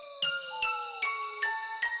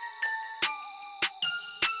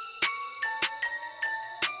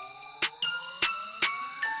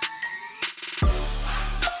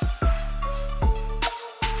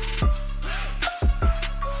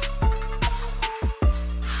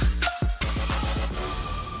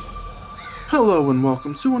Hello and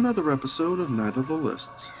welcome to another episode of Night of the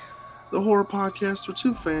Lists, the horror podcast where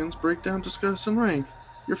two fans break down, discuss, and rank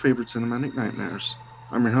your favorite cinematic nightmares.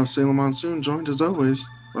 I'm your host, Salem Monsoon, joined as always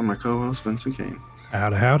by my co-host, Vincent Kane.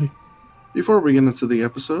 Howdy, howdy. Before we get into the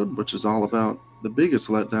episode, which is all about the biggest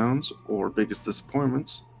letdowns or biggest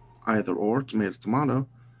disappointments, either or, tomato, tomato,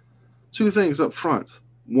 two things up front.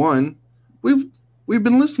 One, we've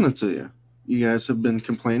been listening to you. You guys have been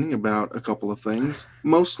complaining about a couple of things,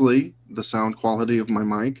 mostly the sound quality of my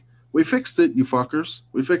mic. We fixed it, you fuckers.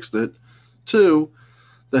 We fixed it. Two,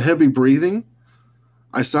 the heavy breathing.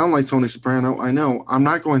 I sound like Tony Soprano. I know. I'm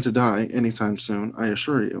not going to die anytime soon, I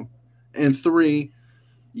assure you. And three,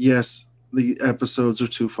 yes, the episodes are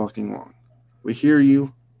too fucking long. We hear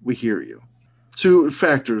you. We hear you. Two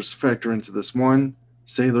factors factor into this. One,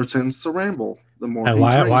 Sailor tends to ramble the more he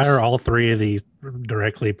Why drinks. are all three of these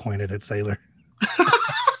directly pointed at Sailor?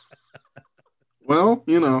 Well,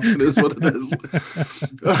 it is what it is.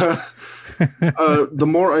 The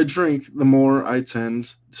more I drink, the more I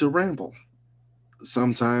tend to ramble.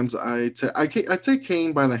 Sometimes I take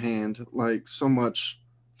Kane by the hand like so much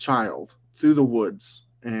child through the woods,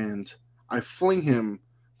 and I fling him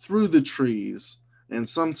through the trees. And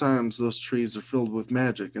sometimes those trees are filled with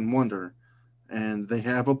magic and wonder, and they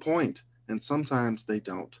have a point, and sometimes they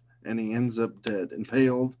don't. And he ends up dead,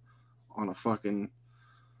 impaled on a fucking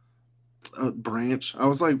branch. I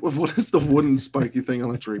was like, what is the wooden spiky thing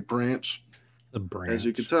on a tree? Branch. The branch. As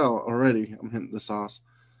you can tell already, I'm hitting the sauce.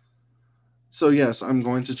 So yes, I'm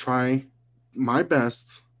going to try my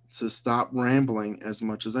best to stop rambling as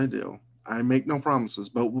much as I do. I make no promises,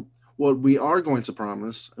 but what we are going to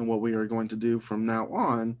promise and what we are going to do from now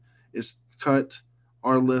on is cut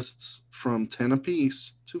our lists from 10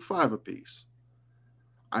 apiece to 5 apiece.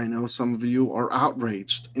 I know some of you are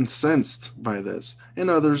outraged, incensed by this, and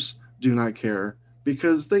others do not care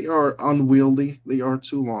because they are unwieldy, they are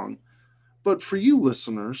too long. But for you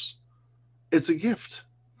listeners, it's a gift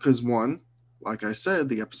because one, like I said,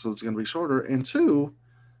 the episode's going to be shorter, and two,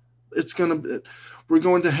 we're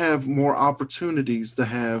going to have more opportunities to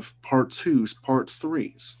have part twos, part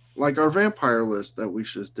threes, like our vampire list that we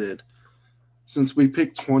just did. Since we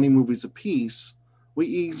picked 20 movies apiece, we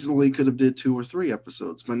easily could have did 2 or 3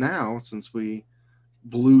 episodes. But now, since we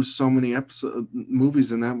blew so many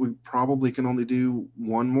movies in that, we probably can only do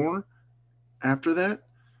one more after that.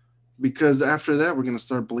 Because after that, we're going to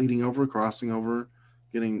start bleeding over, crossing over,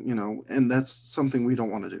 getting, and that's something we don't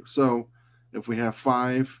want to do. So if we have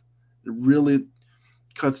 5, it really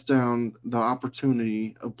cuts down the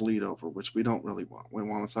opportunity of bleed over, which we don't really want. We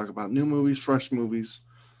want to talk about new movies, fresh movies.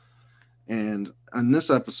 And on this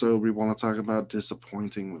episode, we want to talk about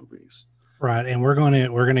disappointing movies. Right, and we're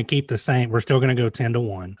gonna keep the same. We're still gonna go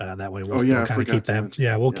 10-1. That way, we'll still kind of keep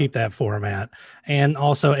that. We'll keep that format. And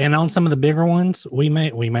also, and on some of the bigger ones, we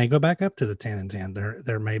may go back up to the 10 and 10.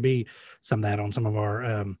 There may be some of that on some of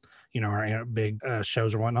our our big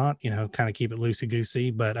shows or whatnot. Kind of keep it loosey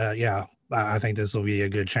goosey. But I think this will be a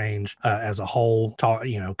good change as a whole.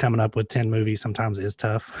 Coming up with 10 movies sometimes is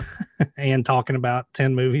tough, and talking about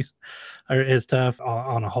 10 movies is tough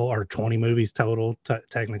on a whole, or 20 movies total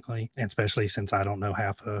technically, and especially since I don't know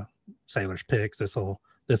half of Sailor's picks. This will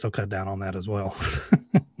cut down on that as well.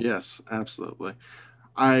 Yes, absolutely.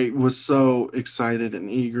 I was so excited and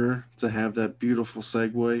eager to have that beautiful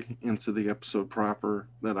segue into the episode proper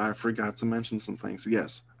that I forgot to mention some things.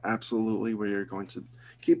 Yes, absolutely. We are going to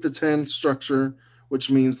keep the 10 structure, which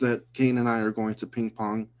means that Kane and I are going to ping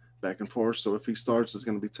pong back and forth. So if he starts, it's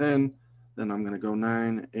going to be 10. Then I'm going to go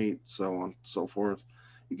 9, 8, so on, so forth.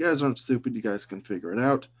 You guys aren't stupid. You guys can figure it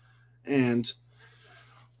out. And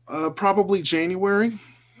probably January.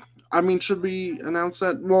 I mean, should we announce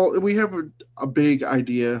that? Well, we have a big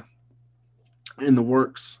idea in the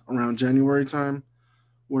works around January time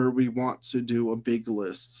where we want to do a big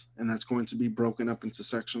list. And that's going to be broken up into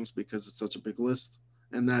sections because it's such a big list.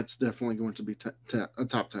 And that's definitely going to be a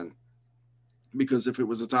top 10. Because if it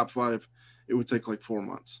was a top 5, it would take like 4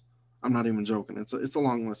 months. I'm not even joking. It's a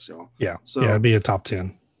long list, y'all. Yeah. So it'd be a top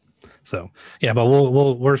 10. So yeah, but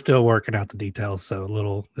we're still working out the details.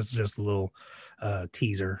 So this is just a little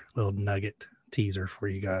teaser, little nugget teaser for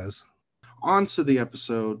you guys. On to the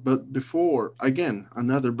episode, but before,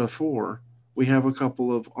 we have a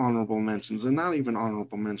couple of honorable mentions, and not even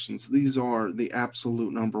honorable mentions. These are the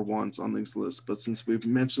absolute number ones on these lists, but since we've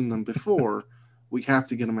mentioned them before, we have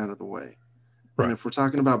to get them out of the way. Right. And if we're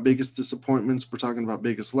talking about biggest disappointments, we're talking about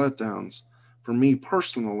biggest letdowns. For me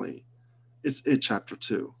personally, it's It Chapter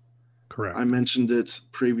 2. Correct. I mentioned it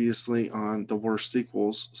previously on the worst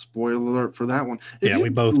sequels. Spoiler alert for that one. We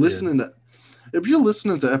both If you're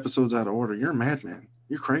listening to episodes out of order, you're a madman.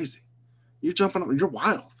 You're crazy. You jumping up? You're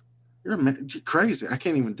wild. You're crazy. I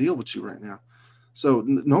can't even deal with you right now. So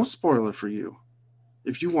no spoiler for you.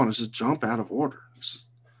 If you want to just jump out of order,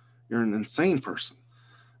 you're an insane person.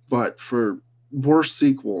 But for worst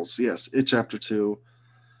sequels, yes, It Chapter 2.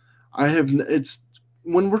 It's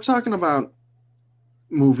when we're talking about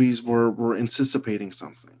movies where we're anticipating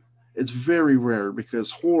something, it's very rare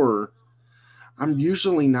because horror, I'm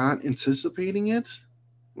usually not anticipating it.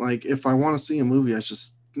 Like if I want to see a movie, I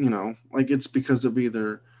just, like it's because of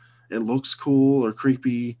either it looks cool or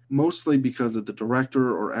creepy, mostly because of the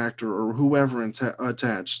director or actor or whoever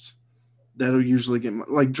attached. That'll usually get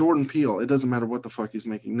like Jordan Peele. It doesn't matter what the fuck he's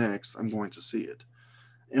making next. I'm going to see it.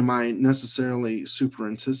 Am I necessarily super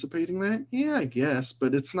anticipating that? Yeah, I guess,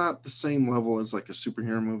 but it's not the same level as like a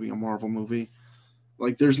superhero movie, a Marvel movie.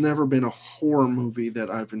 Like there's never been a horror movie that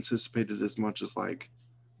I've anticipated as much as like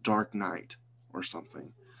Dark Knight or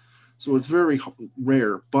something. So it's very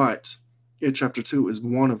rare, but It Chapter 2 is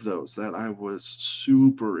one of those that I was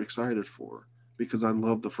super excited for because I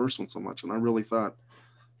loved the first one so much. And I really thought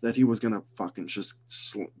that he was going to fucking just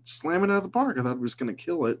slam it out of the park. I thought he was going to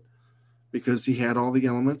kill it because he had all the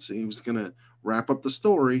elements. He was going to wrap up the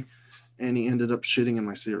story, and he ended up shitting in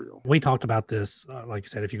my cereal. We talked about this, like I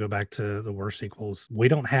said, if you go back to the worst sequels, we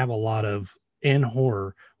don't have a lot of, in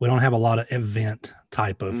horror, we don't have a lot of event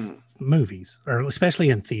type of movies, or especially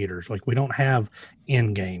in theaters. Like we don't have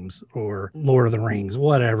End Games or Lord of the Rings,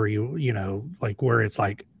 whatever, you know, like where it's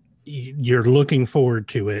like you're looking forward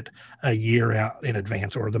to it a year out in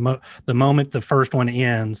advance, or the moment the first one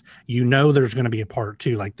ends, you know there's going to be a part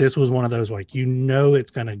two. Like this was one of those, like, you know,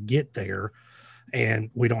 it's going to get there,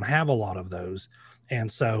 and we don't have a lot of those.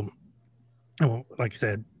 And so, like I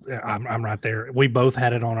said, I'm right there. We both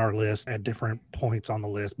had it on our list at different points on the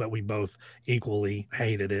list, but we both equally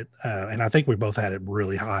hated it. And I think we both had it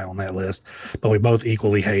really high on that list, but we both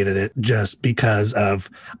equally hated it just because of,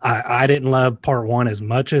 I didn't love part one as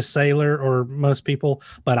much as Sailor or most people,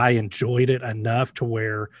 but I enjoyed it enough to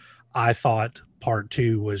where I thought part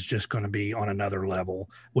two was just going to be on another level.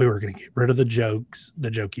 We were going to get rid of the jokes, the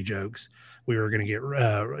jokey jokes. We were going to get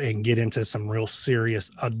and get into some real serious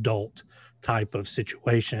adult type of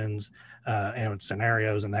situations and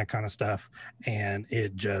scenarios and that kind of stuff. And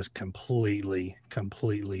it just completely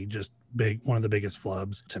just one of the biggest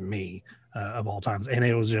flubs to me of all times. And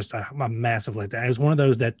it was just a massive letdown. It was one of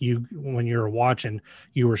those that when you were watching,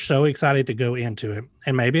 you were so excited to go into it.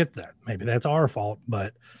 And maybe that's our fault,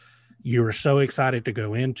 but you were so excited to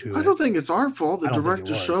go into it. I don't think it's our fault. The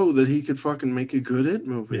director showed that he could fucking make a good It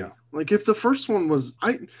movie. Yeah. Like if the first one was,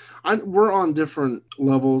 we're on different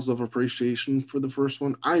levels of appreciation for the first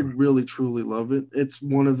one. I really truly love it. It's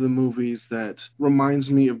one of the movies that reminds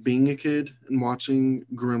me of being a kid and watching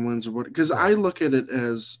Gremlins or what, because I look at it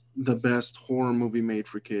as the best horror movie made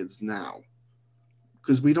for kids now,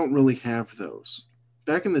 because we don't really have those.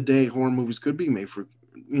 Back in the day, horror movies could be made for,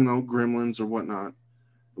 Gremlins or whatnot.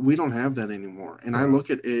 We don't have that anymore. And I look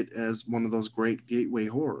at it as one of those great gateway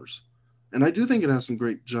horrors. And I do think it has some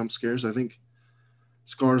great jump scares. I think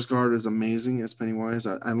Skarsgård is amazing as Pennywise.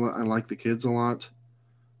 I like the kids a lot.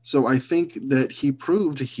 So I think that he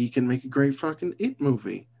proved he can make a great fucking It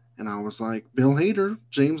movie. And I was like, Bill Hader,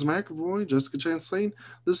 James McAvoy, Jessica Chastain,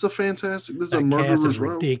 this is a fantastic, this is a murderer's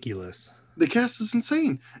row. Ridiculous. The cast is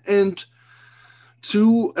insane. And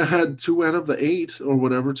two out of the 8 or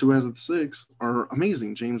whatever, 2 out of the 6 are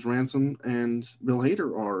amazing. James Ransom and Bill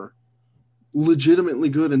Hader are legitimately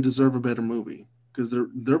good and deserve a better movie because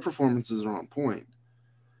their performances are on point.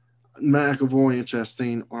 McAvoy and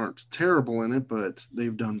Chastain aren't terrible in it, but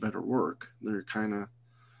they've done better work. They're kind of,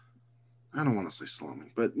 I don't want to say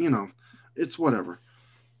slumming, but it's whatever.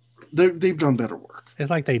 They've done better work.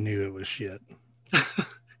 It's like they knew it was shit.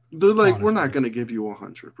 They're like, honestly, we're not going to give you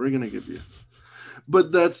 100. We're going to give you.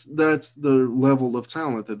 But that's the level of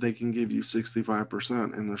talent that they can give you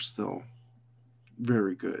 65%, and they're still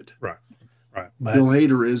very good. Right. But Bill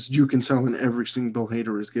Hader is, you can tell in every scene, Bill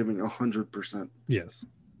Hader is giving 100%. Yes.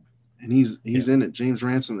 And he's in it. James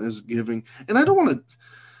Ransom is giving, and I don't want to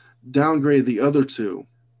downgrade the other two.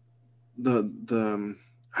 The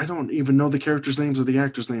I don't even know the characters' names or the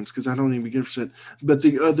actors' names because I don't even give a shit. But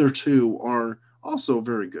the other two are also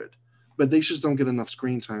very good. But they just don't get enough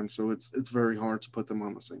screen time, so it's very hard to put them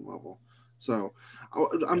on the same level. So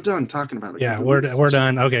I'm done talking about it. Yeah, we're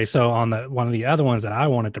done. Okay, so on one of the other ones that I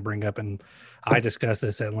wanted to bring up, and I discussed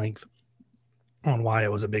this at length on why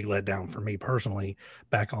it was a big letdown for me personally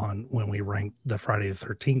back on when we ranked the Friday the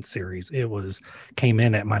 13th series. It came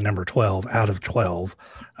in at my number 12 out of 12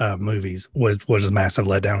 movies, was a massive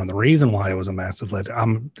letdown. And the reason why it was a massive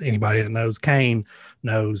letdown, anybody that knows Kane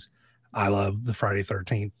knows I love the Friday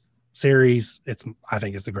 13th series. I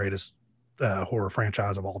think it's the greatest horror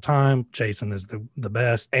franchise of all time. Jason is the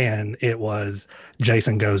best, and it was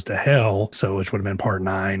Jason Goes to Hell, so which would have been part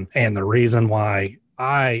 9. And the reason why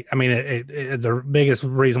the biggest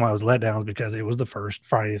reason why I was let down is because it was the first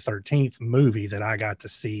Friday the 13th movie that I got to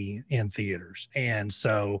see in theaters. And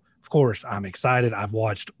so, of course, I'm excited. I've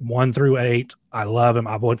watched 1 through 8. I love them.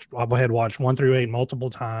 I've had watched 1 through 8 multiple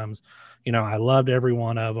times. I loved every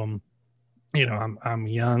one of them. I'm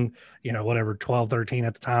young, whatever, 12, 13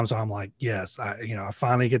 at the time. So I'm like, yes, I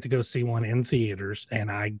finally get to go see one in theaters,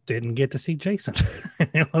 and I didn't get to see Jason.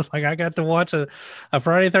 It was like, I got to watch a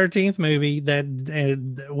Friday 13th movie that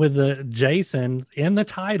with the Jason in the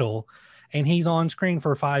title, and he's on screen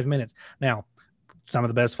for 5 minutes. Now, some of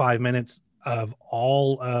the best 5 minutes of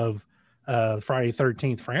all of Friday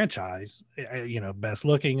 13th franchise, best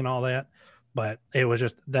looking and all that. But it was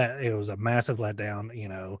just that it was a massive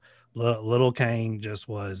letdown. Little Kane just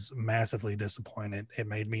was massively disappointed. It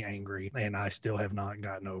made me angry, and I still have not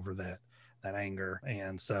gotten over that anger.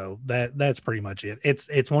 And so that's pretty much it.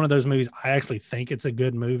 It's one of those movies. I actually think it's a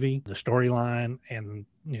good movie. The storyline and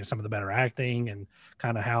some of the better acting and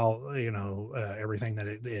kind of how everything that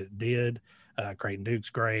it did. Creighton Duke's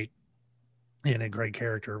great. And a great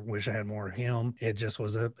character. Wish I had more of him. It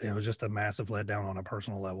was just a massive letdown on a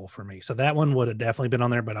personal level for me. So that one would have definitely been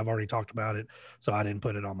on there, but I've already talked about it, so I didn't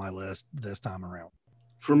put it on my list this time around.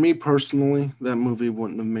 For me personally, that movie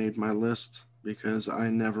wouldn't have made my list because I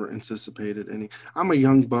never anticipated any. I'm a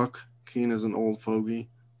young buck. Kane is an old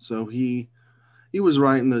fogey, so he was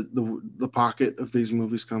right in the pocket of these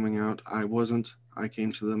movies coming out. I wasn't. I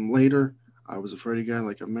came to them later. I was a Freddy guy,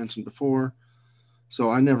 like I mentioned before. So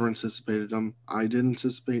I never anticipated them. I did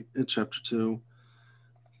anticipate it, Chapter 2.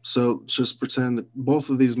 So just pretend that both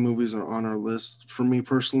of these movies are on our list. For me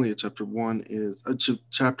personally, Chapter 1 is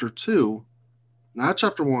Chapter 2, not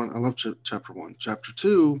Chapter 1. I love Chapter 1. Chapter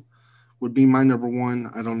 2 would be my number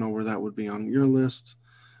 1. I don't know where that would be on your list.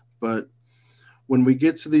 But when we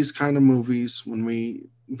get to these kind of movies,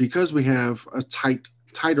 because we have a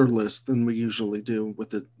tighter list than we usually do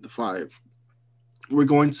with the 5, we're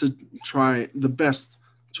going to try the best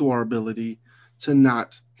to our ability to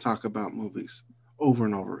not talk about movies over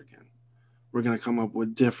and over again. We're going to come up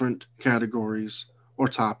with different categories or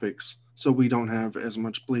topics so we don't have as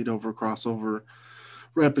much bleed over, crossover,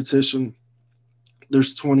 repetition.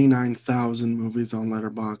 There's 29,000 movies on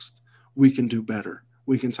Letterboxd. We can do better.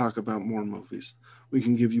 We can talk about more movies. We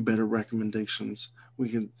can give you better recommendations. We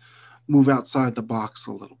can move outside the box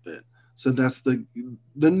a little bit. So that's the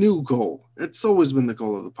new goal. It's always been the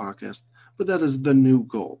goal of the podcast, but that is the new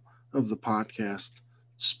goal of the podcast.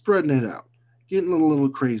 Spreading it out, getting a little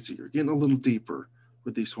crazier, getting a little deeper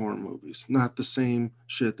with these horror movies. Not the same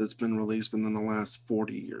shit that's been released within the last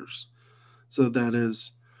 40 years. So that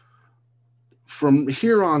is, from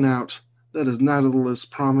here on out, that is not a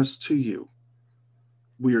list promised to you.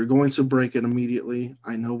 We are going to break it immediately.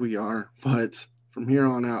 I know we are, but from here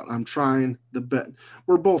on out, I'm trying the bet.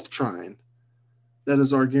 We're both trying. That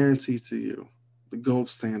is our guarantee to you. The gold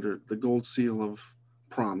standard, the gold seal of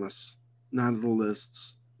promise. None of the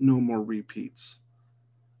lists. No more repeats.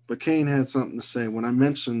 But Kane had something to say when I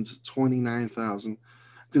mentioned 29,000,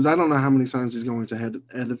 because I don't know how many times he's going to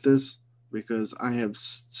edit this, because I have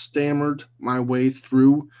stammered my way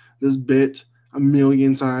through this bit a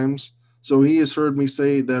million times. So he has heard me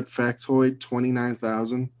say that factoid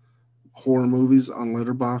 29,000 horror movies on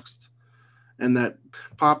Letterboxd, and that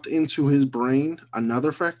popped into his brain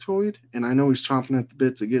another factoid, and I know he's chomping at the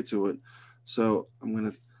bit to get to it. So I'm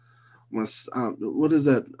gonna what is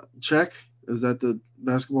that? Check? Is that the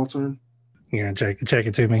basketball term? Yeah, check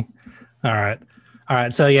it to me. All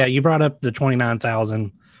right. So yeah, you brought up the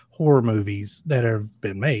 29,000 horror movies that have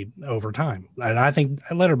been made over time, and I think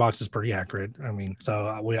Letterboxd is pretty accurate. I mean, so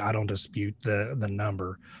I don't dispute the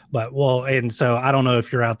number, but and so I don't know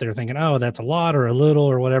if you're out there thinking, oh, that's a lot or a little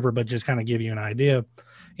or whatever, but just kind of give you an idea.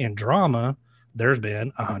 In drama, there's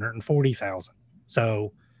been 140,000,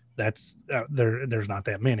 so that's there's not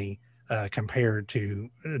that many compared to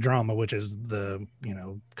drama, which is the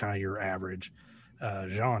kind of your average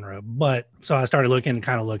genre. But so I started looking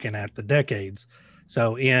at the decades.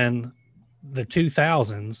 So in the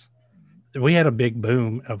 2000s, we had a big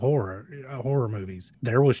boom of horror movies.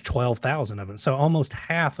 There was 12,000 of them. So almost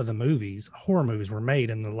half of the horror movies were made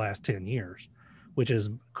in the last 10 years, which is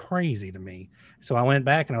crazy to me. So I went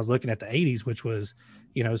back and I was looking at the 80s, which was,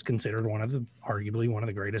 is considered arguably one of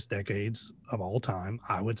the greatest decades of all time.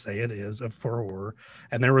 I would say it is for horror.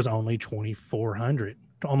 And there was only 2,400,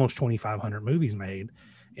 almost 2,500 movies made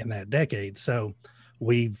in that decade. So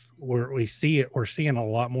we're seeing a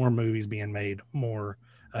lot more movies being made more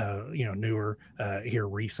newer here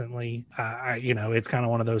recently. It's kind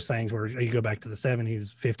of one of those things where you go back to the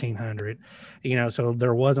 70s, 1500, so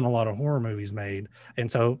there wasn't a lot of horror movies made.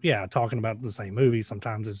 And so, yeah, talking about the same movie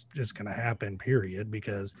sometimes is just going to happen, period,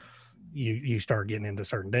 because you start getting into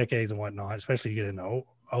certain decades and whatnot, especially you get into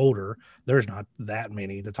older, there's not that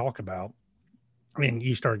many to talk about. I mean,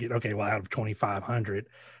 you start getting, okay, well, out of 2,500,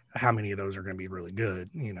 how many of those are going to be really good?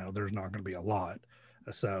 There's not going to be a lot.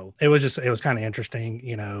 So it was kind of interesting,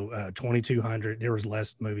 2,200, there was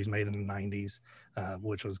less movies made in the 90s,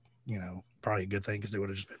 which was, probably a good thing because there would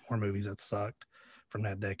have just been more movies that sucked from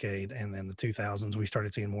that decade. And then the 2000s, we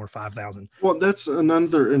started seeing more 5,000. Well, that's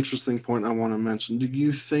another interesting point I want to mention. Do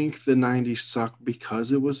you think the 90s sucked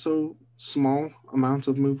because it was so small amount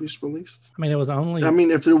of movies released? I mean, it was only. I mean,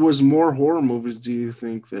 if there was more horror movies, do you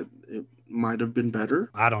think that it might have been better?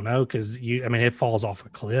 I don't know, because it falls off a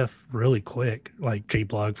cliff really quick. Like, cheap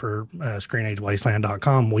plug for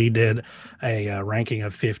screenagewasteland.com, we did a ranking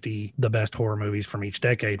of 50 the best horror movies from each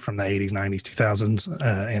decade, from the 80s, 90s, 2000s,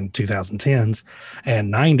 and 2010s.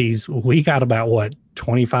 And 90s, we got about, what,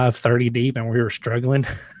 25, 30 deep, and we were struggling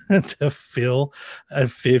to fill a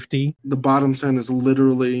 50. The bottom 10 is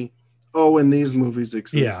literally, oh, and these movies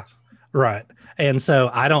exist. Yeah, right. And so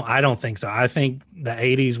I don't think so. I think the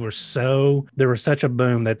 80s there was such a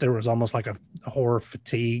boom that there was almost like a horror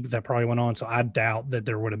fatigue that probably went on. So I doubt that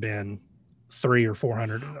there would have been 300 or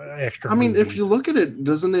 400 extra. I mean, if you look at it,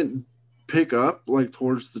 doesn't it pick up like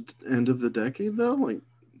towards the end of the decade though? Like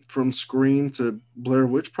from Scream to Blair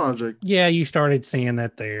Witch Project. Yeah, you started seeing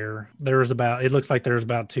that there. There was about, it looks like there's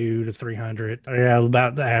about 200 to 300. Yeah,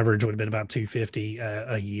 about the average would have been about 250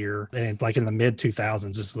 a year. And like in the mid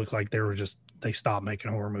 2000s, it looked like they stopped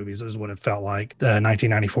making horror movies, is what it felt like.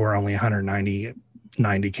 1994, only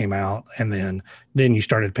 190 came out, and then you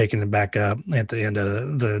started picking it back up at the end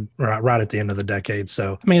of right at the end of the decade.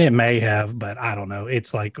 So I mean, it may have, but I don't know.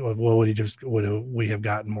 It's like, well, would we have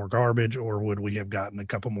gotten more garbage, or would we have gotten a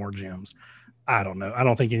couple more gems? I don't know. I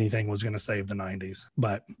don't think anything was going to save the 90s.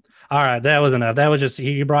 But all right, that was enough. That was just,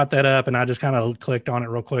 you brought that up, and I just kind of clicked on it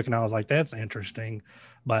real quick, and I was like, that's interesting.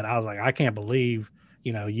 But I was like, I can't believe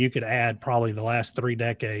you could add probably the last 3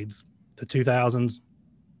 decades, the 2000s,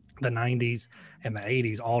 the 90s, and the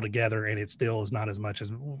 80s all together, and it still is not as much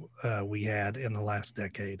as we had in the last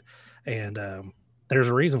decade. And there's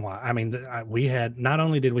a reason why. I mean, we had, not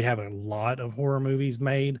only did we have a lot of horror movies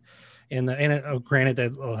made, and granted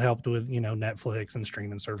that helped with Netflix and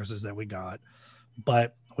streaming services that we got,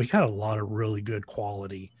 but we got a lot of really good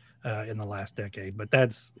quality in the last decade. But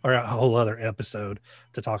that's a whole other episode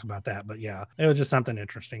to talk about that. But yeah, it was just something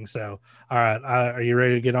interesting. So, all right, are you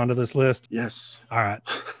ready to get onto this list? Yes. All right,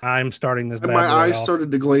 I'm starting this. My eyes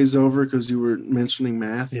started to glaze over because you were mentioning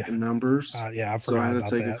math and numbers. Yeah, so I had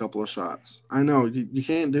to take a couple of shots. I know you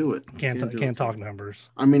can't do it. Can't talk numbers.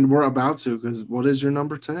 I mean, we're about to, because what is your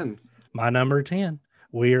number 10? My number 10.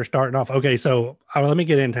 We are starting off. Okay, so let me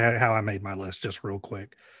get into how I made my list just real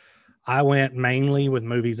quick. I went mainly with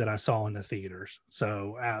movies that I saw in the theaters.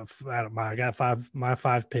 So I got my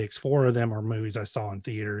five picks. 4 of them are movies I saw in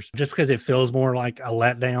theaters, just because it feels more like a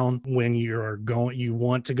letdown when you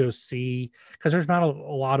want to go see, because there's not a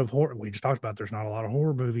lot of horror. We just talked about there's not a lot of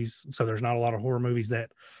horror movies. So there's not a lot of horror movies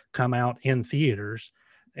that come out in theaters.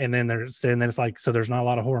 And then it's like, so there's not a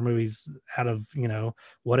lot of horror movies out of,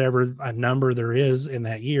 whatever a number there is in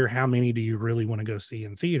that year. How many do you really want to go see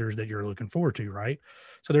in theaters that you're looking forward to? Right.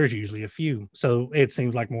 So there's usually a few. So it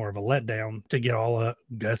seems like more of a letdown to get all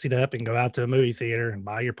gussied up and go out to a movie theater and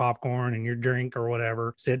buy your popcorn and your drink or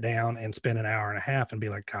whatever, sit down and spend an hour and a half and be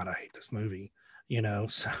like, God, I hate this movie,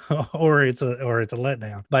 so, or it's a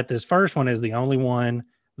letdown. But this first one is the only one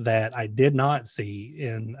that I did not see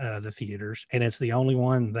in the theaters, and it's the only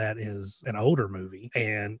one that is an older movie,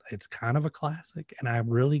 and it's kind of a classic. And I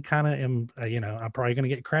really kind of am, I'm probably going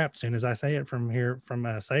to get crap soon as I say it from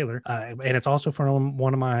Sailor, and it's also from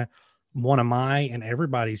one of my and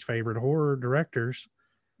everybody's favorite horror directors,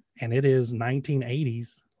 and it is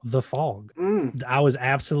 1980s The Fog. I was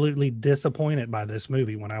absolutely disappointed by this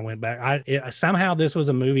movie when I went back. Somehow this was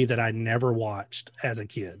a movie that I never watched as a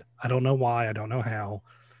kid. I don't know why. I don't know how.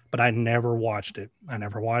 But I never watched it. I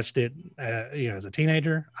never watched it, as a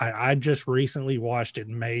teenager. I just recently watched it,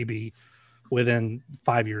 maybe within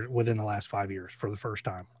the last 5 years for the first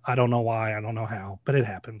time. I don't know why. I don't know how, but it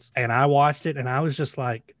happens. And I watched it, and I was just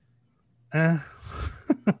like,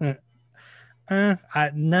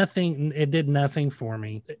 nothing. It did nothing for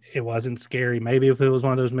me. It wasn't scary. Maybe if it was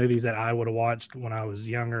one of those movies that I would have watched when I was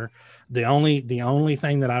younger. The only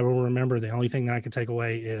thing that I will remember, the only thing that I could take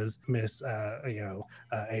away is Miss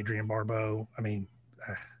Adrienne Barbeau. I mean,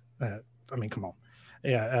 come on.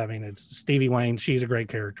 Yeah, I mean, it's Stevie Wayne. She's a great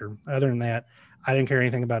character. Other than that, I didn't care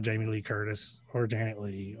anything about Jamie Lee Curtis or Janet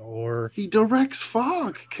Leigh or. He directs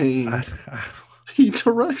Fog, Kane. I, He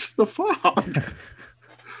directs the Fog.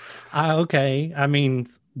 Okay. I mean,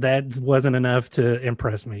 that wasn't enough to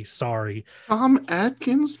impress me. Sorry. Tom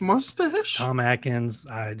Atkins mustache. Tom Atkins,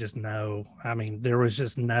 I just know. I mean, there was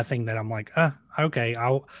just nothing that I'm like, okay,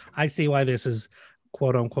 I see why this is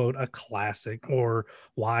quote unquote a classic or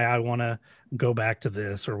why I want to go back to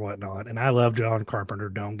this or whatnot. And I love John Carpenter,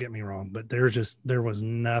 don't get me wrong, but there was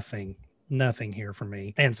nothing here for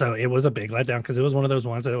me. And so it was a big letdown because it was one of those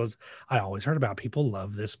ones that I always heard about. People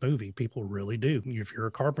love this movie. People really do. If you're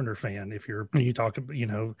a Carpenter fan, you talk,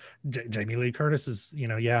 Jamie Lee Curtis is,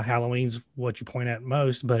 yeah, Halloween's what you point at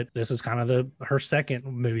most, but this is kind of her second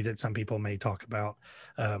movie that some people may talk about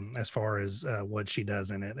as far as what she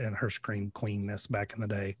does in it and her scream queenness back in the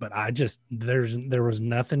day. But there was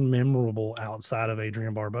nothing memorable outside of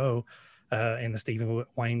Adrienne Barbeau and the Stephen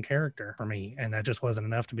Wayne character for me. And that just wasn't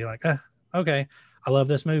enough to be like, okay, I love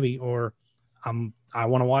this movie, or I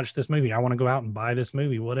want to watch this movie. I want to go out and buy this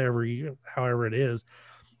movie, however it is.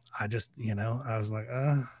 I just, I was like,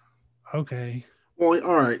 okay. Well,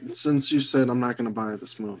 all right. Since you said I'm not going to buy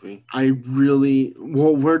this movie,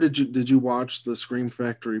 where did you watch the Scream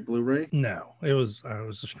Factory Blu-ray? No, I was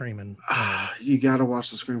streaming. You got to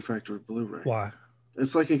watch the Scream Factory Blu-ray. Why?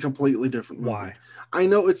 It's like a completely different movie. Why? I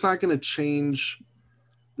know it's not going to change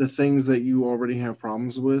the things that you already have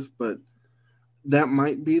problems with, but that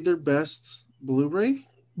might be their best Blu-ray.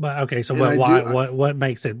 But okay, so what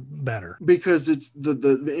makes it better? Because it's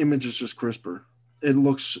the image is just crisper. It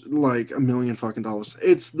looks like $1 million fucking dollars.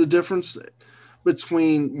 It's the difference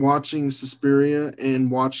between watching Suspiria and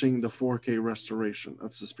watching the 4K restoration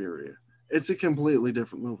of Suspiria. It's a completely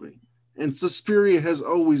different movie. And Suspiria has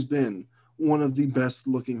always been one of the best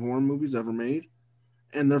looking horror movies ever made.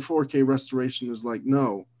 And their 4K restoration is like,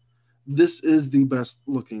 no, this is the best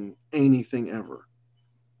looking anything ever.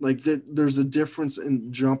 Like there's a difference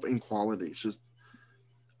in jump in quality. It's just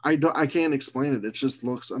I can't explain it. It just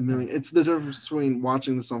looks $1 million. It's the difference between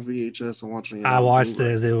watching this on VHS and watching it. I watched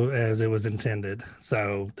it as it was intended.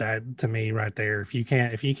 So that to me right there, if you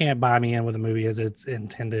can't buy me in with a movie as it's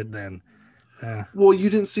intended, then well, you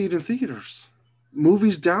didn't see it in theaters.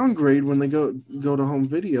 Movies downgrade when they go to home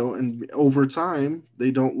video, and over time they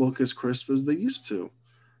don't look as crisp as they used to.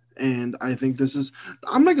 And I think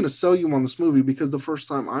I'm not going to sell you on this movie because the first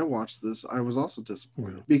time I watched this, I was also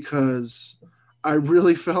disappointed because I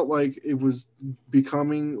really felt like it was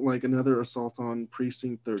becoming like another Assault on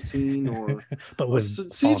Precinct 13 or but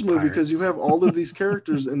with Siege movie because you have all of these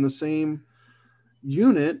characters in the same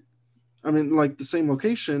unit. I mean, like the same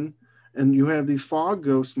location, and you have these fog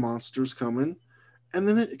ghost monsters coming, and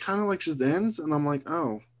then it kind of like just ends, and I'm like,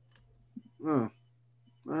 oh, all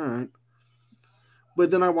right. But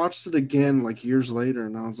then I watched it again like years later,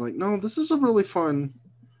 and I was like, no, this is a really fun,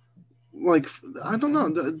 like, I don't know.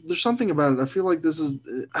 There's something about it. I feel like this is,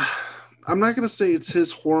 I'm not going to say it's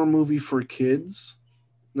his horror movie for kids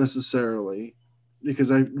necessarily,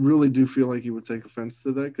 because I really do feel like he would take offense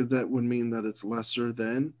to that, because that would mean that it's lesser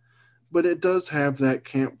than. But it does have that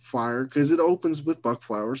campfire, because it opens with Buck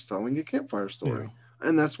Flowers telling a campfire story. Yeah.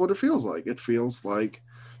 And that's what it feels like. It feels like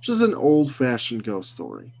just an old-fashioned ghost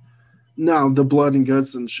story. Now, the blood and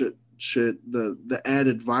guts and shit, the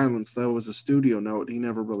added violence, that was a studio note. He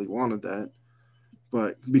never really wanted that.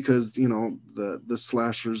 But because, the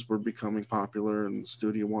slashers were becoming popular and the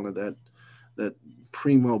studio wanted that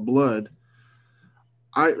primo blood,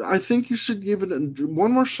 I think you should give it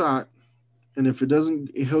one more shot. And if it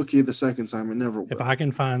doesn't hook you the second time, it never will. If I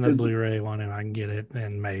can find the Blu-ray one and I can get it,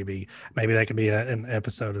 then maybe that could be an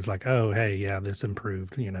episode. Is like, oh, hey, yeah, this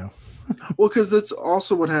improved, Well, because that's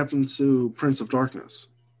also what happened to Prince of Darkness.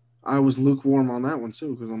 I was lukewarm on that one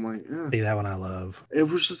too, because I'm like, see, that one I love. It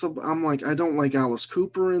was just, I'm like, I don't like Alice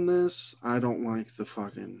Cooper in this. I don't like the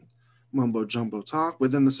fucking mumbo jumbo talk.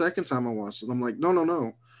 But then the second time I watched it, I'm like,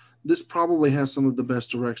 no. This probably has some of the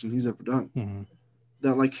best direction he's ever done. Mm-hmm.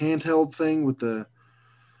 That like handheld thing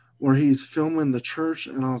where he's filming the church,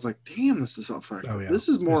 and I was like, damn, this is effective. Oh, yeah. This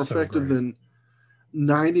is more effective than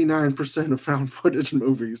 99% of found footage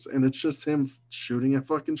movies, and it's just him shooting a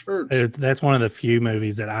fucking church. That's one of the few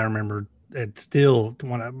movies that I remember. It's still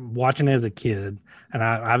when I'm watching as a kid, and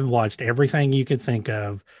I've watched everything you could think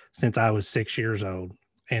of since I was 6 years old,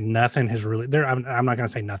 and nothing has really there. I'm not going to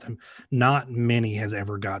say nothing. Not many has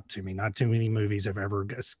ever got to me. Not too many movies have ever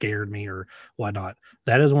scared me or whatnot.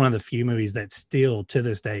 That is one of the few movies that still to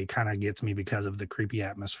this day kind of gets me because of the creepy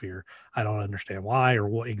atmosphere. I don't understand why or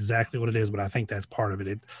what exactly what it is, but I think that's part of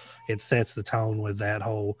it. It sets the tone with that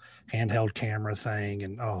whole handheld camera thing,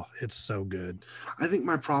 and oh, it's so good. I think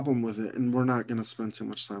my problem with it, and we're not going to spend too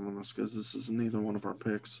much time on this because this is neither one of our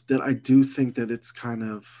picks, that I do think that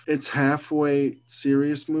it's halfway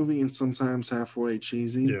serious movie and sometimes halfway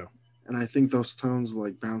cheesy. Yeah. And I think those tones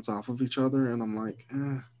like bounce off of each other. And I'm like,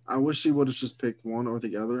 I wish he would have just picked one or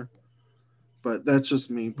the other. But that's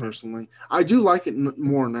just me personally. I do like it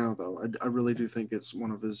more now, though. I really do think it's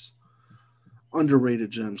one of his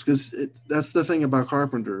underrated gems because that's the thing about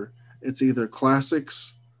Carpenter. It's either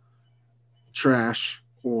classics, trash,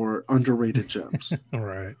 or underrated gems. All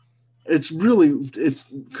right. It's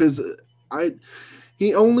because I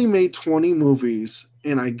he only made 20 movies,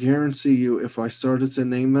 and I guarantee you, if I started to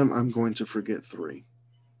name them, I'm going to forget three.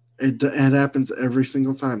 It happens every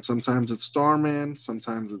single time. Sometimes it's Starman,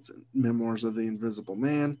 sometimes it's Memoirs of the Invisible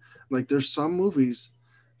Man. Like there's some movies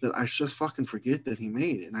that I just fucking forget that he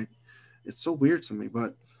made, and it's so weird to me.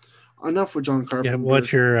 But enough with John Carpenter.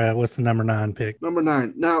 Yeah, what's the number 9 pick? Number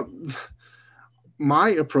 9. Now, my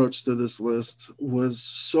approach to this list was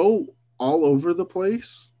so all over the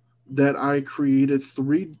place that I created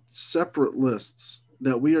 3 separate lists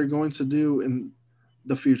that we are going to do in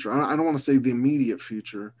the future. I don't want to say the immediate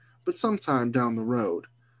future, but sometime down the road,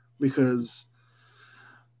 because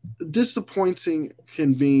disappointing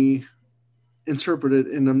can be interpreted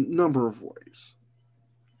in a number of ways.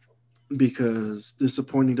 Because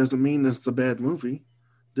disappointing doesn't mean it's a bad movie.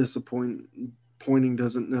 Disappointing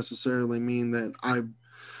doesn't necessarily mean that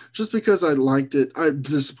just because I liked it, I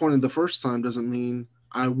disappointed the first time doesn't mean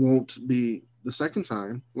I won't be the second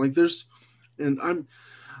time. Like and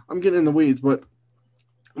I'm getting in the weeds, but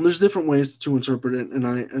there's different ways to interpret it, and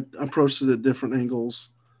I approached it at different angles.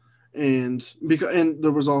 And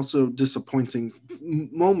there was also disappointing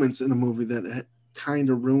moments in a movie that kind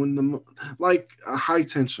of ruined them, like High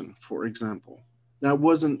Tension, for example. That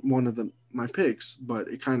wasn't one of my picks, but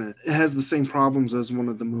it has the same problems as one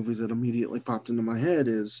of the movies that immediately popped into my head.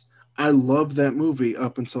 Is I loved that movie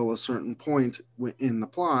up until a certain point in the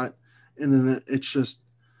plot, and then it's just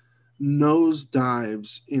nose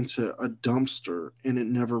dives into a dumpster and it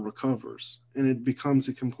never recovers, and it becomes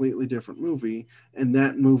a completely different movie, and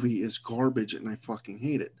that movie is garbage and I fucking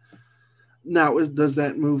hate it. Now, does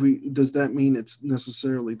that mean it's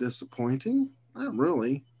necessarily disappointing? Not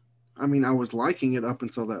really. I mean, I was liking it up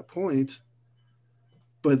until that point,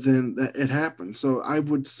 but then it happened. So I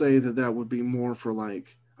would say that would be more for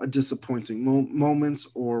like a disappointing moments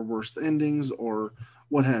or worst endings or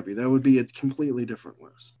what have you. That would be a completely different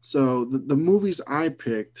list. So the movies I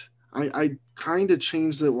picked, I kind of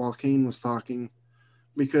changed it while Kane was talking,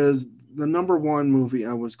 because the number 1 movie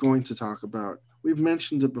I was going to talk about, we've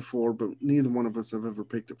mentioned it before, but neither one of us have ever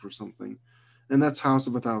picked it for something, and that's House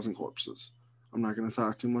of a Thousand Corpses. I'm not going to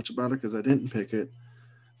talk too much about it because I didn't pick it,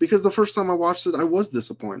 because the first time I watched it, I was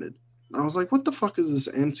disappointed. I was like, what the fuck is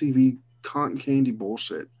this MTV cotton candy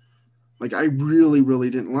bullshit? Like, I really, really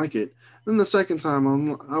didn't like it. Then the second time,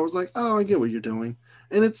 I was like, oh, I get what you're doing.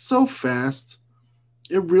 And it's so fast.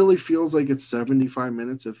 It really feels like it's 75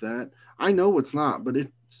 minutes, if that. I know it's not, but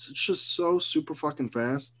it's just so super fucking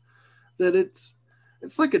fast that it's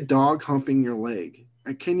like a dog humping your leg.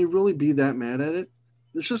 Can you really be that mad at it?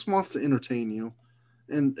 It just wants to entertain you.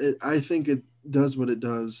 And I think it does what it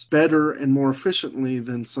does better and more efficiently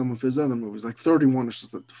than some of his other movies. Like 31 is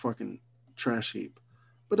just a fucking trash heap.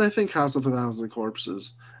 But I think House of a Thousand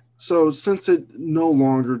Corpses. So since it no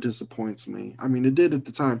longer disappoints me, I mean, it did at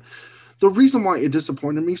the time. The reason why it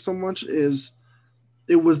disappointed me so much is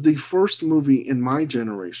it was the first movie within my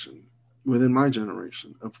generation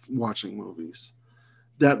of watching movies,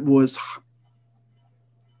 that was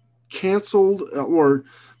canceled or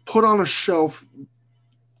put on a shelf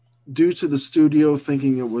due to the studio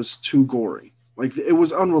thinking it was too gory. Like it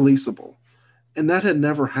was unreleasable. And that had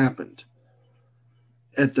never happened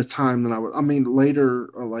at the time that I mean, later,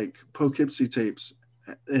 like Poughkeepsie tapes,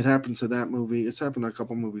 it happened to that movie. It's happened to a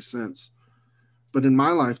couple movies since. But in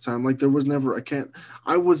my lifetime, like there was never,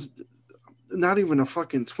 I was not even a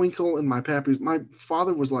fucking twinkle in my pappy's. My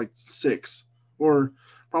father was like 6 or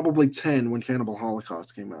probably 10 when Cannibal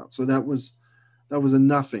Holocaust came out. So that was a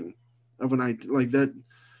nothing of an idea like that.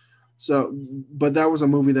 So, but that was a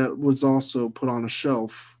movie that was also put on a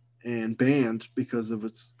shelf and banned because of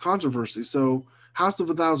its controversy. So House of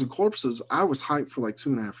a Thousand Corpses, I was hyped for like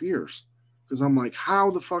 2.5 years because I'm like, how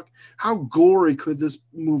gory could this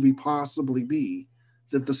movie possibly be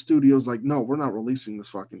that the studio's like, no, we're not releasing this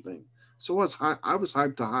fucking thing. So I was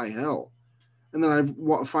hyped to high hell. And then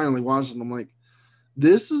I finally watched it and I'm like,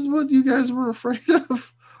 this is what you guys were afraid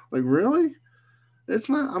of? Like, really? It's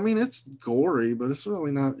not, I mean, it's gory, but it's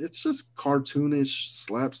really not. It's just cartoonish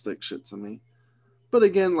slapstick shit to me. But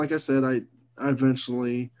again, like I said, I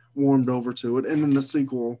eventually warmed over to it. And then the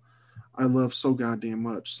sequel, I love so goddamn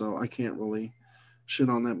much. So I can't really shit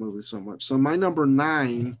on that movie so much. So my number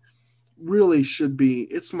 9 really should be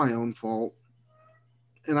It's My Own Fault.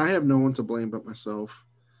 And I have no one to blame but myself.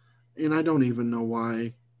 And I don't even know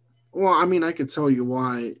why. Well, I mean, I could tell you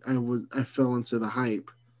why I fell into the hype.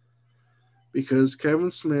 Because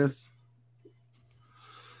Kevin Smith,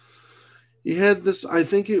 he had this, I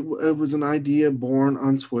think it was an idea born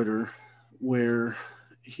on Twitter where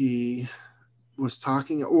he was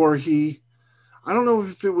talking, or I don't know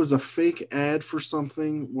if it was a fake ad for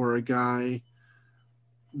something where a guy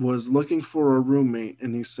was looking for a roommate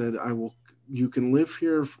and he said, you can live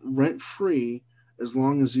here rent free as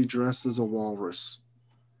long as you dress as a walrus.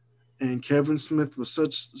 And Kevin Smith was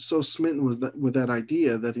so smitten with that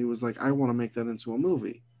idea that he was like, I want to make that into a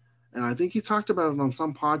movie. And I think he talked about it on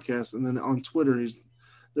some podcast, and then on Twitter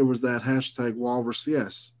there was that hashtag Walrus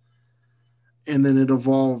Yes. And then it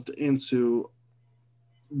evolved into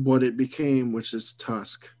what it became, which is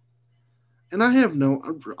Tusk. And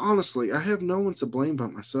honestly, I have no one to blame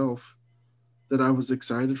but myself that I was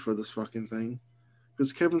excited for this fucking thing.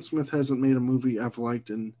 Because Kevin Smith hasn't made a movie I've liked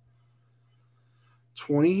in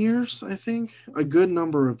 20 years, I think. A good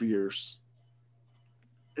number of years.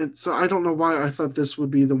 And so I don't know why I thought this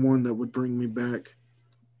would be the one that would bring me back.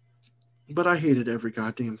 But I hated every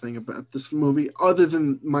goddamn thing about this movie, other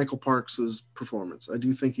than Michael Parks' performance. I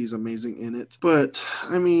do think he's amazing in it. But,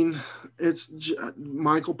 I mean,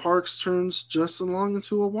 Michael Parks turns Justin Long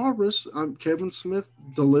into a walrus. Kevin Smith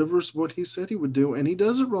delivers what he said he would do, and he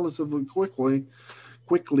does it relatively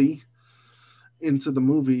quickly into the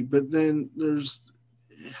movie. But then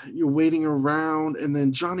you're waiting around, and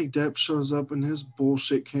then Johnny Depp shows up in his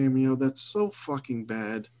bullshit cameo that's so fucking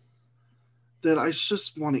bad that I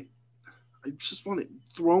just want to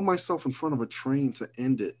throw myself in front of a train to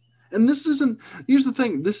end it. And here's the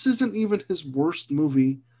thing, this isn't even his worst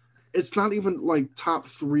movie. It's not even like top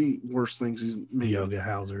 3 worst things he's made. Yoga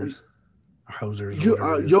Housers.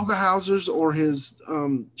 Yoga Housers, or his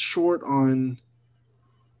short on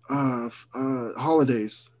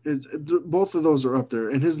Holidays. Both of those are up there.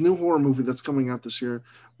 And his new horror movie that's coming out this year,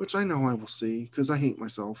 which I know I will see because I hate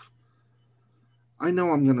myself. I know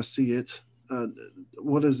I'm going to see it.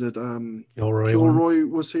 What is it? Kilroy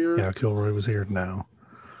was here. Yeah, Kilroy was here now.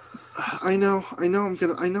 I know I'm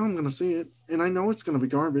gonna see it, and I know it's gonna be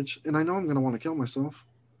garbage, and I know I'm gonna want to kill myself.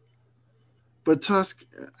 But Tusk,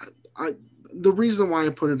 the reason why I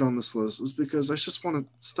put it on this list is because I just want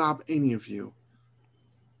to stop any of you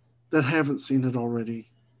that haven't seen it already.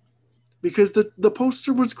 Because the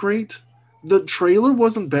poster was great. The trailer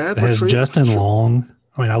wasn't bad. It has Justin Long.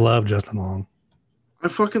 I mean, I love Justin Long.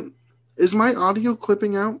 Is my audio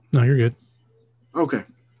clipping out? No, you're good. Okay.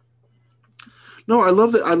 No, I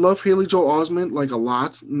love that. I love Haley Joel Osment like a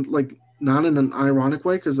lot. Like, not in an ironic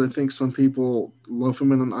way, because I think some people love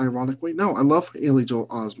him in an ironic way. No, I love Haley Joel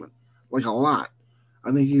Osment like a lot.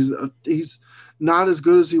 I think he's not as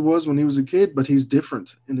good as he was when he was a kid, but he's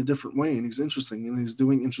different in a different way, and he's interesting, and he's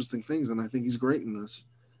doing interesting things, and I think he's great in this.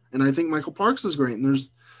 And I think Michael Parks is great. And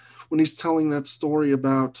when he's telling that story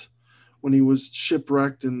about when he was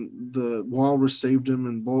shipwrecked and the walrus saved him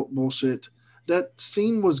and bullshit, that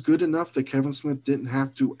scene was good enough that Kevin Smith didn't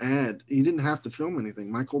have to add. He didn't have to film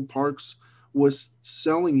anything. Michael Parks was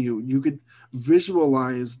selling you. You could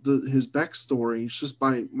visualize his backstory just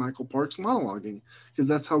by Michael Parks monologuing, because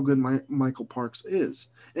that's how good Michael Parks is.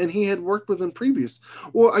 And he had worked with him previous.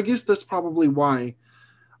 Well, I guess that's probably why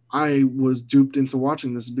I was duped into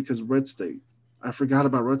watching this, because Red State. I forgot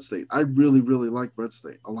about Red State. I really, really liked Red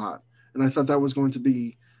State a lot. And I thought that was going to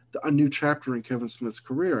be a new chapter in Kevin Smith's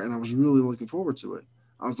career, and I was really looking forward to it.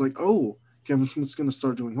 I was like, oh, Kevin Smith's going to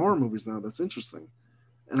start doing horror movies now. That's interesting.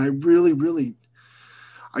 And I really, really,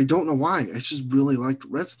 I don't know why. I just really liked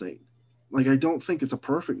Red State. Like, I don't think it's a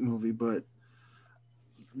perfect movie, but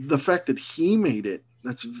the fact that he made it,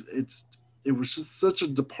 it was just such a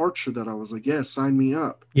departure that I was like, yeah, sign me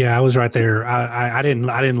up. Yeah, I was right there. I didn't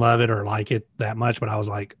love it or like it that much, but I was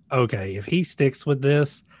like, okay, if he sticks with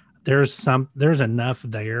this, there's enough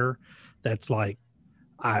there that's like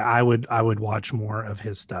I would watch more of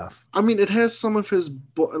his stuff. I mean, it has some of his,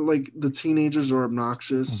 like, the teenagers are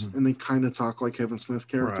obnoxious and they kind of talk like Kevin Smith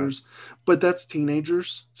characters, but that's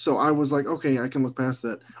teenagers. So I was like, okay, I can look past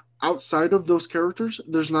that. Outside of those characters,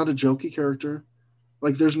 there's not a jokey character.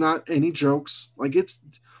 Like there's not any jokes. Like it's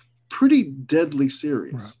pretty deadly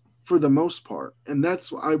serious for the most part, and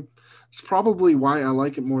it's probably why I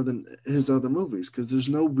like it more than his other movies, because there's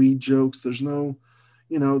no weed jokes, there's no,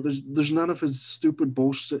 there's none of his stupid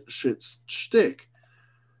bullshit shtick.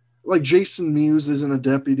 Like Jason Mewes isn't a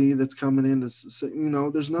deputy that's coming in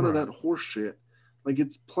to, there's none of that horse shit. Like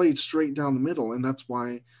it's played straight down the middle, and that's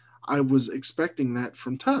why I was expecting that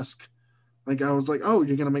from Tusk. Like I was like, oh,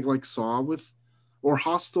 you're gonna make like Saw with, or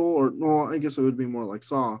Hostel, or no, I guess it would be more like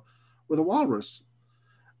Saw with a walrus.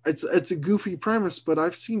 It's a goofy premise, but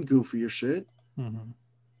I've seen goofier shit. Mm-hmm.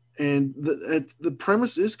 And the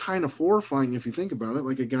premise is kind of horrifying if you think about it,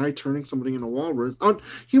 like a guy turning somebody into a walrus. On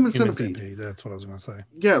Human Centipede. That's what I was gonna say.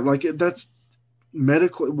 Yeah, like that's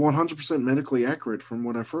medically 100% medically accurate from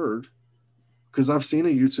what I've heard, because I've seen a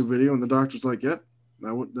YouTube video and the doctor's like, "Yep,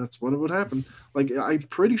 that's what it would happen." Like I'm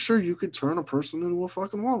pretty sure you could turn a person into a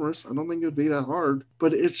fucking walrus. I don't think it would be that hard.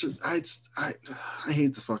 But I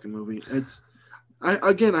hate this fucking movie.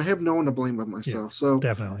 I have no one to blame but myself. Yeah, so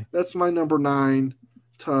definitely, that's my number 9,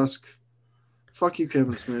 Tusk. Fuck you,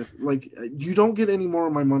 Kevin Smith. Like you don't get any more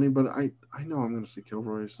of my money, but I know I'm going to see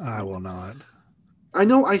Kilroy's. I will not. I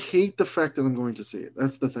know I hate the fact that I'm going to see it.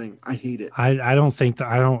 That's the thing. I hate it. I don't think that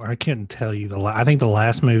I can't tell you I think the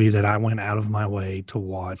last movie that I went out of my way to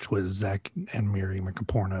watch was Zack and Miri Make a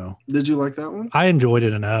Porno. Did you like that one? I enjoyed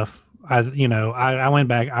it enough. I went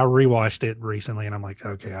back, I rewatched it recently, and I'm like,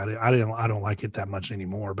 okay, I don't like it that much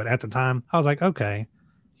anymore. But at the time, I was like, okay,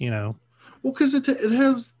 Well, because it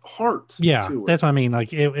has heart. Yeah, that's what I mean.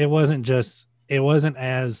 Like it wasn't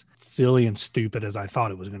as silly and stupid as I thought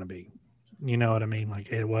it was going to be. You know what I mean?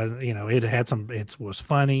 Like it was, it was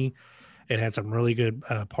funny. It had some really good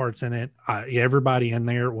parts in it. Everybody in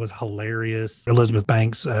there was hilarious. Elizabeth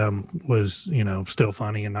Banks was, still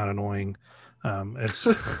funny and not annoying. It's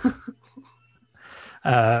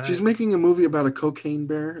she's making a movie about a cocaine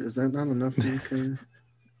bear. Is that not enough to care?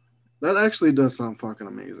 That actually does sound fucking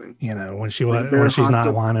amazing. When she's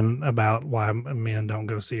not whining about why men don't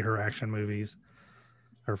go see her action movies,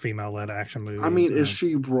 or female-led action movies. I mean, is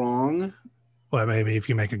she wrong? Well, maybe if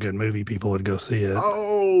you make a good movie, people would go see it.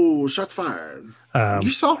 Oh, shots fired. You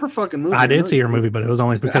saw her fucking movie. I did see her movie, but it was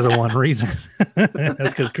only because of one reason.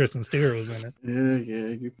 That's because Kristen Stewart was in it.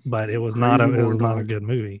 Yeah. But it was not a good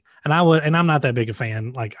movie. And I'm not that big a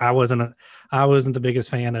fan. Like I wasn't the biggest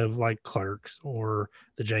fan of like Clerks or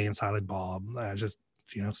the Jay and Silent Bob. Just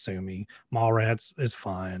sue me. Mallrats is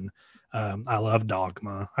fun. I love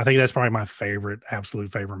Dogma. I think that's probably my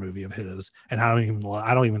absolute favorite movie of his. And I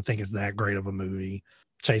don't even think it's that great of a movie.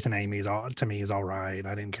 Chasing Amy to me is all right.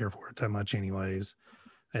 I didn't care for it that much anyways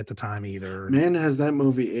at the time either. Man, has that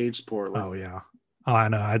movie aged poorly. Oh yeah. Oh, I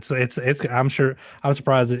know. It's I'm sure. I'm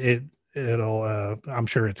surprised it'll I'm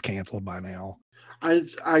sure it's canceled by now.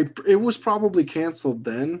 It was probably canceled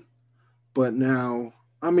then, but now,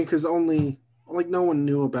 I mean, because only like no one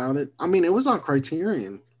knew about it. I mean, it was on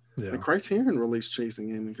Criterion. Yeah. The Criterion released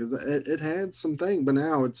Chasing Amy because it had some thing, but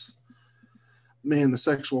now it's, man, the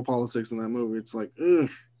sexual politics in that movie. It's like, ugh,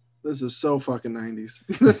 this is so fucking 90s.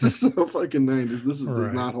 This is so fucking 90s. This does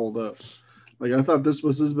not hold up. Like I thought this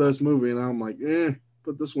was his best movie, and I'm like,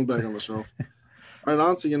 put this one back on the shelf. All right,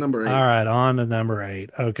 on to your number 8. All right, on to number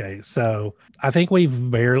 8. Okay, so I think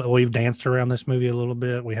we've danced around this movie a little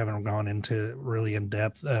bit. We haven't gone into really in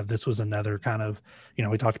depth. This was another kind of,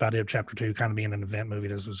 we talked about It Chapter 2 kind of being an event movie.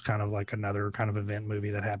 This was kind of like another kind of event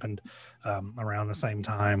movie that happened around the same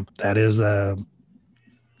time. That is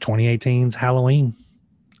 2018's Halloween.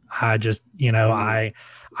 I just, I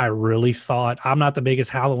really thought, I'm not the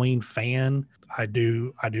biggest Halloween fan. I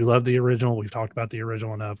do love the original. We've talked about the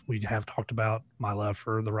original enough. We have talked about my love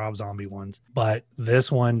for the Rob Zombie ones, but this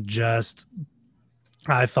one just,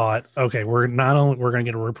 I thought, okay, we're going to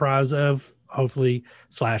get a reprise of hopefully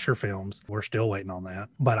slasher films. We're still waiting on that,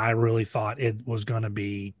 but I really thought it was going to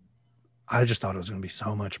be, I just thought it was going to be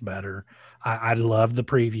so much better. I loved the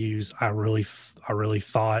previews. I really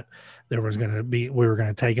thought we were going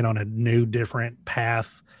to take it on a new, different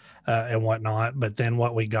path and whatnot. But then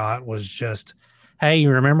what we got was just, hey,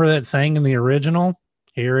 you remember that thing in the original?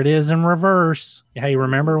 Here it is in reverse. Hey,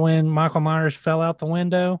 remember when Michael Myers fell out the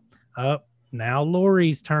window? Now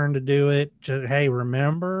Laurie's turn to do it. Hey,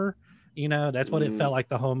 remember? That's what it felt like.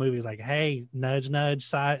 The whole movie is like, hey, nudge, nudge,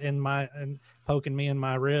 side and poking me in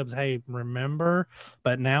my ribs. Hey, remember?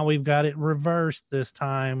 But now we've got it reversed this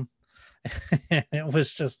time. It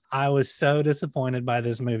was just, I was so disappointed by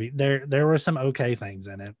this movie. There were some okay things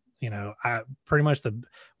in it. I pretty much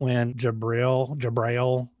when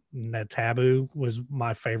Jabrail Taboo was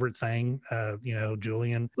my favorite thing.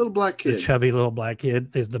 Julian, little black the kid, chubby little black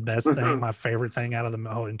kid, is the best thing, my favorite thing out of the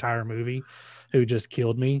whole entire movie, who just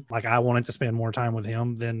killed me. Like, I wanted to spend more time with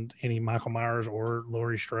him than any Michael Myers or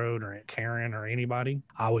Laurie Strode or Karen or anybody.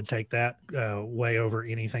 I would take that way over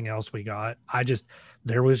anything else we got.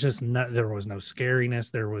 There was no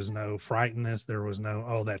scariness, there was no frightenedness, there was no,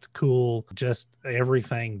 oh, that's cool. Just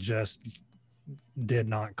everything just did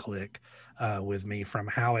not click with me, from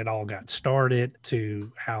how it all got started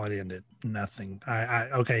to how it ended. Nothing.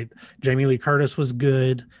 Okay. Jamie Lee Curtis was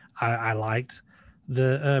good. I liked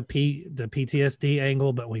the PTSD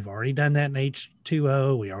angle, but we've already done that in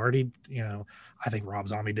H2O. We already, I think Rob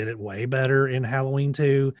Zombie did it way better in Halloween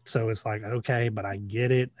 2. So it's like, okay, but I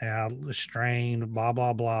get it. Strained, blah,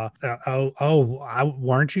 blah, blah.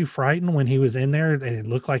 Weren't you frightened when he was in there and it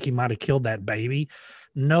looked like he might have killed that baby?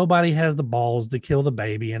 Nobody has the balls to kill the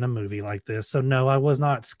baby in a movie like this. So no, I was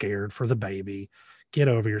not scared for the baby. Get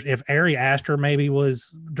over yours. If Ari Aster maybe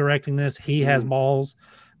was directing this, he has balls,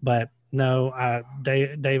 but no,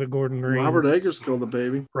 David Gordon Green. Robert Eggers killed the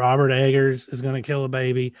baby. Robert Eggers is going to kill a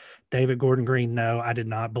baby. David Gordon Green, no, I did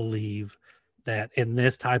not believe that in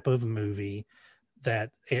this type of movie,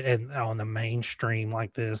 that and on the mainstream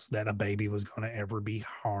like this, that a baby was going to ever be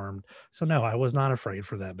harmed. So no, I was not afraid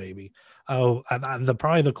for that baby. Oh,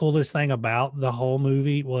 probably the coolest thing about the whole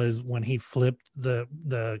movie was when he flipped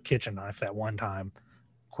the kitchen knife that one time.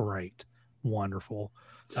 Great, wonderful.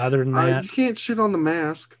 Other than that, you can't shit on the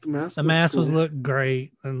mask. The mask was looked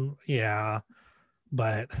great, and yeah,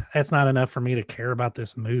 but that's not enough for me to care about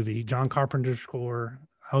this movie. John Carpenter's score,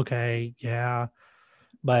 okay, yeah,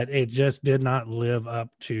 but it just did not live up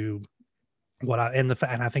to what and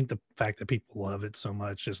I think the fact that people love it so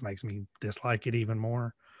much just makes me dislike it even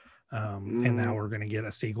more. And now we're going to get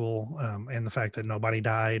a sequel, and the fact that nobody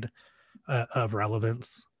died of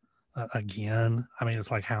relevance again. I mean,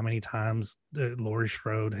 it's like, how many times Laurie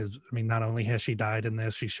Strode has, I mean, not only has she died in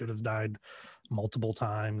this, she should have died multiple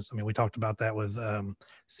times. I mean, we talked about that with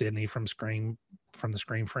Sydney from the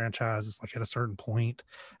Scream franchise. It's like, at a certain point,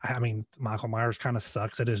 I mean, Michael Myers kind of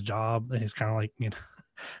sucks at his job, and he's kind of like,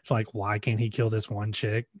 it's like, why can't he kill this one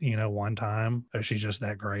chick, one time? Is she just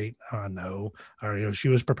that great? No. Or, she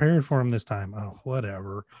was prepared for him this time. Oh,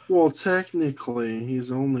 whatever. Well, technically, he's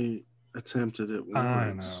only attempted it once.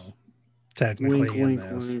 I know. Technically, wink,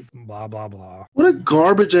 wink. Blah, blah, blah. What a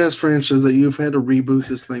garbage ass franchise that you've had to reboot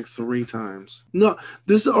this thing 3 times. No,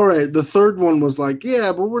 all right. The third one was like,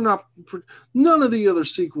 yeah, but none of the other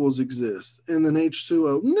sequels exist. And then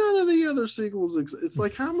H2O, none of the other sequels exist. It's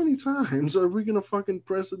like, how many times are we going to fucking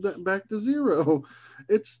press it back to 0?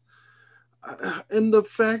 And the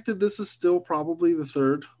fact that this is still probably the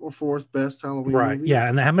 3rd or 4th best Halloween movie. Yeah,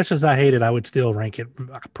 and how much as I hate it, I would still rank it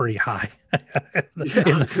pretty high in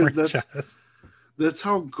the franchise. That's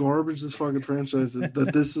how garbage this fucking franchise is,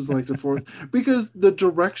 that this is like the 4th, because the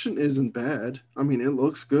direction isn't bad. I mean, it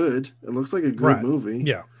looks good. It looks like a good movie.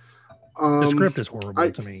 Yeah. The script is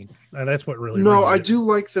horrible to me. That's what really. No, I do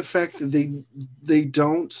like the fact that they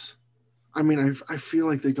don't. I mean, I feel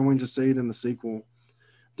like they're going to say it in the sequel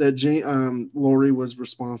that Laurie was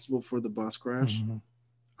responsible for the bus crash. Mm-hmm.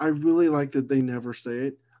 I really like that they never say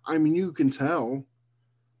it. I mean, you can tell,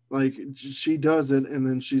 like, she does it, and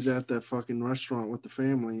then she's at that fucking restaurant with the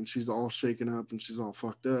family, and she's all shaken up and she's all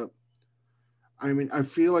fucked up. I mean, I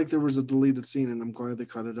feel like there was a deleted scene, and I'm glad they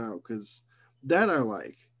cut it out, because that I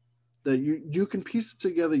like. That you can piece it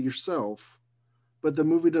together yourself, but the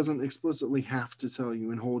movie doesn't explicitly have to tell you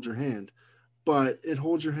and hold your hand. But it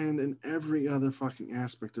holds your hand in every other fucking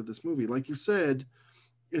aspect of this movie. Like you said,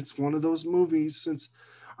 it's one of those movies, since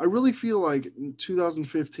I really feel like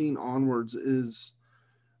 2015 onwards is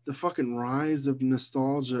the fucking rise of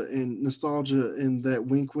nostalgia in that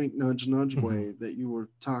wink, wink, nudge, nudge way that you were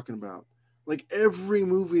talking about. Like every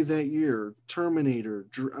movie that year, Terminator,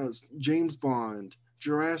 James Bond,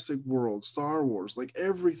 Jurassic World, Star Wars, like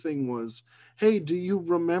everything was, hey, do you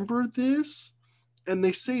remember this? And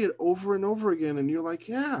they say it over and over again, and you're like,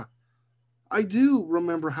 yeah, I do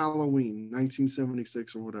remember Halloween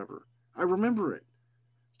 1976 or whatever. I remember it.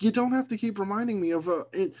 You don't have to keep reminding me of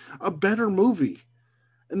a better movie.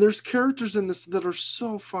 And there's characters in this that are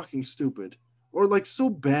so fucking stupid, or like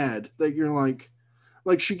so bad that you're like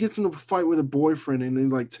she gets in a fight with a boyfriend, and he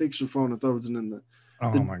like takes your phone and throws it in the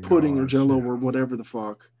pudding or Jello or whatever the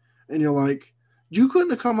fuck, and you're like, you couldn't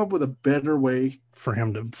have come up with a better way for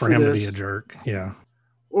him to be a jerk. Yeah.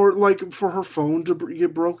 Or like for her phone to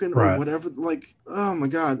get broken or whatever. Like, oh my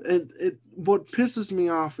God. What pisses me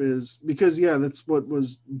off is because, that's what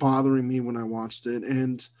was bothering me when I watched it.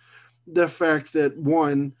 And the fact that,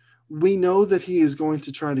 one, we know that he is going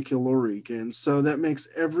to try to kill Laurie again. So that makes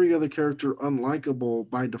every other character unlikable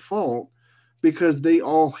by default because they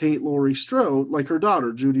all hate Laurie Strode, like her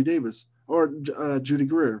daughter, Judy Davis, or Judy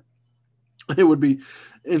Greer. It would be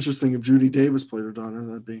interesting if Judy Davis played her daughter.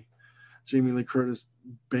 That'd be Jamie Lee Curtis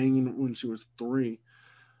banging when she was 3.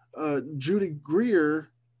 Judy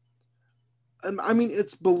Greer, I mean,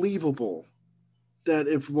 it's believable that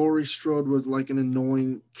if Laurie Strode was like an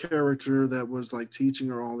annoying character that was like teaching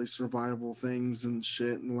her all these survival things and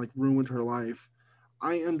shit and like ruined her life,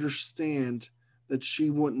 I understand that she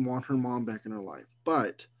wouldn't want her mom back in her life.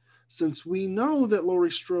 But since we know that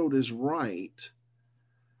Laurie Strode is right,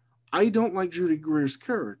 I don't like Judy Greer's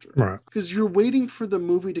character. Right. Because you're waiting for the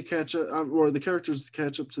movie to catch up, or the characters to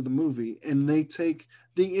catch up to the movie, and they take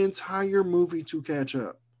the entire movie to catch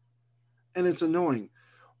up. And it's annoying.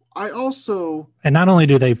 I also, and not only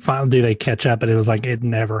do they catch up, but it was like it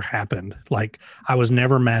never happened. Like I was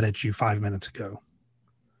never mad at you 5 minutes ago.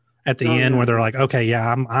 At the end, where they're like, "Okay,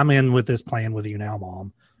 yeah, I'm in with this plan with you now,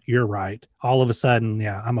 Mom. You're right." All of a sudden,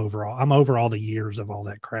 yeah, I'm over all the years of all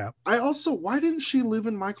that crap. I also, why didn't she live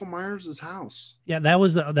in Michael Myers' house? Yeah, that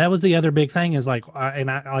was the other big thing is like, like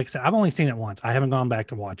I said, I've only seen it once. I haven't gone back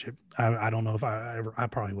to watch it. I don't know if I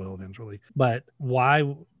probably will eventually. But why?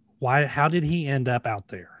 How did he end up out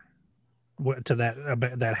there to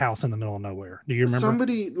that house in the middle of nowhere? Do you remember?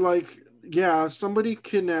 Somebody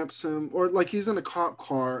kidnaps him, or like he's in a cop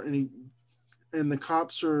car and the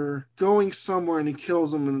cops are going somewhere and he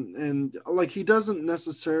kills them, and like he doesn't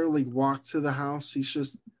necessarily walk to the house.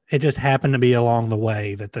 It just happened to be along the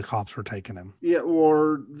way that the cops were taking him. Yeah,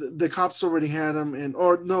 or the cops already had him,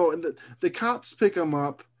 the cops pick him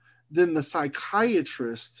up. Then the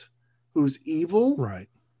psychiatrist, who's evil, right,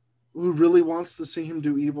 who really wants to see him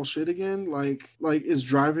do evil shit again, like is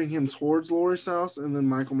driving him towards Laurie's house, and then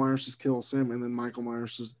Michael Myers just kills him, and then Michael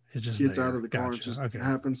Myers just gets out of the car and just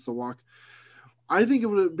happens to walk. I think it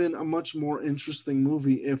would have been a much more interesting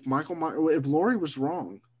movie if if Laurie was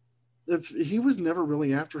wrong, if he was never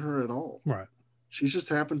really after her at all. Right. She just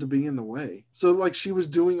happened to be in the way. So like she was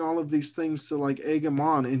doing all of these things to like egg him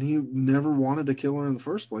on, and he never wanted to kill her in the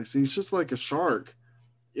first place. He's just like a shark,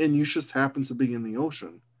 and you just happen to be in the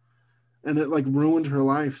ocean. And it like ruined her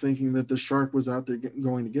life thinking that the shark was out there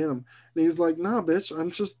going to get him. And he's like, "Nah, bitch, I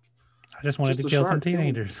just wanted to kill some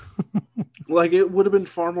teenagers." Like it would have been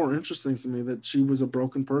far more interesting to me that she was a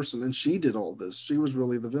broken person and she did all this. She was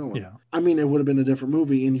really the villain. Yeah. I mean, it would have been a different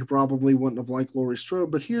movie, and you probably wouldn't have liked Laurie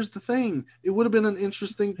Strode. But here's the thing: it would have been an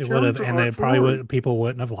interesting. It would have, and they probably people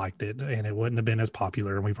wouldn't have liked it, and it wouldn't have been as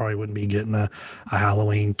popular, and we probably wouldn't be getting a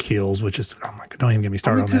Halloween Kills, which is, oh my god, don't even get me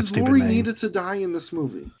started on that stupid Laurie name. needed to die in this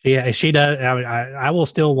movie. Yeah, she does. I mean, I will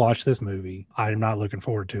still watch this movie. I'm not looking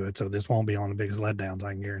forward to it, so this won't be on the biggest letdowns.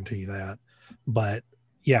 I can guarantee you that. But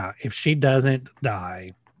yeah, if she doesn't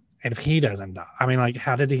die, and if he doesn't die, I mean, like,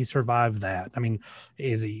 how did he survive that? I mean,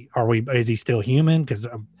 is he still human? Because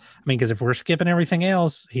because if we're skipping everything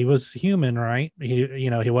else, he was human, right?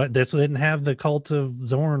 This didn't have the cult of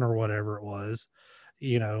Zorn or whatever it was,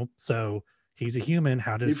 so he's a human.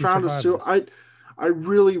 How does he found survive I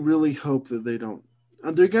really, really hope that they don't.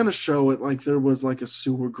 They're gonna show it like there was like a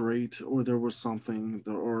sewer grate, or there was something,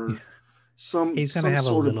 or. He's going to have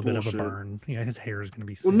a little bit of a burn. His hair is going to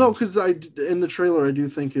be thin. Well, no, because in the trailer I do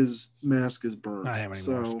think his mask is burnt. I haven't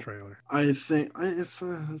even watched the trailer. I think it's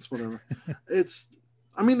whatever. It's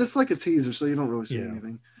like a teaser, so you don't really see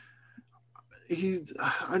anything.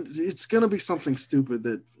 It's going to be something stupid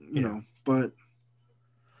that you know, but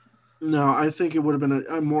no, I think it would have been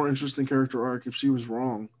a more interesting character arc if she was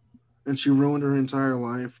wrong, and she ruined her entire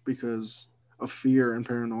life because of fear and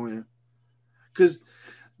paranoia. Because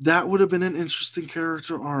that would have been an interesting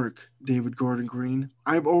character arc, David Gordon Green.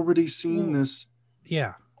 I've already seen this.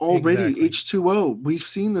 Yeah. Already, exactly. H2O. We've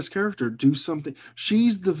seen this character do something.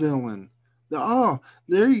 She's the villain. Oh,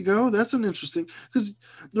 there you go. That's an interesting, because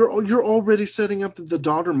you're already setting up that the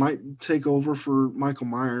daughter might take over for Michael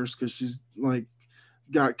Myers because she's like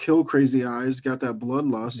got kill crazy eyes, got that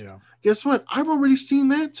bloodlust. Yeah. Guess what? I've already seen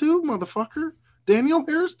that too, motherfucker. Danielle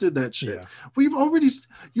Harris did that shit. Yeah.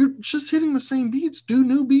 You're just hitting the same beats. Do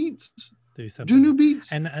new beats. Do new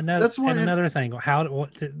beats. And another thing,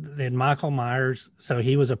 did Michael Myers? So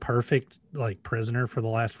he was a perfect like prisoner for the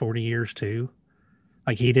last 40 years too.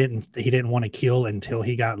 Like he didn't want to kill until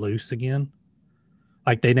he got loose again.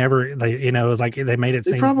 Like it was like they made it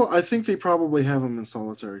seem. I think they probably have him in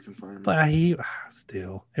solitary confinement. But it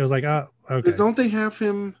was like, oh, okay. Because don't they have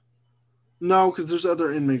him? No, because there's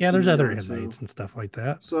other inmates. Yeah, there's other inmates and stuff like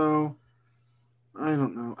that. So, I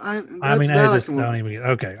don't know. I just don't even get.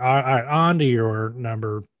 Okay, all right. On to your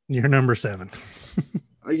number 7.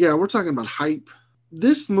 Yeah, we're talking about hype.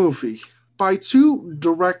 This movie by two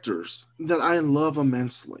directors that I love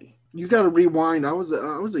immensely. You got to rewind. I was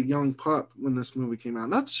a young pup when this movie came out.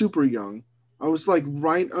 Not super young. I was like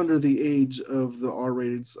right under the age of the R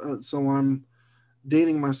rated. So I'm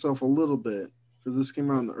dating myself a little bit because this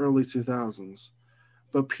came out in the early 2000s.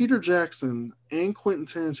 But Peter Jackson and Quentin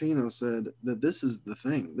Tarantino said that this is the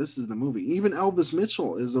thing. This is the movie. Even Elvis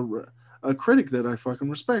Mitchell is a critic that I fucking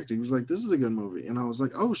respect. He was like, "This is a good movie," and I was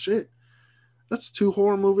like, "Oh shit, that's two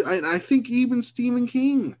horror movies." I think even Stephen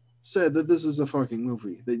King said that this is a fucking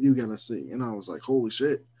movie that you gotta see, and I was like, "Holy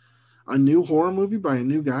shit, a new horror movie by a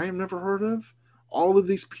new guy I've never heard of." All of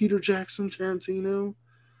these Peter Jackson, Tarantino,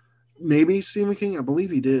 maybe Stephen King. I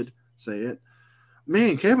believe he did say it.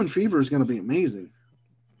 Man, Cabin Fever is gonna be amazing.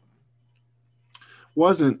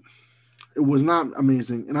 Wasn't It was not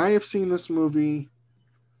amazing. And I have seen this movie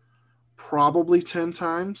probably 10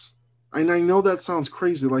 times. And I know that sounds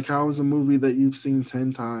crazy. Like, how is a movie that you've seen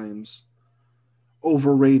 10 times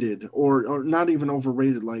overrated or not even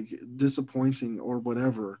overrated, like disappointing or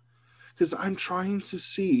whatever? Because I'm trying to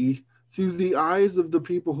see through the eyes of the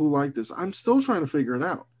people who like this. I'm still trying to figure it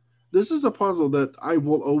out. This is a puzzle that I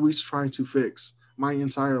will always try to fix my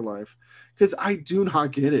entire life because I do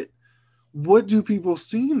not get it. What do people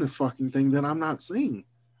see in this fucking thing that I'm not seeing?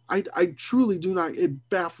 I truly do not. It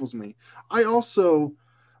baffles me. I also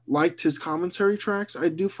liked his commentary tracks. I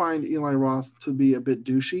do find Eli Roth to be a bit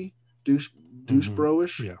douche, douche Mm-hmm.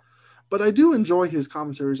 bro-ish. Yeah. But I do enjoy his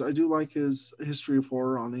commentaries. I do like his history of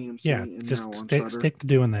horror on Yeah. AMC and Just now on Shudder. stick to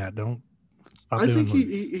doing that. Don't stop I doing think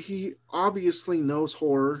movies. he obviously knows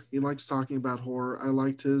horror. He likes talking about horror. I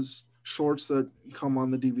liked his shorts that come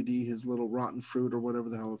on the DVD, his little rotten fruit or whatever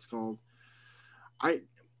the hell it's called. I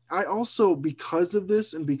I also, because of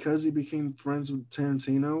this and because he became friends with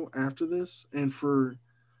Tarantino after this and for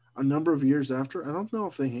a number of years after, I don't know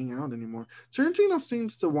if they hang out anymore. Tarantino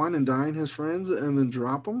seems to wine and dine his friends and then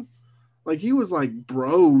drop them. Like, he was like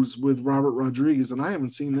bros with Robert Rodriguez, and I haven't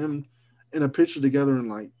seen them in a picture together in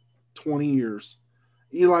like 20 years.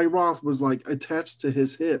 Eli Roth was like attached to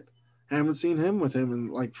his hip. Haven't seen him with him in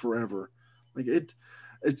like forever. Like, it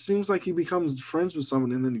seems like he becomes friends with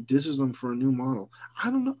someone and then he ditches them for a new model.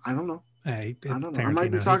 I don't know. I don't know. Hey, I it's don't know. I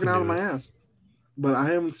might be Tarantino. He talking can out of do my it. ass, but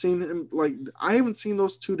I haven't seen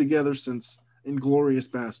those two together since Inglorious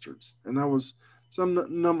Bastards, and that was some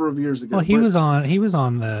number of years Well, ago. But he was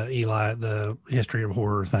on the history of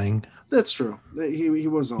horror thing. that's true. He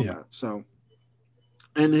was on Yeah. that. So,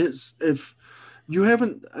 and his if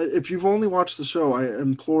you've only watched the show, I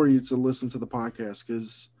implore you to listen to the podcast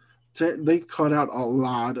because they cut out a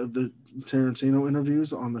lot of the Tarantino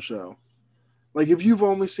interviews on the show. Like, if you've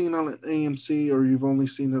only seen it on AMC or you've only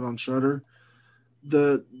seen it on Shudder,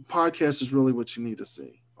 the podcast is really what you need to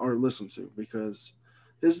see or listen to because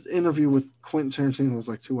his interview with Quentin Tarantino was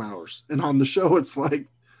like 2 hours, and on the show it's like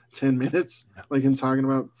 10 minutes, Yeah. like him talking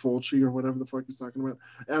about Fulci or whatever the fuck he's talking about.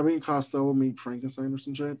 Abbott and Costello meet Frankenstein or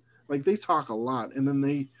some shit. Like, they talk a lot, and then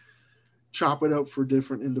they chop it up for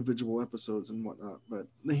different individual episodes and whatnot. But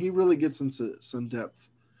he really gets into some depth.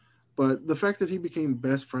 But the fact that he became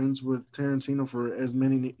best friends with Tarantino for as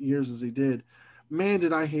many years as he did, man,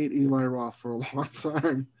 did I hate Eli Roth for a long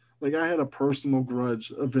time. Like, I had a personal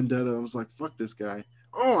grudge, a vendetta. I was like, fuck this guy.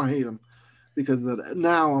 Oh, I hate him because of that.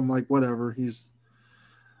 Now I'm like, whatever.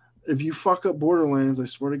 If you fuck up Borderlands, I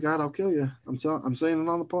swear to God, I'll kill you. I'm saying it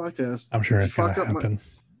on the podcast. I'm sure If you it's gonna fuck up my, happen.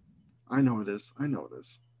 I know it is. I know it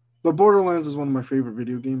is. But Borderlands is one of my favorite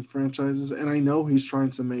video game franchises, and I know he's trying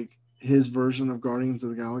to make his version of Guardians of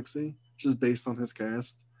the Galaxy just based on his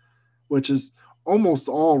cast, which is almost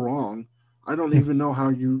all wrong. I don't even know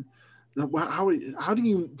how do you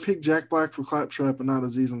pick Jack Black for Claptrap and not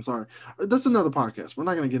Aziz Ansari? That's another podcast. We're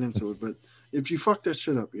not going to get into it, but if you fuck that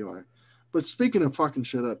shit up, Eli. But speaking of fucking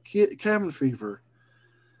shit up, Cabin Fever,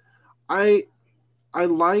 I I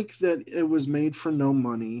like that it was made for no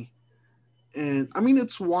money, and I mean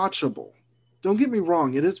it's watchable. Don't get me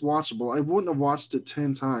wrong, it is watchable. I wouldn't have watched it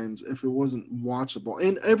 10 times if it wasn't watchable.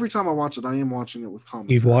 And every time I watch it, I am watching it with You've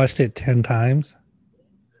commentary. watched it 10 times?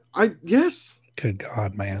 I Yes. Good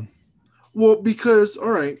God, man. Well, because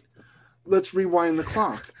all right, let's rewind the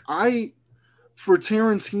clock. I For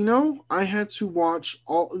Tarantino, I had to watch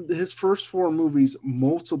all his first four movies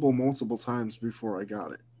multiple times before I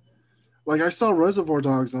got it. Like, I saw Reservoir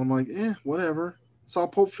Dogs and I'm like, whatever. Saw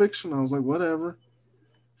Pulp Fiction, I was like, whatever.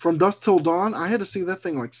 From Dusk Till Dawn, I had to see that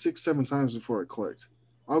thing like 6, 7 times before it clicked.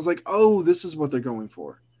 I was like, oh, this is what they're going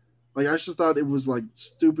for. Like, I just thought it was like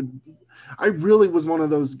stupid. I really was one of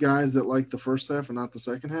those guys that liked the first half and not the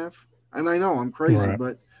second half. And I know I'm crazy, Right.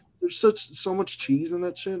 but there's so much cheese in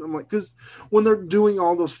that shit. I'm like, because when they're doing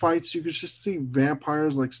all those fights, you could just see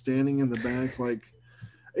vampires like standing in the back, like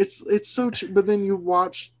it's so. But then you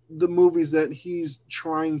watch the movies that he's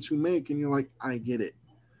trying to make, and you're like, I get it.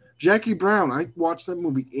 Jackie Brown, I watched that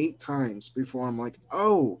movie 8 times before I'm like,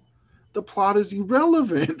 oh, the plot is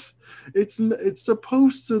irrelevant. It's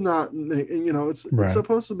supposed to not, it's Right.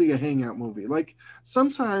 supposed to be a hangout movie. Like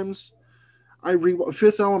sometimes I re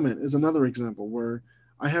Fifth Element is another example where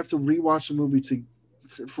I have to rewatch a movie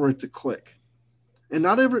for it to click. And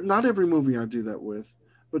not every movie I do that with,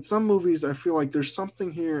 but some movies I feel like there's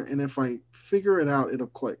something here, and if I figure it out, it'll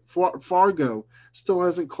click. Fargo still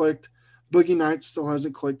hasn't clicked. Boogie Nights still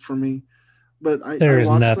hasn't clicked for me, but I There is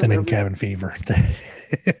watch them nothing in every. Cabin Fever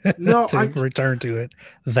No, to return to it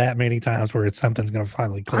that many times where something's going to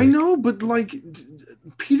finally I click. know, but like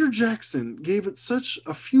Peter Jackson gave it such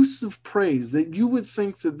effusive praise that you would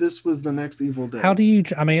think that this was the next Evil How Dead. do you,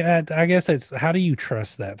 I mean, I guess it's, how do you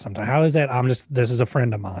trust that sometimes? How is that? This is a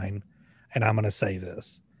friend of mine and I'm going to say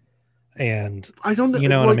this. And I don't know, you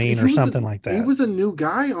know what I like mean? he Or was a something like he that. was a new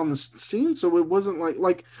guy on the scene, so it wasn't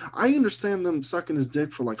like I understand them sucking his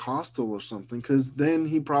dick for like Hostel or something, because then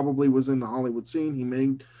he probably was in the Hollywood scene.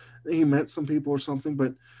 He met some people or something,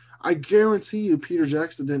 but I guarantee you, Peter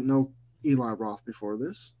Jackson didn't know Eli Roth before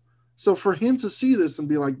this. So for him to see this and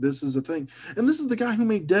be like, "This is a thing," and this is the guy who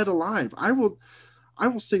made Dead Alive. I will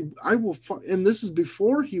say, and this is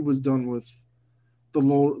before he was done with blah,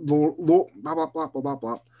 blah, blah, blah, blah,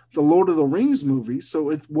 blah, the Lord of the Rings movie. So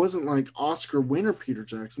it wasn't like Oscar winner Peter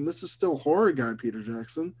Jackson. This is still horror guy Peter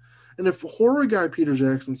Jackson. And if horror guy Peter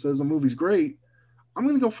Jackson says a movie's great, I'm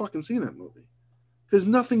gonna go fucking see that movie because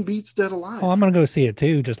nothing beats Dead Oh, I'm Alive. gonna go see it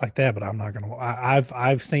too, just like that. But I'm not gonna.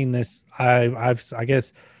 I've seen this. I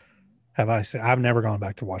guess have I seen? I've never gone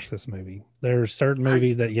back to watch this movie. There's certain I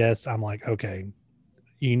movies that yes, I'm like okay,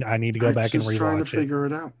 I need to go I'm back and just trying to rewatch it. figure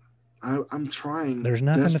it out. I'm trying There's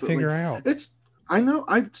nothing to desperately. figure out. It's I know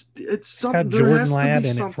I it's It's got some there Jordan has to be Ladd in it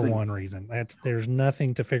for something. one reason. There's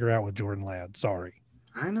nothing to figure out with Jordan Ladd. Sorry.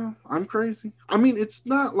 I know. I'm crazy. I mean, it's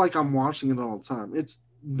not like I'm watching it all the time. It's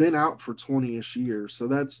been out for 20-ish years. So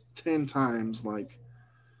that's 10 times like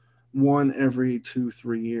one every 2,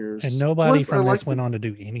 3 years. And nobody Plus, I from this like went the on to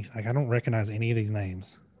do anything. Like, I don't recognize any of these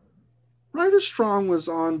names. Ryder Strong was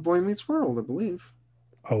on Boy Meets World, I believe.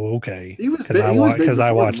 Oh, okay. He was big. He was big Because I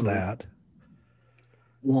before the watched movie. that.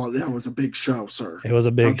 Well, that was a big show, sir. It was a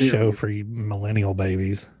How big dare show you? for you millennial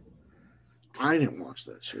babies. I didn't watch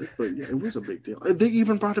that shit, but yeah, it was a big deal. They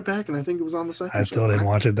even brought it back, and I think it was on the I second still show. didn't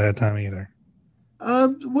watch it that time either.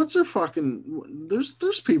 What's their fucking? There's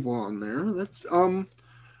people on there. That's there's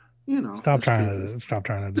people. Stop trying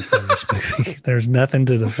to defend this movie. There's nothing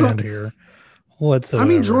to defend here I mean,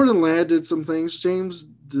 whatsoever. Jordan Ladd did some things. James,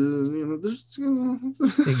 there's.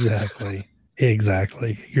 Exactly.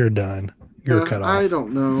 Exactly. You're done. You're cut I off.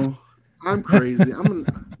 don't know. I'm crazy.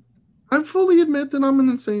 I fully admit that I'm an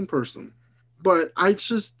insane person, but I'm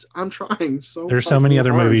trying so There's so many fucking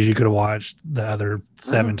other hard. movies you could have watched the other I know.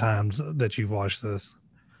 7 times that you've watched this.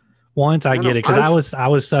 Once I I get know. it because I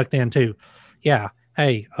was sucked in too. Yeah.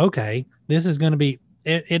 Hey, okay. This is going to be.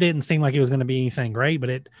 It didn't seem like it was going to be anything great, but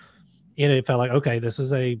it felt like okay. This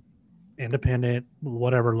is a independent,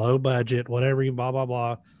 whatever, low budget, whatever you blah blah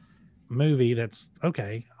blah movie. That's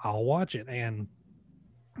okay. I'll watch it. And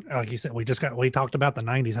like you said, we talked about the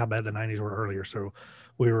 '90s, how bad the '90s were earlier. So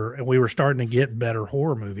we were starting to get better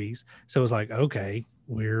horror movies. So it was like okay,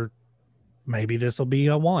 we're maybe this will be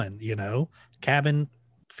a one. Cabin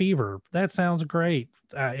Fever. That sounds great.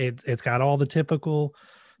 It's got all the typical,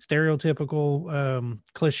 stereotypical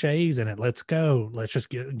cliches in it. Let's go. Let's just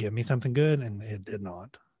give me something good, and it did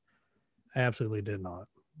not. Absolutely did not.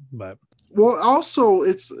 But Well, also,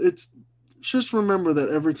 it's just remember that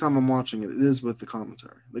every time I'm watching it, it is with the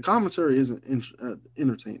commentary. The commentary isn't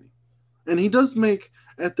entertaining, and he does make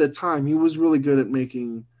at that time he was really good at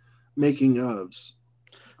making ofs.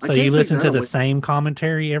 I so you can't take listen that to the away. same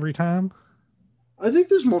commentary every time? I think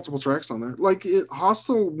there's multiple tracks on there. Like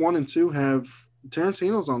Hostel 1 and 2 have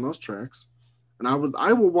Tarantino's on those tracks, and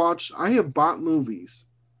I will watch. I have bought movies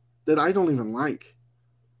that I don't even like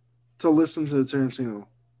to listen to the Tarantino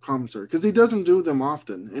commentary because he doesn't do them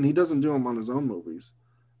often, and he doesn't do them on his own movies,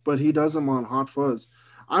 but he does them on Hot Fuzz.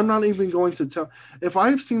 I'm not even going to tell if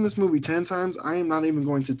I've seen this movie 10 times. I am not even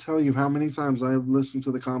going to tell you how many times I have listened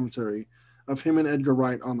to the commentary of him and Edgar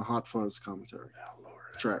Wright on the Hot Fuzz commentary Oh Lord,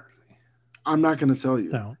 track. I'm not going to tell you.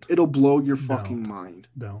 don't, It'll blow your fucking don't, mind.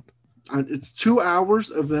 don't. It's 2 hours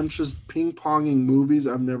of them just ping ponging movies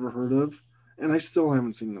I've never heard of, and I still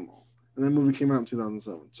haven't seen them all. And that movie came out in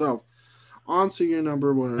 2007. So on to your number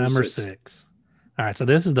Number 106. 6. All right, so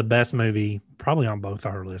this is the best movie probably on both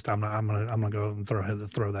our list. I'm gonna go and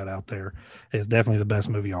throw that out there. It's definitely the best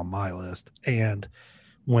movie on my list. And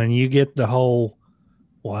when you get the whole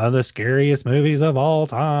one of the scariest movies of all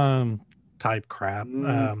time type crap,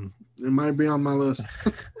 it might be on my list.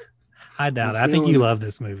 I doubt I'm it. I think you feeling love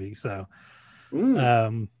this movie, so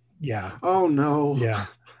it. yeah, Oh no. yeah.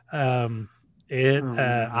 Um, it Oh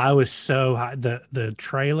no. I was so high. The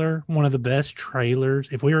trailer, one of the best trailers.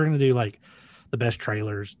 If we were going to do like the best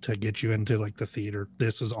trailers to get you into like the theater,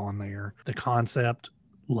 this was on there. The concept,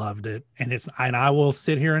 loved it, and I will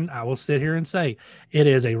sit here and say it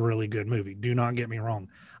is a really good movie. Do not get me wrong.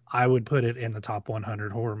 I would put it in the top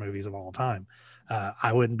 100 horror movies of all time.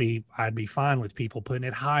 I'd be fine with people putting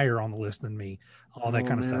it higher on the list than me, all that Oh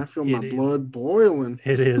kind of man, stuff. I feel my blood boiling.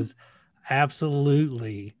 It is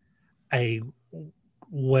absolutely a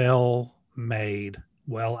well made,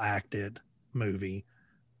 well acted movie,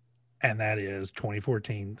 and that is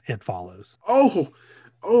 2014. It Follows. Oh,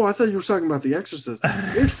 oh, I thought you were talking about The Exorcist.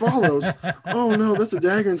 It Follows. Oh no, that's a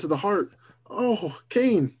dagger into the heart. Oh,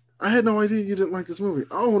 Kane, I had no idea you didn't like this movie.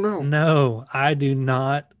 Oh no. No, I do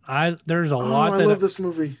not. I There's a Oh, lot I that love this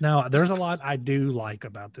movie. no, there's a lot I do like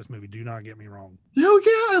about this movie. Do not get me wrong. Yo,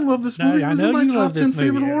 yeah, I love this No, movie. It I was know in my you love top 10 this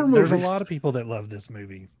favorite movie. horror There's a lot movies. of people that love this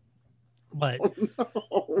movie, but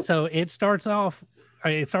Oh no. so it starts off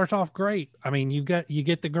great. I mean, you get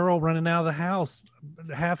the girl running out of the house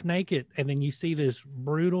half naked, and then you see this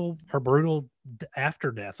brutal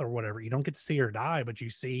after death or whatever. You don't get to see her die, but you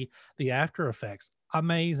see the after effects.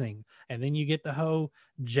 Amazing. And then you get the whole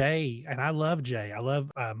Jay, and I love Jay. I love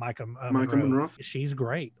Micah Micah Monroe. Monroe. She's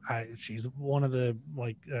great. She's one of the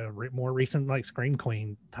like more recent like scream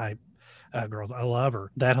queen type girls. I love her.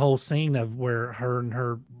 That whole scene of where her and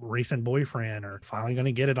her recent boyfriend are finally going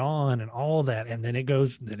to get it on and all that, and then it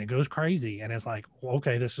goes crazy, and it's like, well,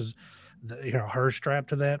 okay, this is her strapped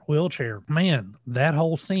to that wheelchair. Man, that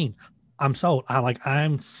whole scene, I'm sold.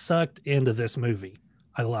 I'm sucked into this movie.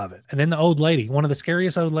 I love it. And then the old lady, one of the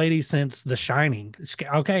scariest old ladies since The Shining.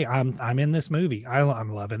 Okay, I'm in this movie.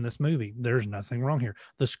 I'm loving this movie. There's nothing wrong here.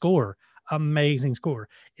 The score, amazing score.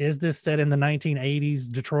 Is this set in the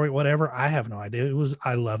 1980s Detroit, whatever? I have no idea.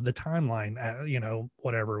 I love the timeline,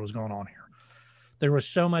 whatever was going on here. There was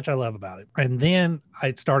so much I love about it. And then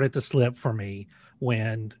it started to slip for me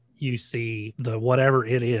when you see the whatever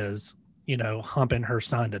it is, humping her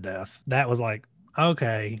son to death. That was like,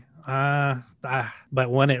 okay,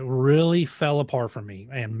 but when it really fell apart for me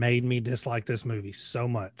and made me dislike this movie so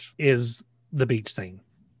much is the beach scene.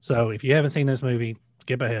 So if you haven't seen this movie,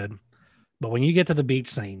 skip ahead. But when you get to the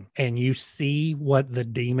beach scene and you see what the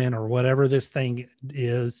demon or whatever this thing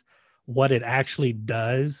is, what it actually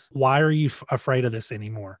does, why are you afraid of this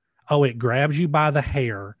anymore? Oh, it grabs you by the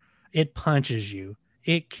hair, it punches you,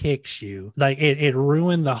 it kicks you. Like it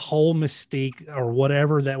ruined the whole mystique or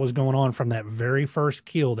whatever that was going on from that very first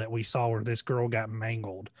kill that we saw where this girl got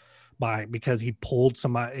mangled because he pulled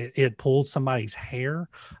it pulled somebody's hair.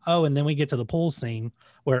 Oh, and then we get to the pool scene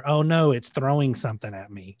where, oh no, it's throwing something at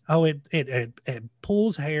me. Oh, it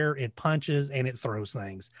pulls hair, it punches, and it throws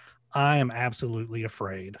things. I am absolutely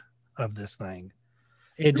afraid of this thing.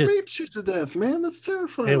 It It just rapes you to death, man. That's it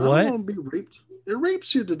terrifying. I don't what? want to be raped. It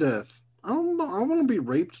rapes you to death. I don't know. I want to be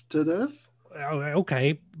raped to death.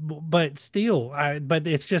 Okay, but still, but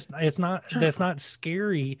it's not that's Terrifying. not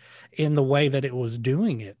scary in the way that it was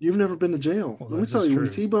doing it. You've never been to jail. Well, Let me this tell is you, when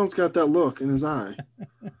true. T Bone's got that look in his eye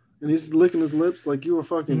and he's licking his lips like you were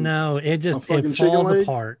fucking No, a it fucking chicken falls leg.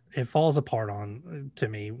 apart. It falls apart on to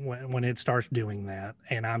me when it starts doing that,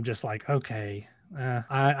 and I'm just like, okay,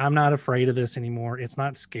 I'm not afraid of this anymore. It's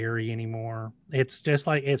not scary anymore. It's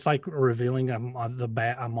like revealing a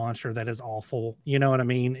monster that is awful. You know what I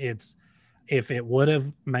mean? It's if it would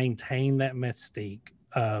have maintained that mystique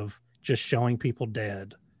of just showing people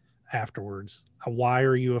dead afterwards. Why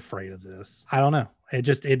are you afraid of this? I don't know. It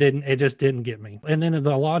just didn't get me. And then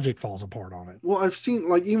the logic falls apart on it. Well, I've seen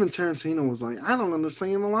like even Tarantino was like, I don't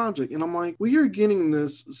understand the logic. And I'm like, well, you're getting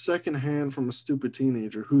this secondhand from a stupid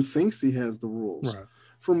teenager who thinks he has the rules. Right.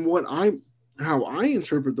 From how I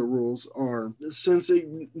interpret the rules are since it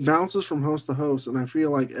bounces from host to host, and I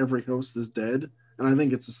feel like every host is dead, and I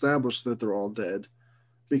think it's established that they're all dead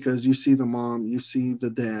because you see the mom, you see the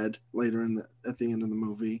dad later at the end of the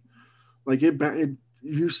movie, like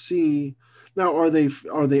you see. Now, are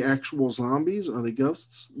they actual zombies? Are they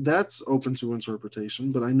ghosts? That's open to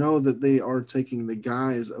interpretation, but I know that they are taking the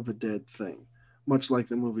guise of a dead thing, much like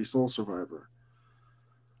the movie Soul Survivor.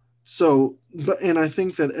 So, and I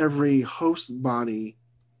think that every host body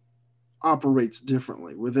operates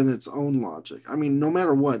differently within its own logic. I mean, no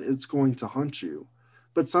matter what, it's going to hunt you.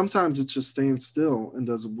 But sometimes it just stands still and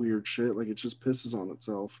does weird shit, like it just pisses on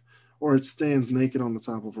itself, or it stands naked on the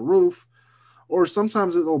top of a roof, or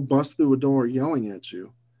sometimes it'll bust through a door yelling at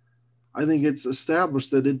you. I think it's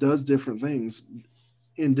established that it does different things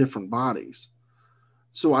in different bodies.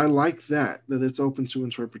 So I like that it's open to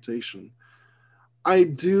interpretation. I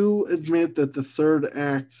do admit that the third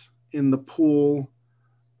act in the pool,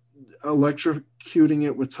 electrocuting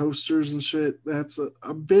it with toasters and shit, that's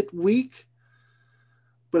a bit weak.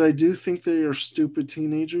 But I do think they are stupid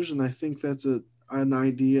teenagers, and I think that's an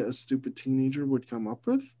idea a stupid teenager would come up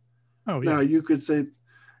with. Oh Now yeah. you could say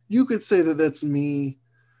that that's me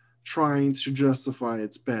trying to justify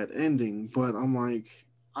its bad ending, but I'm like,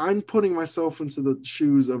 I'm putting myself into the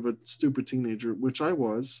shoes of a stupid teenager, which I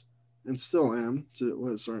was and still am to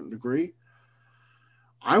a certain degree.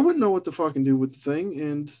 I wouldn't know what to fucking do with the thing,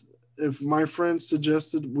 and if my friend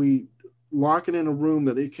suggested we lock it in a room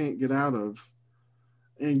that it can't get out of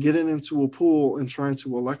and get it into a pool and try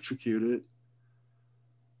to electrocute it,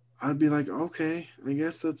 I'd be like, okay, I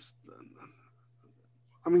guess that's.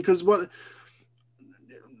 I mean, because what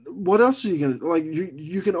else are you gonna like?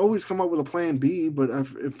 You can always come up with a plan B, but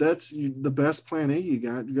if that's the best plan A you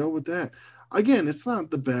got, go with that. Again, it's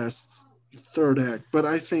not the best third act, but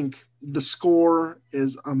I think the score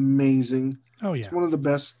is amazing. Oh It's yeah. one of the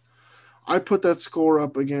best. I put that score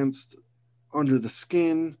up against Under the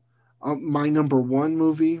Skin, my number one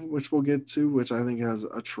movie, which we'll get to, which I think has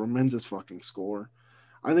a tremendous fucking score.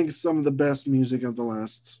 I think it's some of the best music of the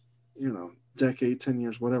last, decade, 10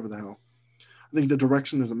 years, whatever the hell. I think the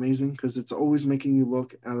direction is amazing because it's always making you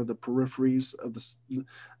look out of the peripheries of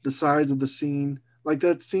the sides of the scene. Like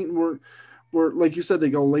that scene where like you said, they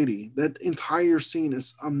go lady. That entire scene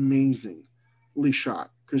is amazingly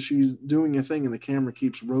shot because she's doing a thing and the camera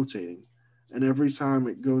keeps rotating, and every time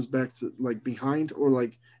it goes back to like behind or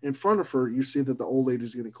like in front of her, you see that the old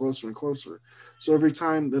lady's getting closer and closer. So every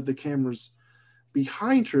time that the camera's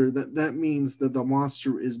behind her, that means that the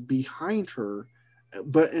monster is behind her,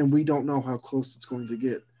 but and we don't know how close it's going to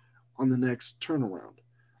get on the next turnaround.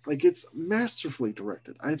 Like it's masterfully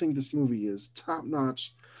directed. I think this movie is top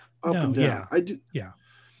notch, up No, and down. yeah. Yeah.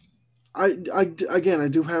 Again, I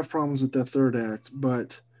do have problems with that third act,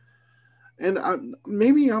 but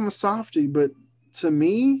maybe I'm a softy, but to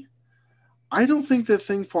me, I don't think that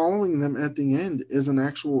thing following them at the end is an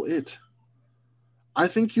actual it. I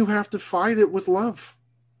think you have to fight it with love.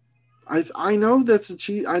 I know that's a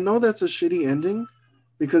cheat. I know that's a shitty ending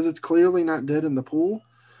because it's clearly not dead in the pool.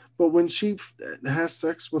 But when she has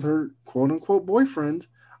sex with her quote unquote boyfriend,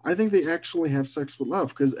 I think they actually have sex with love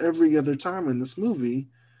because every other time in this movie,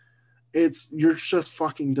 it's you're just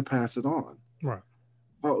fucking to pass it on. Right.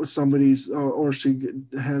 Oh, somebody's or she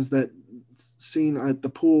has that scene at the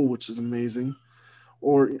pool, which is amazing.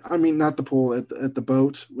 Or I mean, not the pool at the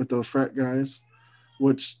boat with those frat guys,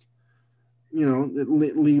 which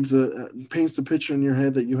it leaves paints a picture in your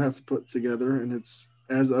head that you have to put together, and it's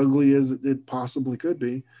as ugly as it possibly could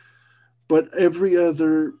be. But every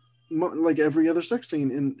other sex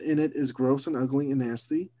scene in it is gross and ugly and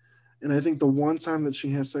nasty. And I think the one time that she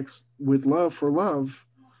has sex with love for love,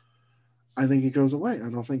 I think it goes away. I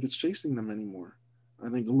don't think it's chasing them anymore. I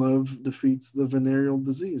think love defeats the venereal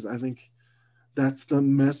disease. I think that's the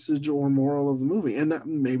message or moral of the movie. And that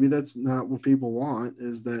maybe that's not what people want,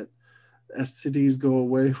 is that STDs go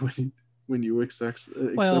away when you Well, accept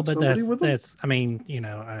but somebody with them. I mean,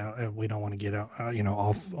 we don't want to get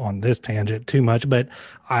off on this tangent too much, but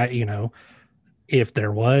if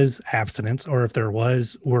there was abstinence, or if there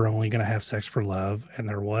was, we're only going to have sex for love, and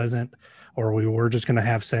there wasn't, or we were just going to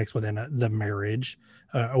have sex within the marriage,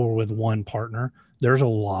 or with one partner, there's a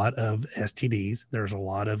lot of STDs. There's a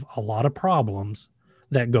lot of problems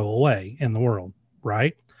that go away in the world,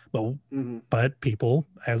 right? But Mm-hmm. people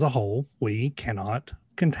as a whole, we cannot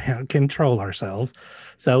control ourselves.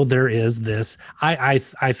 So there is this. I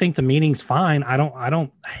think the meaning's fine. I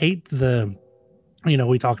don't hate the,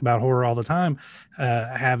 we talk about horror all the time,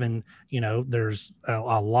 having, there's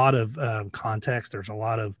a lot of context, there's a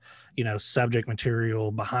lot of, subject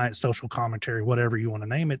material behind, social commentary, whatever you want to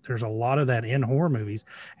name it. There's a lot of that in horror movies,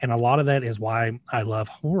 and a lot of that is why I love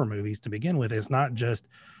horror movies to begin with. It's not just,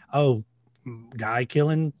 oh, guy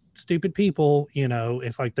killing stupid people.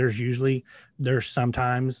 It's like there's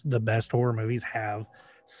sometimes the best horror movies have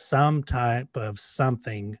some type of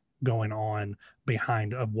something going on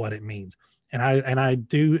behind of what it means, and I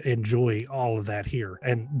do enjoy all of that here.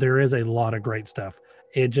 And there is a lot of great stuff.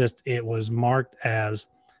 It was marked as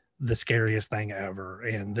the scariest thing ever,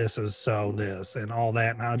 and this is so this and all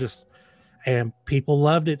that. And people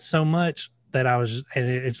loved it so much. that I was, and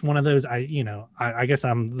it's one of those, I guess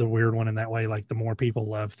I'm the weird one in that way. Like the more people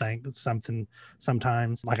love something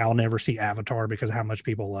sometimes, like I'll never see Avatar because of how much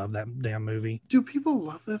people love that damn movie. Do people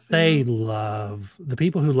love that thing? They love the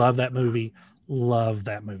people who love that movie, love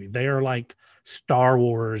that movie. They are like Star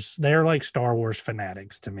Wars. They're like Star Wars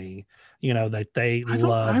fanatics to me, that they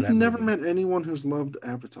love I've that never movie. met anyone who's loved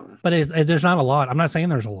Avatar. But there's not a lot. I'm not saying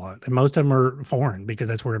there's a lot. And most of them are foreign because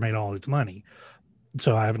that's where it made all its money.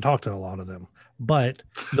 So I haven't talked to a lot of them. But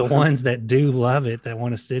the ones that do love it, that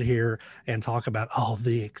want to sit here and talk about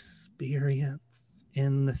the experience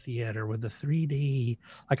in the theater with the 3D,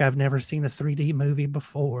 like I've never seen a 3D movie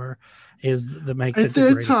before, is that makes At it the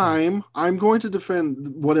that greatest time, I'm going to defend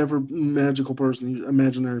whatever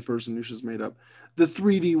imaginary person you just made up. The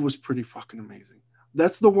 3D was pretty fucking amazing.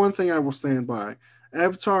 That's the one thing I will stand by.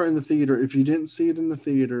 Avatar in the theater, if you didn't see it in the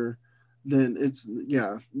theater, then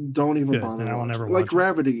don't even good. bother Then I will never watching. Like watch it.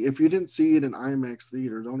 Gravity, if you didn't see it in IMAX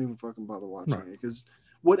theater, don't even fucking bother watching Right. it, because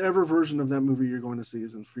whatever version of that movie you're going to see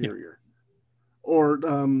is Yeah. inferior. Or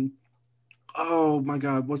oh my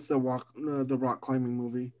god, what's the rock climbing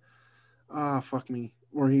movie? Fuck me,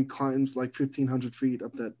 where he climbs like 1,500 feet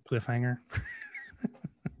up that Cliffhanger.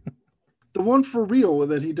 the one for real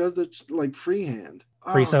that he does it like freehand.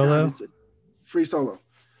 Free Oh god, Solo. it's Free Solo.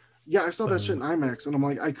 Yeah, I saw that shit in IMAX, and I'm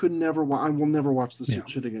like, I could never. I will never watch this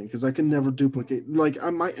shit again because I can never duplicate. Like,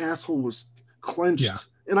 my asshole was clenched,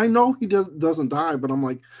 and I know he doesn't die, but I'm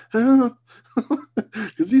like,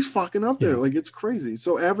 because he's fucking up there. Like, it's crazy.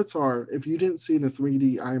 So Avatar, if you didn't see it in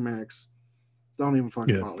 3D IMAX, don't even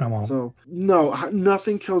fucking bother. So no,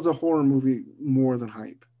 nothing kills a horror movie more than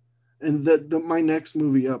hype, and my next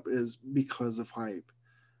movie up is because of hype.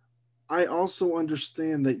 I also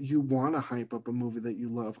understand that you want to hype up a movie that you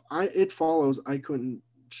love. It Follows, I couldn't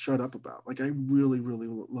shut up about. Like, I really, really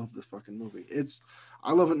love this fucking movie.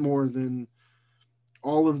 I love it more than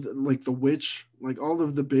all of like The Witch, like all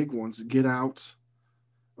of the big ones. Get Out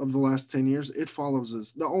of the last 10 years. It Follows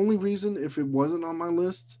is the only reason if it wasn't on my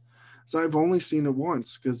list. So I've only seen it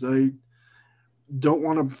once because I don't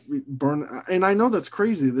want to burn. And I know that's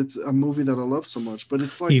crazy. That's a movie that I love so much, but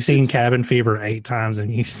it's like You've seen Cabin Fever 8 times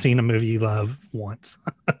and you've seen a movie you love once.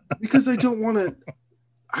 Because I don't want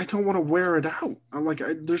to wear it out. I'm like,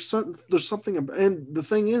 there's something about, and the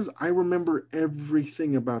thing is, I remember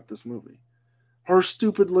everything about this movie. Her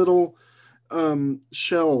stupid little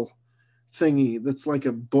shell thingy that's like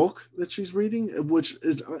a book that she's reading, which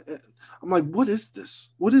is, I'm like, what is this?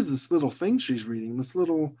 What is this little thing she's reading? This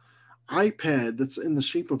little iPad that's in the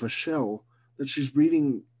shape of a shell that she's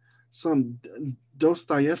reading some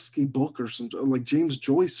Dostoevsky book or some like James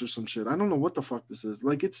Joyce or some shit. I don't know what the fuck this is.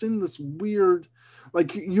 Like, it's in this weird,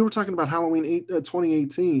 like you were talking about Halloween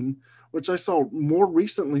 2018, which I saw more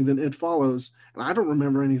recently than It Follows, and I don't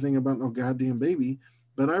remember anything about no goddamn baby,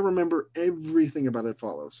 but I remember everything about It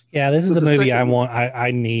Follows. Yeah, this is a movie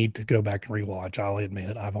I need to go back and rewatch. I'll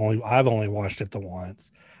admit I've only watched it the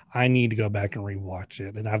once. I need to go back and rewatch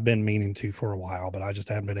it, and I've been meaning to for a while, but I just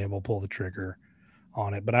haven't been able to pull the trigger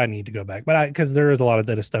on it. But I need to go back. But because there is a lot of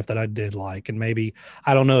that stuff that I did like, and maybe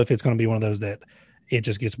I don't know if it's going to be one of those that it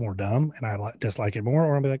just gets more dumb and I dislike it more,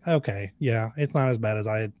 or I'll be like, okay, yeah, it's not as bad as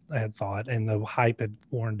I had thought, and the hype had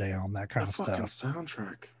worn down, that kind of stuff.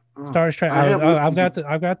 Soundtrack. Star Trek. I've got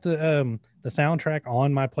the soundtrack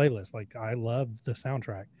on my playlist. Like, I love the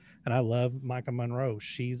soundtrack, and I love Micah Monroe.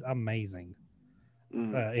 She's amazing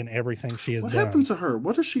in everything she has done. What happened to her?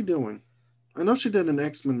 What is she doing? I know she did an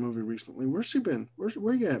X-Men movie recently. Where's she been?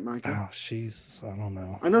 Where you at, Micah? Oh, I don't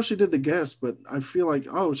know. I know she did The Guest, but I feel like,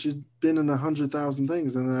 she's been in 100,000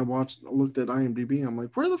 things. And then I looked at IMDb. I'm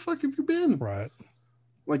like, where the fuck have you been? Right.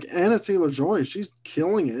 Like Anna Taylor-Joy, she's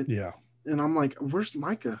killing it. Yeah. And I'm like, where's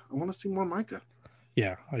Micah? I want to see more Micah.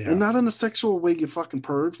 Yeah. And not in a sexual way, you fucking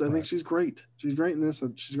pervs. I think she's great. She's great in this.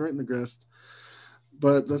 She's great in The Guest.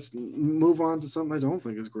 But let's move on to something I don't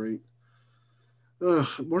think is great.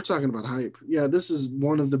 We're talking about hype. Yeah, this is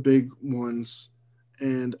one of the big ones.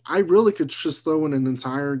 And I really could just throw in an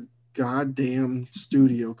entire goddamn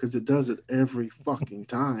studio because it does it every fucking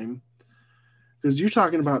time. Because you're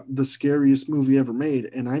talking about the scariest movie ever made,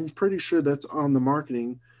 and I'm pretty sure that's on the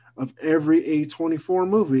marketing of every A24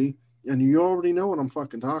 movie, and you already know what I'm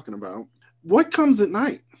fucking talking about. What comes at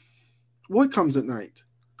night? What comes at night?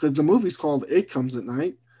 Because the movie's called It Comes at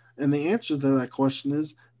Night, and the answer to that question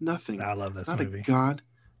is nothing. I love this Not movie. A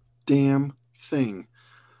goddamn thing.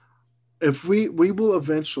 If we will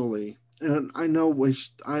eventually, and I know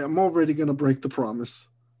I'm already going to break the promise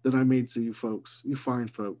that I made to you folks, you fine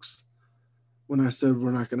folks, when I said we're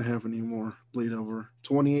not going to have any more bleed over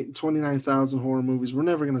 29,000 horror movies. We're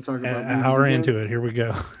never going to talk about movies hour again. into it. Here we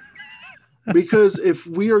go. Because if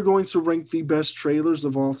we are going to rank the best trailers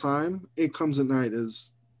of all time, It Comes at Night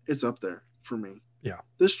is it's up there for me. Yeah.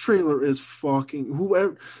 This trailer is fucking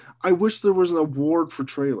whoever. I wish there was an award for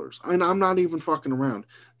trailers. And I'm not even fucking around.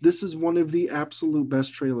 This is one of the absolute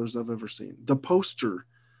best trailers I've ever seen. The poster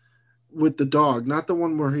with the dog, not the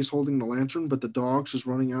one where he's holding the lantern, but the dog's just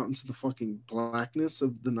running out into the fucking blackness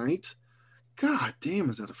of the night. God damn,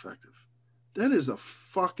 is that effective? That is a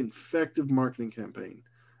fucking effective marketing campaign.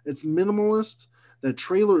 It's minimalist. That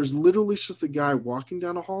trailer is literally just a guy walking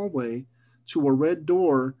down a hallway to a red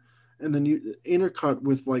door, and then you intercut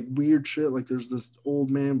with like weird shit. Like there's this old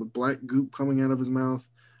man with black goop coming out of his mouth,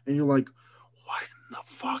 and you're like, what in the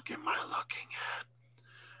fuck am I looking at?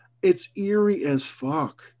 It's eerie as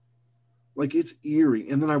fuck. Like it's eerie.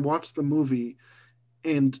 And then I watched the movie,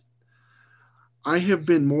 and I have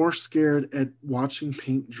been more scared at watching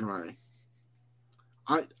paint dry.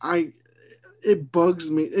 I it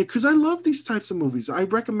bugs me because I love these types of movies. I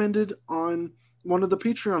recommended on one of the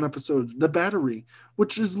Patreon episodes, The Battery,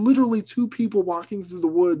 which is literally two people walking through the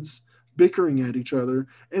woods bickering at each other,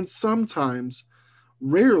 and sometimes,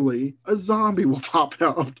 rarely, a zombie will pop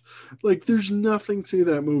out. Like there's nothing to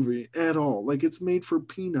that movie at all. Like it's made for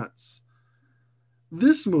peanuts.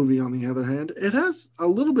 This movie, on the other hand, it has a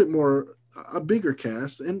little bit more, a bigger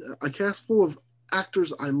cast, and a cast full of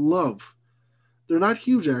actors I love. They're not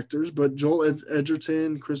huge actors, but Joel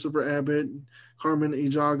Edgerton, Christopher Abbott, Carmen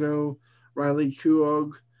Ejago, Riley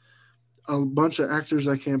Keough, a bunch of actors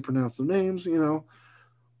I can't pronounce their names,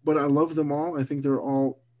 but I love them all. I think they're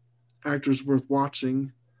all actors worth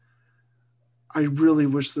watching. I really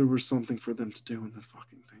wish there was something for them to do in this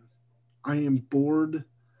fucking thing. I am bored.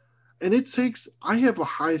 And I have a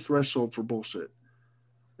high threshold for bullshit.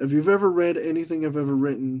 If you've ever read anything I've ever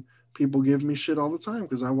written, people give me shit all the time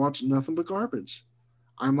because I watch nothing but garbage.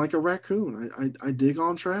 I'm like a raccoon. I dig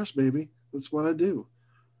on trash, baby. That's what I do.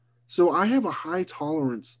 So I have a high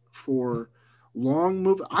tolerance for long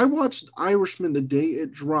movies. I watched Irishman the day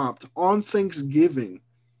it dropped on Thanksgiving.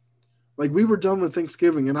 Like we were done with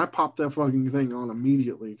Thanksgiving, and I popped that fucking thing on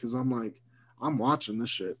immediately because I'm like, I'm watching this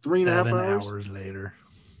shit. 3.5 hours. 7 hours later.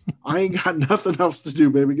 I ain't got nothing else to do,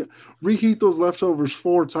 baby. Reheat those leftovers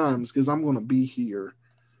 4 times because I'm gonna be here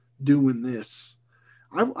doing this.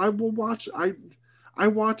 I will watch. I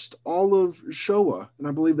watched all of Showa, and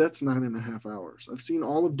I believe that's 9.5 hours. I've seen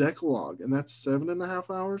all of Decalogue, and that's 7.5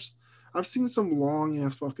 hours. I've seen some long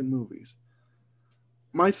ass fucking movies.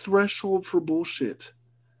 My threshold for bullshit,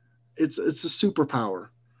 it's a superpower.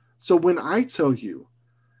 So when I tell you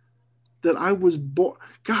that I was bored,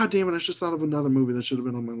 God damn it, I just thought of another movie that should have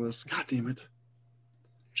been on my list. God damn it.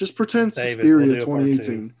 Just pretend David, Suspiria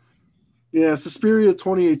 2018. Yeah, Suspiria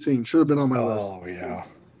 2018 should have been on my list. Oh, yeah.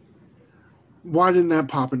 Why didn't that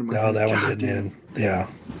pop into my head? No, that one didn't. Yeah.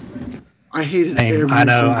 I hated every. I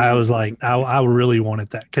know. I was like, I really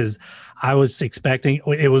wanted that because I was expecting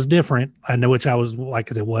it was different. I know which I was like,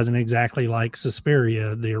 because it wasn't exactly like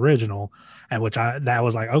Suspiria, the original, and that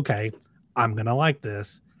was like, okay, I'm going to like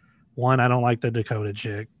this. One, I don't like the Dakota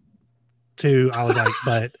chick. Two, I was like,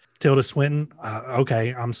 but Tilda Swinton,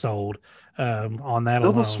 okay, I'm sold on that.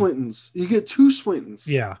 Double Swintons. You get 2 Swintons.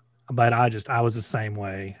 Yeah. But I was the same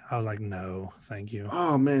way. I was like, no, thank you.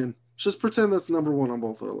 Oh, man. Just pretend that's number 1 on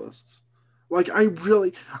both our lists. Like,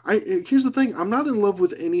 here's the thing. I'm not in love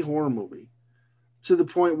with any horror movie to the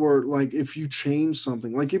point where, like, if you change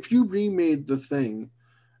something, like if you remade The Thing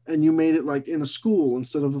and you made it like in a school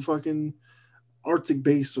instead of a fucking Arctic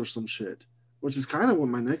base or some shit, which is kind of what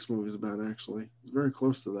my next movie is about, actually. It's very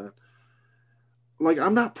close to that. Like,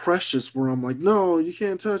 I'm not precious where I'm like, no, you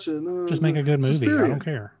can't touch it. No, just make a good movie. Suspiria. I don't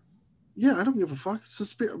care. Yeah, I don't give a fuck.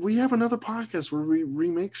 We have another podcast where we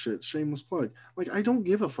remake shit. Shameless plug. Like, I don't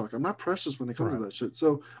give a fuck. I'm not precious when it comes to that shit.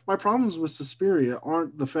 So my problems with Suspiria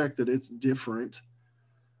aren't the fact that it's different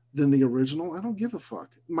than the original. I don't give a fuck.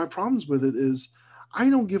 My problems with it is I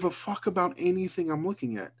don't give a fuck about anything I'm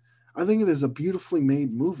looking at. I think it is a beautifully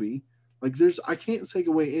made movie. Like I can't take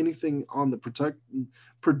away anything on the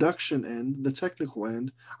production end, the technical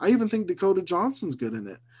end. I even think Dakota Johnson's good in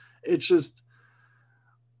it. It's just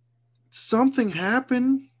something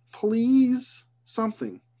happen, please.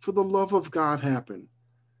 Something, for the love of God, happen.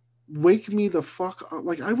 Wake me the fuck up.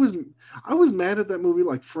 Like I was mad at that movie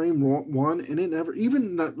like frame 1, and it never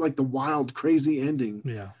even that, like the wild crazy ending.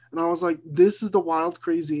 Yeah. And I was like, this is the wild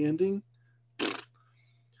crazy ending.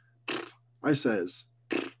 I says,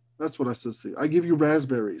 that's what I says to you. I give you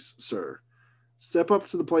raspberries, sir. Step up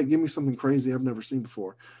to the plate. Give me something crazy I've never seen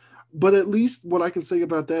before. But at least what I can say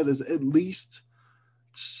about that is at least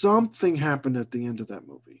something happened at the end of that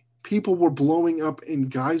movie. People were blowing up in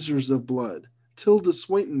geysers of blood. Tilda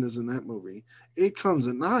Swinton is in that movie. It Comes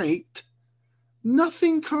at Night.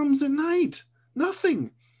 Nothing comes at night. Nothing.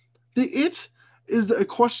 The it is a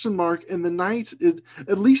question mark, and the night is,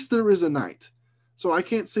 at least there is a night. So I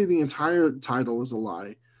can't say the entire title is a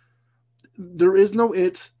lie. There is no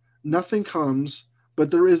it, nothing comes, but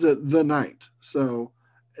there is a the night. So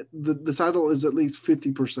the title is at least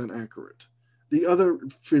 50% accurate. The other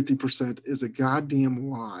 50% is a goddamn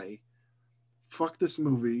lie. Fuck this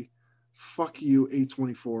movie. Fuck you,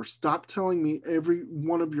 A24. Stop telling me every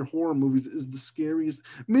one of your horror movies is the scariest.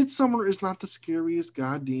 Midsommar is not the scariest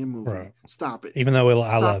goddamn movie. Right. Stop it. Even though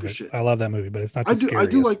I love it. I love that movie, but it's not the scariest. I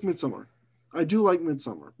do like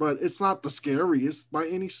Midsommar. But it's not the scariest by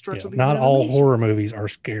any stretch of the imagination. Not all horror movies are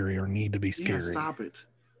scary or need to be scary. Yeah, stop it.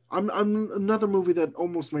 I'm another movie that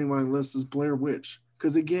almost made my list is Blair Witch.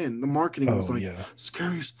 Because again, the marketing was like,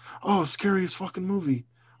 scariest fucking movie.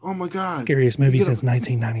 Oh my god! Scariest movie since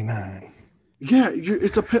 1999. Yeah,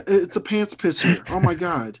 it's a pants pisser. Oh my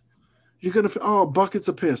god! You're gonna buckets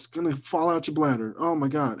of piss gonna fall out your bladder. Oh my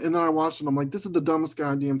god! And then I watched it. I'm like, this is the dumbest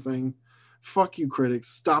goddamn thing. Fuck you, critics.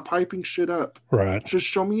 Stop hyping shit up. Right. Just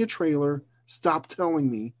show me a trailer. Stop telling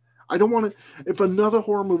me. I don't want to. If another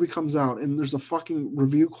horror movie comes out and there's a fucking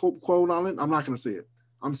review quote on it, I'm not gonna see it.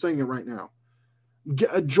 I'm saying it right now.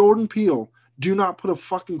 Jordan Peele, do not put a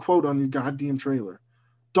fucking quote on your goddamn trailer.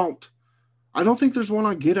 Don't. I don't think there's one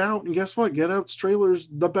on Get Out, and guess what? Get Out's trailer is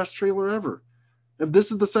the best trailer ever. If this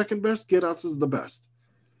is the second best, Get Out's is the best.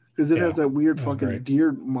 Because it has that weird fucking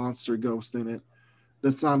deer monster ghost in it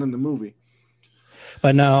that's not in the movie.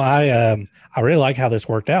 But no, I really like how this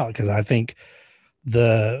worked out, because I think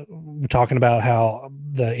talking about how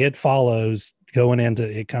the It Follows going into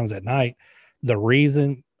It Comes at Night, the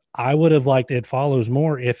reason I would have liked It Follows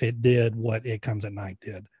more if it did what It Comes at Night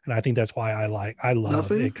did. And I think that's why I love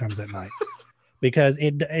Nothing? It Comes at Night, because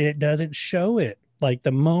it doesn't show it. Like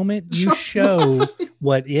the moment you show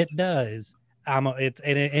what it does, and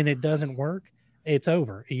it doesn't work, it's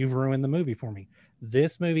over. You've ruined the movie for me.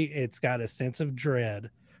 This movie, it's got a sense of dread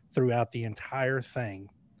throughout the entire thing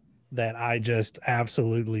that I just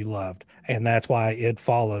absolutely loved. And that's why It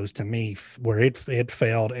Follows, to me, where it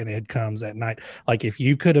failed and It Comes at Night. Like if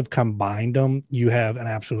you could have combined them, you have an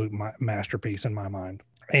absolute masterpiece in my mind.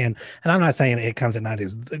 And I'm not saying It Comes at Night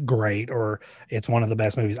is great or it's one of the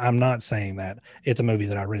best movies. I'm not saying that. It's a movie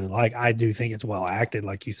that I really like. I do think it's well acted.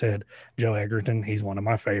 Like you said, Joe Egerton, he's one of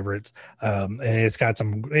my favorites. And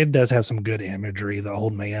it does have some good imagery. The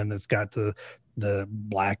old man that's got the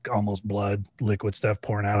black, almost blood liquid stuff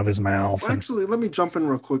pouring out of his mouth. Well, actually, let me jump in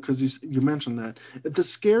real quick, because you mentioned that. If the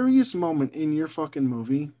scariest moment in your fucking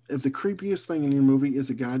movie, if the creepiest thing in your movie is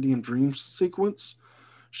a goddamn dream sequence,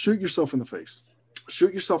 shoot yourself in the face.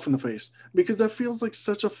 Shoot yourself in the face, because that feels like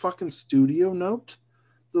such a fucking studio note.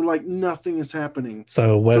 They're like, nothing is happening.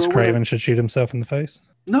 So Wes Craven should shoot himself in the face?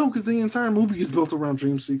 No, because the entire movie is built around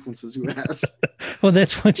dream sequences, you ass. Well,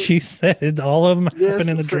 that's what she said. All of them happen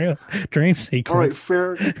in a dream sequence. All right,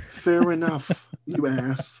 fair enough, you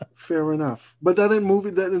ass. Fair enough. But that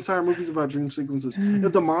entire movie is about dream sequences.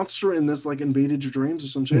 If the monster in this like invaded your dreams or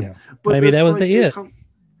some shit. Yeah. But maybe that was like, it.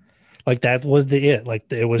 Like that was the it.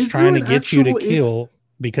 Like it was trying to get you to kill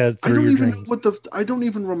because through your dreams. I don't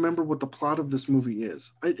even remember what the plot of this movie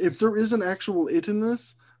is. If there is an actual it in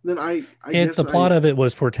this, then I guess the plot of it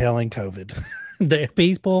was foretelling COVID. The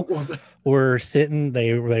people were sitting.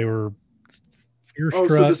 They were fear-struck.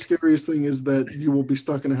 So the scariest thing is that you will be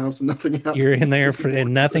stuck in a house and nothing happens. You're in there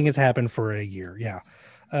and nothing has happened for a year. Yeah.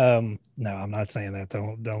 No, I'm not saying that.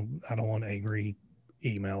 I don't want angry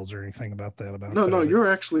emails or anything about that. No,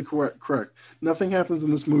 you're actually correct. Nothing happens in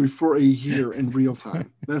this movie for a year in real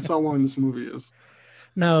time. That's how long this movie is.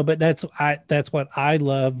 No, but that's what I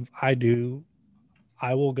love. I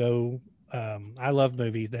will go. I love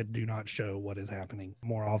movies that do not show what is happening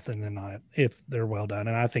more often than not, if they're well done.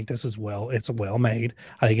 And I think this is it's well made.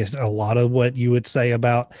 I think it's a lot of what you would say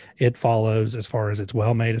about It Follows, as far as it's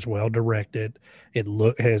well made, it's well directed. It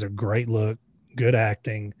has a great look, good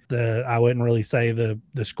acting. I wouldn't really say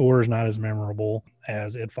the score is not as memorable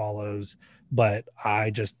as It Follows, but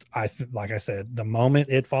like I said, the moment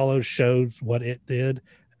It Follows shows what it did,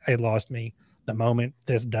 it lost me. The moment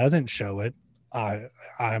this doesn't show it,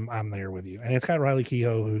 I'm there with you. And it's got Riley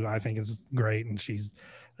Keough, who I think is great, and she's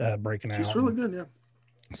breaking out. She's really good, yeah.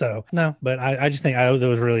 So no, but I just think it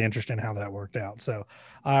was really interesting how that worked out. So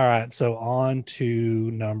all right, so on to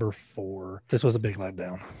number 4. This was a big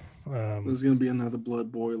letdown. There's gonna be another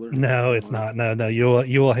blood boiler. No, it's not. No,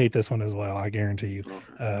 you will hate this one as well, I guarantee you.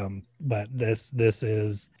 Okay. But this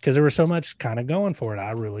is because there was so much kind of going for it.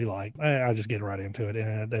 I really like. I'll just get right into it,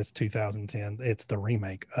 and that's 2010. It's the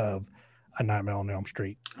remake of A Nightmare on Elm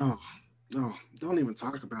Street. Oh, oh, don't even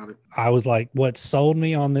talk about it. I was like, what sold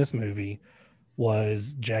me on this movie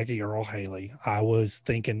was Jackie Earl Haley. I was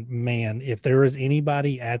thinking, man, if there is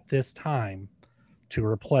anybody at this time to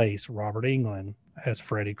replace Robert Englund as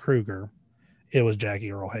Freddy Krueger, it was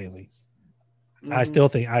Jackie Earl Haley. I Mm-hmm. still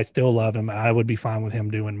think I still love him. I would be fine with him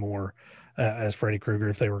doing more as Freddy Krueger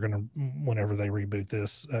if they were going to, whenever they reboot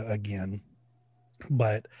this again.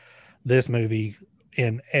 But this movie,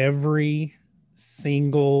 in every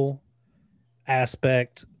single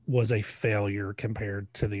aspect, was a failure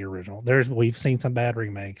compared to the original. We've seen some bad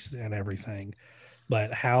remakes and everything,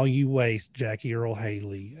 but how you waste Jackie Earl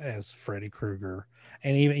Haley as Freddy Krueger,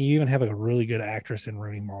 and you even have a really good actress in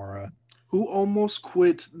Rooney Mara, who almost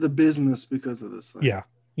quit the business because of this thing. Yeah,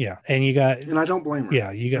 yeah, and you got, and I don't blame her. Yeah,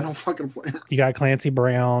 I don't fucking blame her. You got Clancy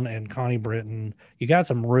Brown and Connie Britton. You got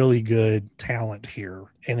some really good talent here,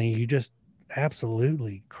 and then you just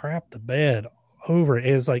absolutely crap the bed over it.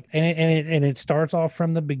 It's like, and it starts off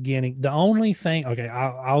from the beginning. The only thing, okay,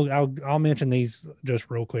 I'll mention these just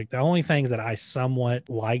real quick. The only things that I somewhat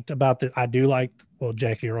liked about the, I do like, well,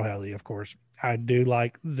 Jackie Earle Haley, of course. I do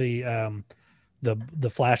like the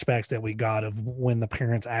flashbacks that we got of when the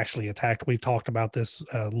parents actually attacked. We've talked about this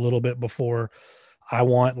a little bit before. I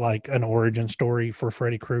want like an origin story for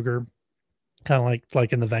Freddy Krueger, kind of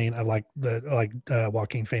like in the vein of like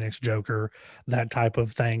Joaquin Phoenix Joker, that type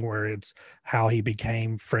of thing where it's how he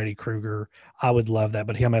became Freddy Krueger. I would love that,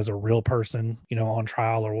 but him as a real person, on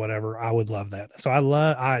trial or whatever, I would love that. So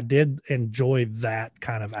I did enjoy that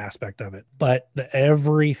kind of aspect of it, but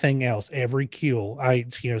everything else, every kill,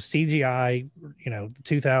 CGI,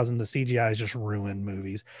 2000, the CGI is just ruined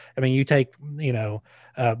movies. I mean, you take,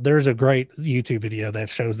 there's a great YouTube video that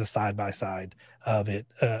shows the side by side of it,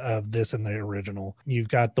 of this and the original. You've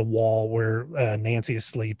got the wall where Nancy is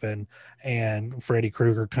sleeping and Freddy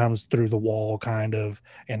Krueger comes through the wall kind of,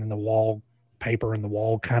 and in the wall paper in the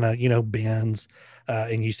wall kind of, bends,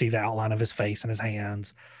 and you see the outline of his face and his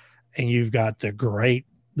hands. And you've got the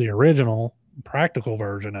original practical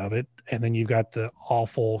version of it, and then you've got the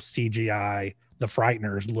awful CGI, the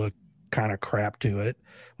Frighteners look kind of crap to it,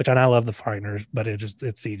 which I love the Frighteners, but it's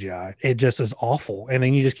CGI. It just is awful. And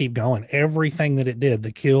then you just keep going. Everything that it did,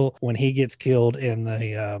 the kill when he gets killed in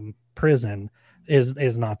the prison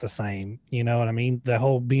is not the same. You know what I mean? The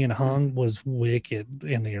whole being hung was wicked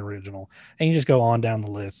in the original. And you just go on down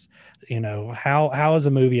the list. How is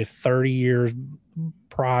a movie of 30 years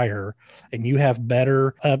prior and you have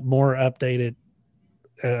better, more updated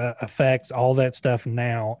effects, all that stuff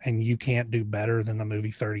now, and you can't do better than the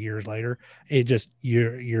movie 30 years later? It just,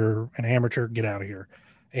 you're an amateur, get out of here.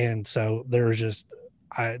 And so there's just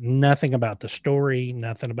nothing about the story,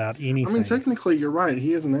 nothing about anything. I mean, technically you're right,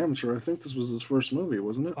 he is an amateur. I think this was his first movie,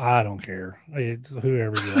 wasn't it? I don't care, it's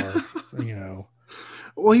whoever you are.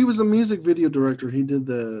 Well, he was a music video director. He did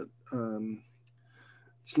the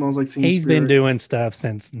Smells Like Teen He's Spirit. Been doing stuff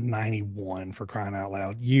since 91, for crying out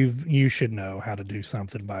loud. You should know how to do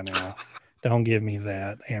something by now. Don't give me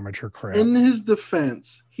that amateur crap. In his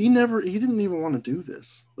defense, he didn't even want to do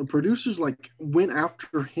this. The producers went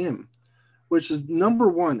after him, which is number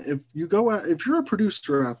one. If you're a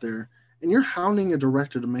producer out there and you're hounding a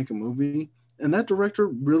director to make a movie, and that director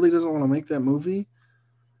really doesn't want to make that movie,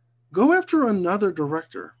 go after another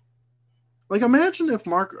director. Like, imagine if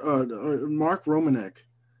Mark Romanek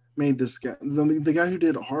made this guy, the guy who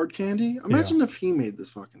did Hard Candy. Imagine if he made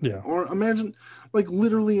this fucking thing. Or imagine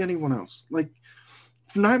literally anyone else.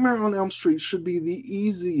 Nightmare on Elm Street should be the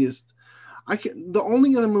easiest. The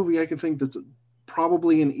only other movie I can think that's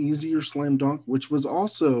probably an easier slam dunk, which was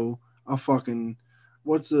also a fucking,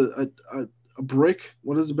 what's a brick?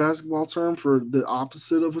 What is a basketball term for the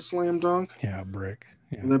opposite of a slam dunk? Yeah, brick.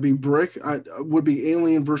 Yeah. Would that be brick? Would be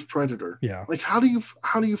Alien versus Predator. Yeah. How do you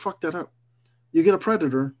fuck that up? You get a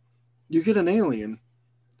Predator, you get an alien,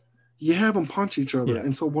 you have them punch each other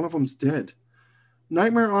until one of them's dead.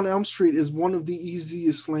 Nightmare on Elm Street is one of the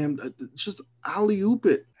easiest just alley-oop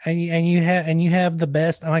it. And you have the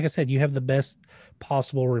best, and like I said, you have the best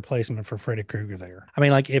possible replacement for Freddy Krueger there. I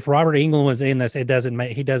mean, if Robert Englund was in this, he doesn't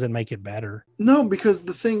make it better. No, because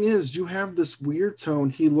the thing is, you have this weird tone.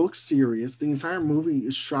 He looks serious. The entire movie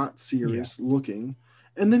is shot serious looking.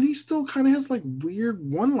 And then he still kind of has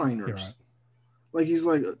weird one-liners. Right. He's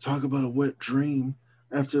talk about a wet dream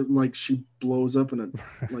after she blows up in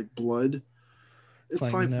a blood. It's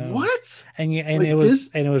It's like, like, no. what? And Like this?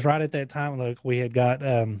 it was right at that time. Look, we had got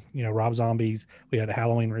Rob Zombie's. We had a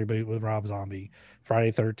Halloween reboot with Rob Zombie,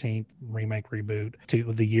 Friday 13th remake reboot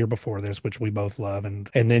to the year before this, which we both love, and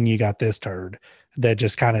then you got this turd that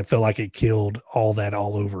just kind of felt like it killed all that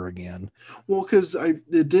all over again. Well, because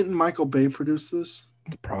didn't Michael Bay produce this?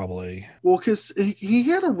 Probably. Well, because he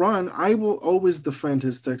had a run. I will always defend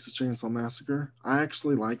his Texas Chainsaw Massacre. I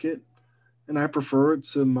actually like it, and I prefer it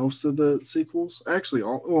to most of the sequels. Actually,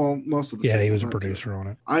 most of the Yeah, he sequels, was a not to. producer on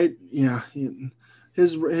it.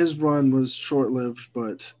 His run was short lived,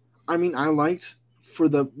 but I mean, I liked for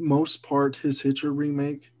the most part his Hitcher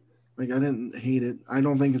remake. Like, I didn't hate it. I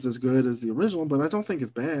don't think it's as good as the original, but I don't think it's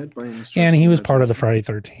bad by any Yeah, stretch and of the he was part of the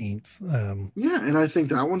imagination. Friday 13th. Yeah, and I think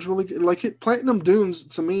that one's really good. Like, Platinum Dunes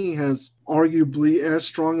to me has arguably as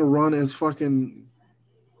strong a run as fucking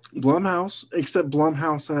Blumhouse, except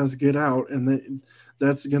Blumhouse has Get Out, and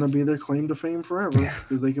that's gonna be their claim to fame forever Yeah.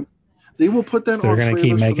 because they will put that So they're on going to keep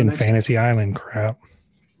trailers for the making next. Fantasy Island crap.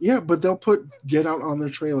 Yeah, but they'll put Get Out on their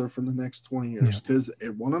trailer for the next 20 Yeah. years because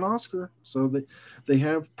it won an Oscar. So they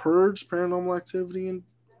have Purge, Paranormal Activity, and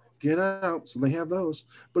Get Out. So they have those.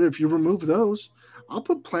 But if you remove those, I'll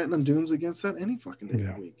put Platinum Dunes against that any fucking day of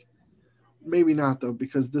Yeah. the week. Maybe not though,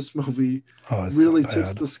 because this movie Oh, it's so really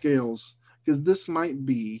tips bad. the scales. Because this might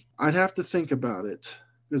be, I'd have to think about it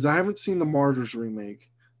because I haven't seen the Martyrs remake,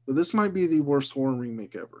 but this might be the worst horror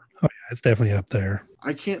remake ever. Oh, yeah, it's definitely up there.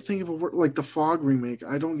 I can't think of a word like the Fog remake.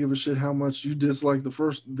 I don't give a shit how much you dislike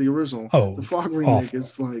the original. The Oh, Fog remake awful.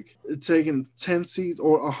 is like taking 10 c's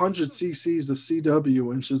or 100 cc's of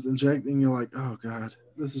CW and just injecting. You're like, oh god,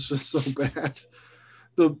 this is just so bad.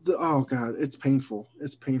 The oh god, it's painful.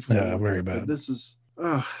 It's painful to Yeah, look very at. But bad. this is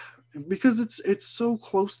because it's so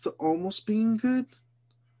close to almost being good.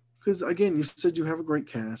 Because again, you said you have a great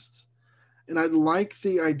cast, and I like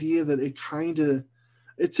the idea that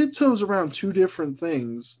it tiptoes around two different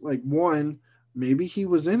things. Like, one, maybe he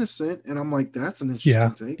was innocent, and I'm like, that's an Yeah,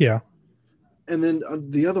 interesting take. yeah. And then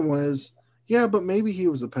the other one is, yeah, but maybe he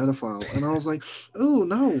was a pedophile, and I was like, oh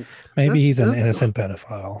no, Maybe he's an that's innocent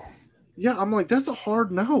pedophile. yeah. I'm like, that's a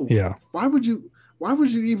hard no. Yeah, Why would you? Why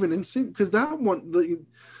would you even insist? Because that one,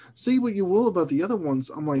 say what you will about the other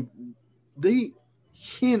ones, I'm like, they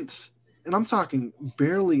hint, and I'm talking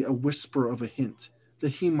barely a whisper of a hint that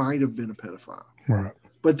he might have been a pedophile, right.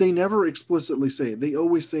 but they never explicitly say it. They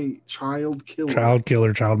always say child killer. Child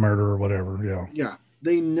killer, child murderer, whatever. Yeah. Yeah,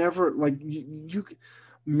 they never like you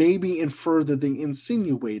maybe infer that they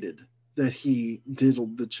insinuated that he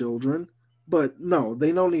diddled the children, but no,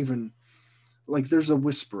 they don't even like. There's a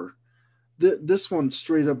whisper. This one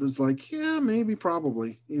straight up is like, yeah, maybe,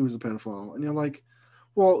 probably he was a pedophile, and you're like,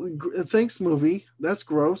 well, thanks, movie. That's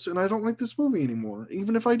gross, and I don't like this movie anymore.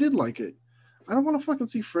 Even if I did like it, I don't want to fucking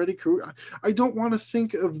see Freddy Krueger. I don't want to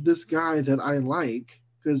think of this guy that I like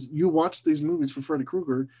because you watch these movies for Freddy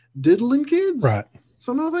Krueger diddling kids. Right.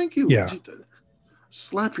 So no, thank you. Yeah.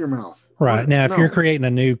 Slap your mouth. Right. What? Now, if you're No. creating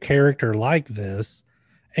a new character like this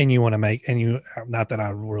and you want to make, and you, not that I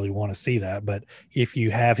really want to see that, but if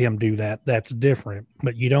you have him do that, that's different.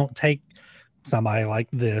 But you don't take somebody like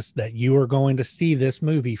this that you are going to see this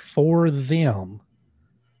movie for them.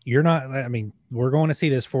 You're not, I mean, we're going to see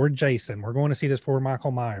this for Jason. We're going to see this for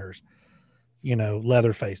Michael Myers,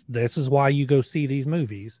 Leatherface. This is why you go see these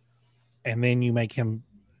movies. And then you make him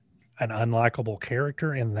an unlikable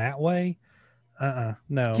character in that way. No,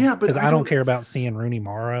 Yeah, but because I I don't don't. care about seeing Rooney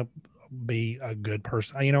Mara be a good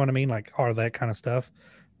person. You know what I mean? Like all that kind of stuff.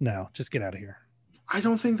 No, just get out of here. I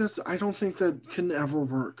don't think that's. I don't think that can ever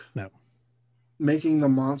work. No, Making the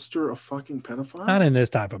monster a fucking not pedophile in this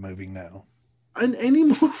type of movie. No. in any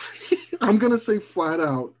movie. I'm gonna say flat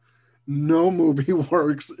out, no movie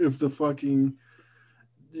works if the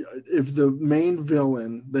main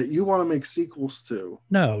villain that you want to make sequels to,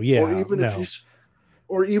 No, or yeah, even if you no.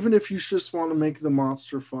 or even if you just want to make the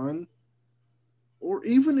monster fun, or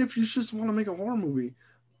even if you just want to make a horror movie,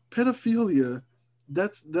 pedophilia.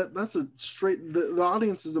 That's a straight. The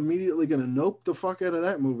audience is immediately going to nope the fuck out of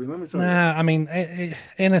that movie. Let me tell you. Nah, I mean,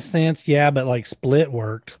 in a sense, yeah, but like Split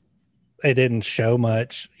worked. It didn't show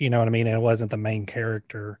much. You know what I mean? And it wasn't the main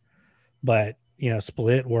character, but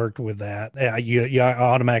Split worked with that. Yeah, you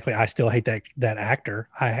automatically. I still hate that actor.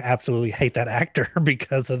 I absolutely hate that actor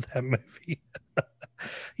because of that movie.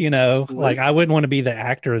 Like I Split. wouldn't want to be the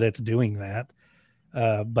actor that's doing that.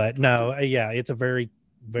 But no, yeah, it's a very,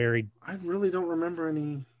 very. I really don't remember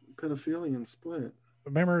any pedophilia in Split.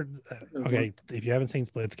 Remember, It okay, worked. if you haven't seen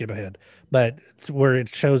Split, skip ahead. But where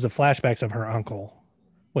it shows the flashbacks of her uncle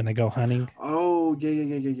when they go hunting. Oh, yeah, yeah,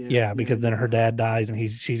 yeah, yeah, yeah, Yeah, yeah, because then her yeah. dad dies and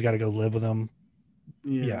she's got to go live with him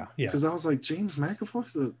Yeah, yeah. Because I was like, James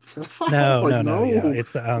McAvoy's a pedophile. No, Like, no, yeah. no,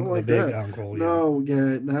 It's I don't the like big that. uncle. Yeah, No,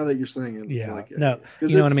 yeah. Now that you're saying it, it's yeah. like, yeah, No, because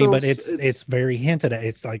you know what it's I mean. so But it's it's. very hinted at.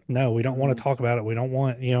 It's like, no, we don't want Mhm. to talk about it. We don't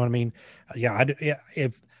want, you know what I mean. Yeah, I do. Yeah,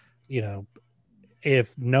 if you know,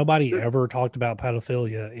 if nobody It, ever talked about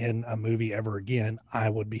pedophilia in a movie ever again, I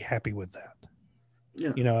would be happy with that.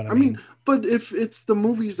 yeah, You know what I I mean, mean? but if it's the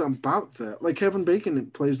movies about that, like Kevin Bacon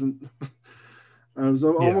plays in, I was Yeah.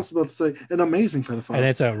 almost about to say an amazing And pedophile.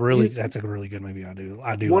 it's a really He's that's a really good movie. I do one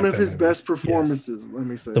like of that his movie. best Yes. performances. Let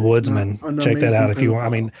me The say, not Woodsman. an Check that amazing out if you want. I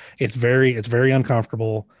pedophile. mean, it's very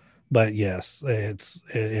uncomfortable, but yes, it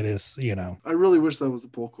is, you know, I really wish that was the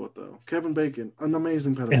pull quote though. Kevin Bacon, an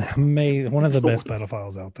amazing an pedophile. amazing one of the best What?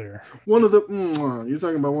 pedophiles out there. One of the you're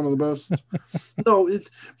talking about one of the best. No, it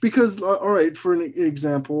because all right. For an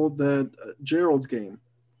example, that Gerald's game,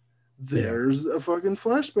 Yeah. there's a fucking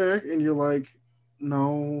flashback, and you're like,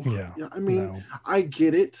 no, Yeah. yeah. I mean, No. I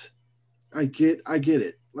get it. I get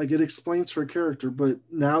it. Like it explains her character, but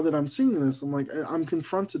now that I'm seeing this, I'm like, I'm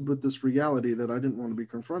confronted with this reality that I didn't want to be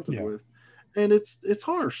confronted Yeah. with, and it's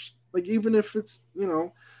harsh. Like even if it's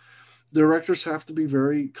directors have to be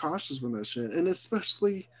very cautious with that shit, and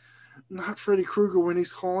especially not Freddy Krueger when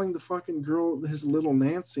he's calling the fucking girl his little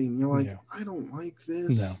Nancy, and you're like, Yeah. I don't like No.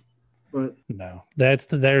 this, but No.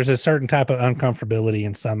 There's a certain type of uncomfortability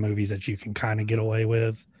in some movies that you can kind of get away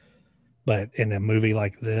with. But in a movie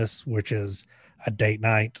like this, which is a date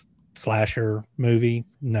night slasher movie,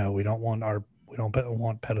 no, we don't want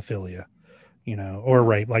pedophilia, you know, or no,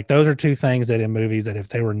 rape. Like those are two things that in movies that if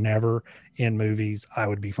they were never in movies, I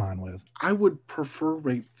would be fine with. I would prefer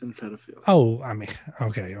rape than pedophilia. Oh, I mean,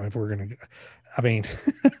 okay, if we're gonna, I mean,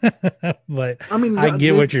 but I mean, I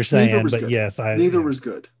get what you're neither saying. was But good. yes, Neither was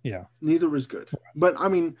good. yeah, Neither was good. But I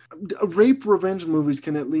mean, rape revenge movies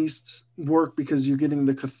can at least work because you're getting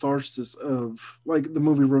the catharsis of like the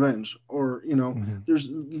movie Revenge, or mm-hmm. there's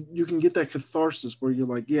you can get that catharsis where you're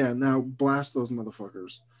like, yeah, now blast those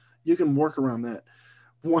motherfuckers. You can work around that.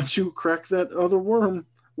 Once you crack that other worm,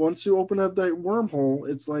 once you open up that wormhole,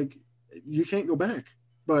 it's like you can't go back.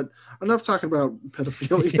 But enough talking about Yeah.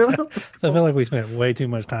 pedophilia. So I feel like we spent way too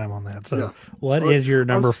much time on that. So, Yeah. what All right. is your I'm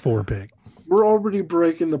number 4 pick? we're already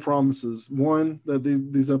breaking the promises. One, that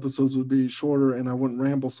these episodes would be shorter and I wouldn't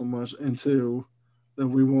ramble so much. And two, that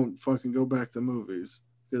we won't fucking go back to movies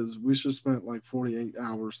because we should spent like 48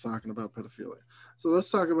 hours talking about pedophilia. So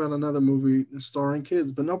let's talk about another movie starring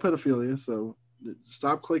kids, but no pedophilia. So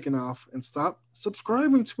stop clicking off and stop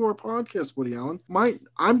subscribing to our podcast, Woody Allen.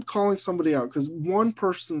 I'm calling somebody out because one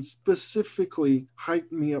person specifically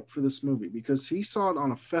hyped me up for this movie because he saw it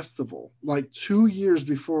on a festival like 2 years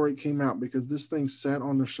before it came out because this thing sat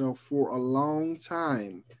on the shelf for a long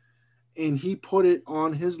time, and he put it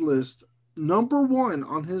on his list, number one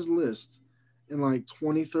on his list, in like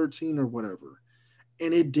 2013 or whatever,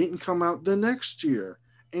 and it didn't come out the next year,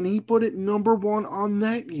 and he put it number one on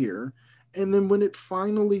that year. And then when it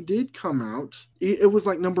finally did come out, it was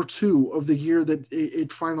like number two of the year that it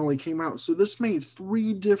finally came out. So this made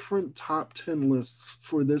 3 different top 10 lists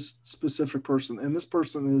for this specific person. And this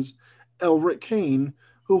person is Elric Kane,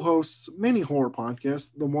 who hosts many horror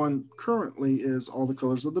podcasts. The one currently is All the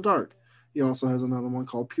Colors of the Dark. He also has another one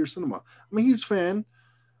called Pure Cinema. I'm a huge fan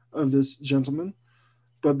of this gentleman,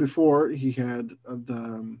 but before he had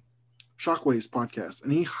the Shockwaves podcast,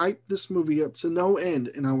 and he hyped this movie up to no end.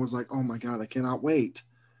 And I was like, oh my God, I cannot wait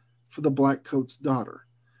for the Black Coat's Daughter.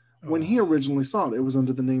 When Oh, he originally saw it, it was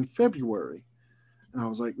under the name February. And I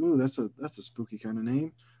was like, ooh, that's a spooky kind of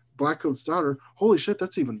name. Black Coat's Daughter. Holy shit,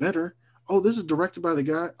 that's even better. Oh, this is directed by the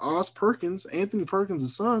guy, Oz Perkins, Anthony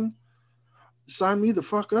Perkins' son. Sign me the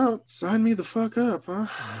fuck up. Sign me the fuck up, huh?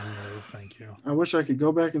 no, thank you. I wish I could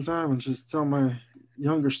go back in time and just tell my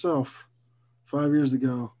younger self 5 years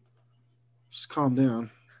ago, just calm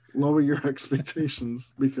down, lower your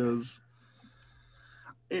expectations because.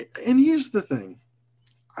 And here's the thing.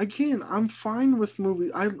 Again, I'm fine with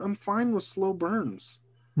movies. I'm fine with slow burns,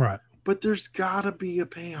 Right. but there's gotta be a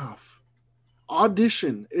payoff.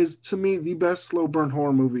 Audition is to me the best slow burn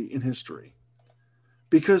horror movie in history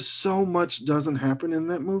because so much doesn't happen in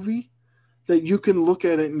that movie that you can look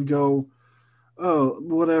at it and go, oh,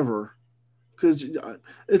 whatever. Because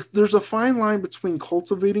there's a fine line between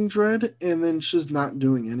cultivating dread and then just not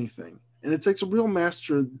doing anything. And it takes a real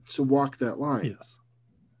master to walk that line. Yes.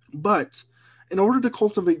 But in order to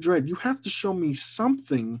cultivate dread, you have to show me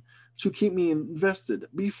something to keep me invested.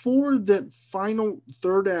 Before that final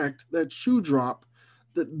third act, that shoe drop,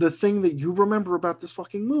 the thing that you remember about this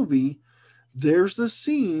fucking movie, there's a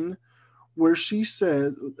scene where she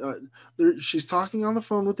said, she's talking on the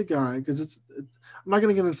phone with the guy, because I'm not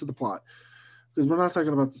going to get into the plot, because we're not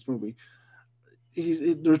talking about this movie.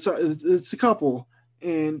 It's a couple,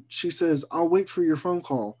 and she says, "I'll wait for your phone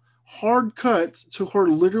call." Hard cut to her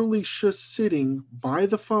literally just sitting by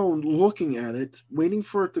the phone, looking at it, waiting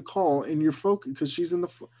for it to call, and you're focused because she's in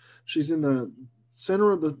the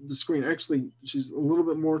center of the screen. Actually, she's a little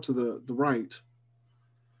bit more to the right,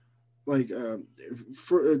 like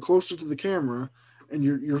closer to the camera, and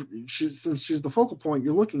since she's the focal point,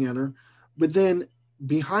 you're looking at her, but then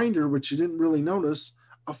behind her, which you didn't really notice,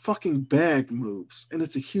 a fucking bag moves, and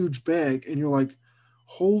it's a huge bag, and you're like,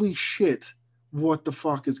 holy shit, what the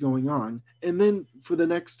fuck is going on? And then for the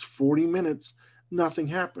next 40 minutes, nothing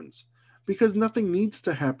happens because nothing needs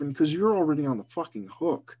to happen because you're already on the fucking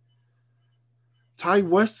hook. Ty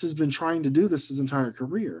West has been trying to do this his entire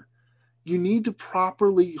career. You need to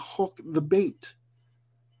properly hook the bait.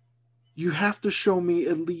 You have to show me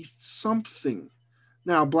at least something.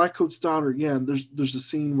 Now, Blackcoat's daughter, yeah, there's a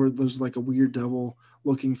scene where there's like a weird devil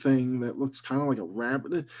looking thing that looks kind of like a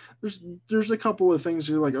rabbit. There's a couple of things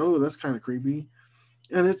you're like, oh, that's kind of creepy.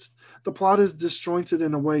 And it's the plot is disjointed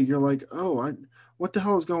in a way you're like, oh, what the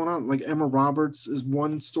hell is going on? Like Emma Roberts is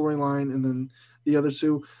one storyline, and then the other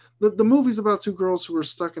two. The movie's about two girls who were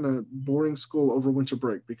stuck in a boarding school over winter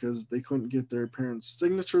break because they couldn't get their parents'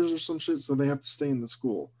 signatures or some shit, so they have to stay in the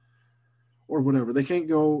school or whatever. They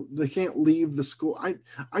can't leave the school.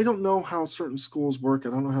 I don't know how certain schools work. I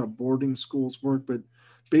don't know how boarding schools work, but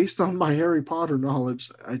based on my Harry Potter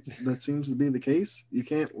knowledge, that seems to be the case. You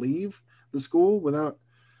can't leave the school without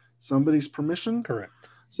somebody's permission. Correct.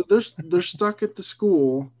 So they're stuck at the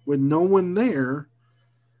school with no one there,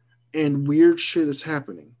 and weird shit is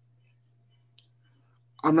happening.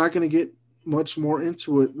 I'm not going to get much more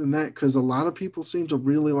into it than that because a lot of people seem to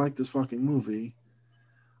really like this fucking movie.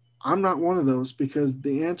 I'm not one of those because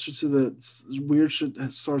the answer to the weird shit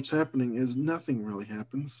that starts happening is nothing really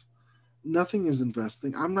happens. Nothing is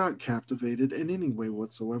investing. I'm not captivated in any way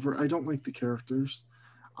whatsoever. I don't like the characters.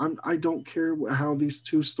 I don't care how these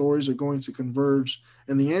two stories are going to converge.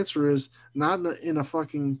 And the answer is not in a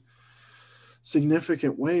fucking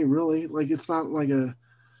significant way, really. Like, it's not like a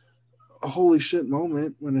holy shit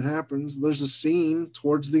moment when it happens. There's a scene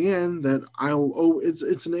towards the end that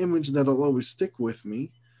it's an image that'll always stick with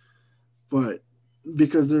me. But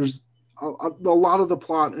because there's a lot of the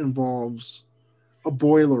plot involves a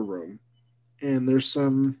boiler room, and there's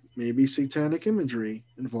some maybe satanic imagery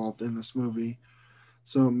involved in this movie.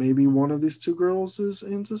 So maybe one of these two girls is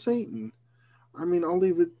into Satan. I mean, I'll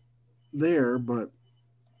leave it there, but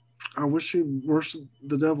I wish she worshiped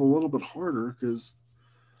the devil a little bit harder because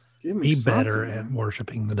give me be better man. at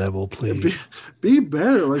worshiping the devil, please. Be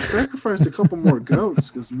better. Like sacrifice a couple more goats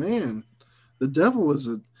because man, the devil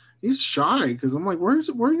he's shy because I'm like, where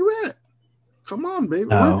are you at? Come on, baby.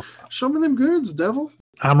 No. Show me them goods, devil.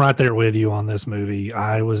 I'm right there with you on this movie.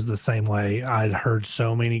 I was the same way. I'd heard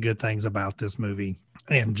so many good things about this movie,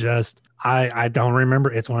 and just I don't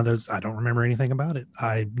remember. It's one of those I don't remember anything about it.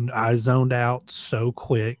 I zoned out so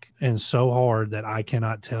quick and so hard that I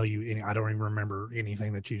cannot tell you any. I don't even remember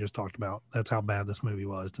anything that you just talked about. That's how bad this movie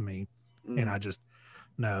was to me, and I just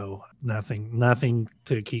no, nothing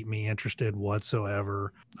to keep me interested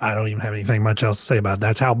whatsoever. I don't even have anything much else to say about it.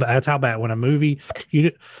 That's how bad when a movie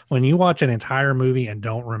when you watch an entire movie and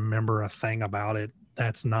don't remember a thing about it,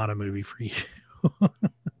 that's not a movie for you.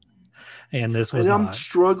 And this was I'm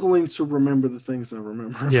struggling to remember the things I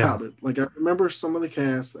remember about it. Like I remember some of the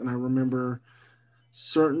cast, and I remember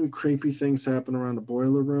certain creepy things happen around a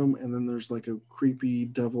boiler room, and then there's like a creepy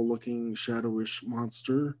devil-looking shadowish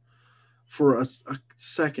monster for a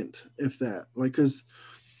second, if that. Like, because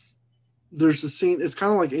there's a scene, it's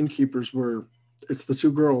kind of like Innkeepers, where it's the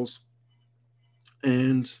two girls,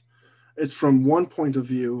 and it's from one point of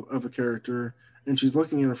view of a character, and she's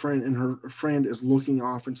looking at a friend, and her friend is looking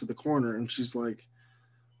off into the corner, and she's like,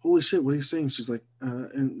 holy shit, what are you saying? She's like,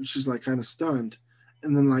 and she's like kind of stunned.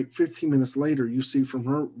 And then like 15 minutes later, you see from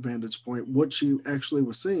her vantage point what she actually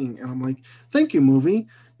was saying. And I'm like, thank you, movie.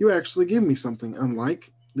 You actually gave me something.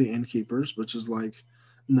 Unlike the Innkeepers, which is like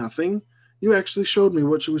nothing. You actually showed me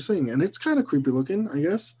what she was saying. And it's kind of creepy looking, I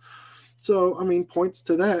guess. So, I mean, points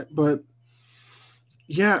to that. But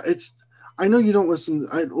yeah, I know you don't listen,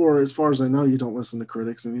 or as far as I know, you don't listen to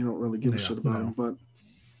critics and you don't really give a shit about them. But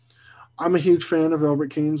I'm a huge fan of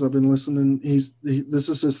Albert Keen's. I've been listening. This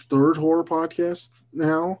is his third horror podcast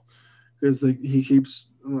now because he keeps.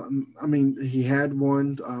 I mean, he had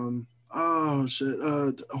one.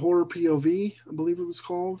 Horror POV, I believe it was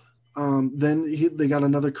called. Then they got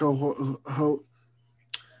another co-host.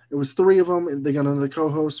 It was three of them, and they got another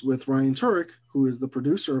co-host with Ryan Turek, who is the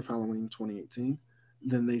producer of Halloween 2018.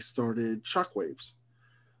 Then they started Shockwaves.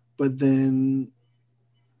 But then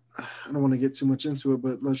I don't want to get too much into it,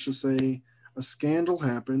 but let's just say a scandal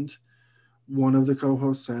happened. One of the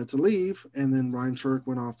co-hosts had to leave, and then Ryan Turk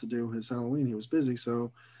went off to do his Halloween. He was busy,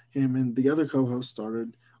 so him and the other co-host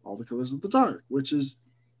started All the Killers of the Dark, which is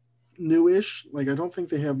newish. Like, I don't think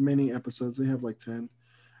they have many episodes. They have like 10.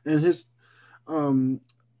 And his um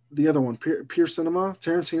the other one, Pure Cinema,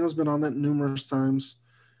 Tarantino's been on that numerous times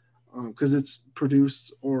because it's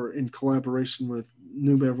produced or in collaboration with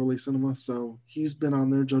New Beverly Cinema. So he's been on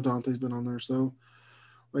there. Joe Dante's been on there. So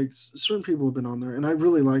like certain people have been on there, and I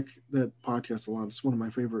really like that podcast a lot. It's one of my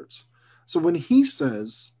favorites. So when he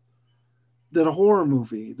says that a horror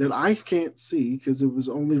movie that I can't see because it was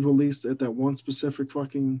only released at that one specific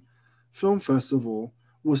fucking film festival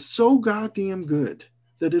was so goddamn good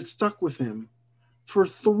that it stuck with him for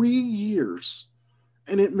 3 years,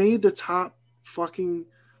 and it made the top fucking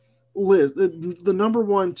list, the number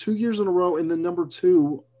one 2 years in a row, and the number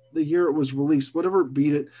two the year it was released, whatever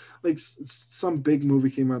beat it. Like some big movie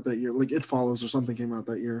came out that year, like It Follows or something came out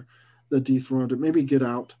that year that dethroned it. Maybe Get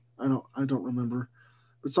Out. I don't remember,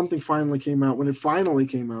 but something finally came out. When it finally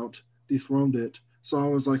came out, dethroned it. So I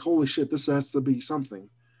was like, holy shit, this has to be something.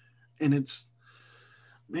 And it's,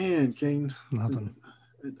 man, Kane, nothing.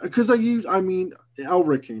 Because I mean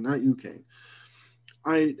Elric Kane, not you, Kane.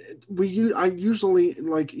 I usually,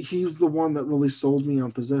 like, he's the one that really sold me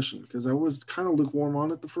on Possession because I was kind of lukewarm on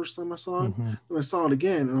it the first time I saw it. And I saw it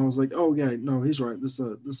again, and I was like, oh yeah, no, he's right. This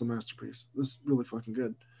is a masterpiece. This is really fucking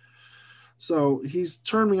good. So he's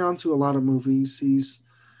turned me on to a lot of movies. He's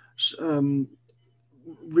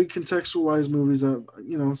recontextualized movies that,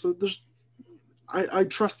 So I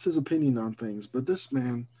trust his opinion on things, but this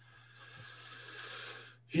man,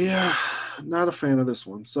 yeah, not a fan of this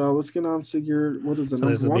one. So let's get on to your, what is it, so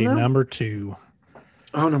number one now? Number two.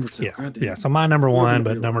 Oh, number two. Yeah. Yeah. So my number one,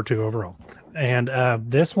 but number two overall. And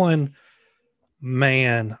this one,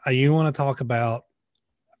 man, you want to talk about,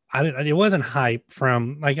 it wasn't hype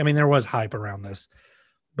from, like, I mean, there was hype around this,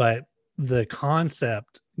 but the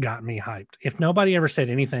concept got me hyped. If nobody ever said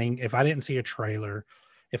anything, if I didn't see a trailer,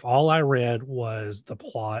 if all I read was the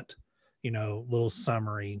plot, little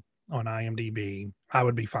summary on IMDb, I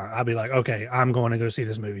would be fine. I'd be like, okay, I'm going to go see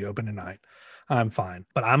this movie open tonight. I'm fine.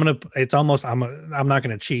 But I'm not going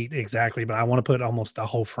to cheat exactly, but I want to put almost a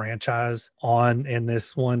whole franchise on in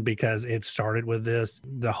this one because it started with this.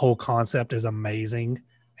 The whole concept is amazing,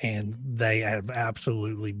 and they have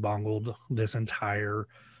absolutely bungled this entire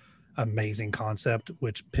amazing concept,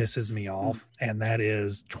 which pisses me off, and that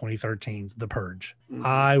is 2013's The Purge.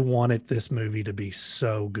 I wanted this movie to be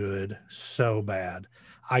so good, so bad.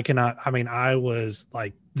 I was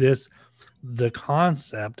like, the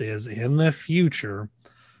concept is, in the future,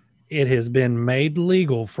 it has been made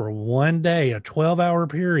legal for one day, a 12-hour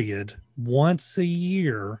period, once a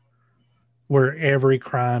year, where every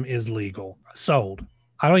crime is legal. Sold.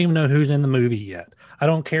 I don't even know who's in the movie yet. I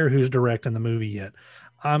don't care who's directing the movie yet.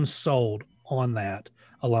 I'm sold on that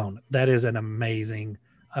alone. That is an amazing,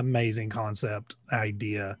 amazing concept,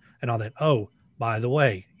 idea, and all that. Oh, by the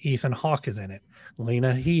way, Ethan Hawke is in it.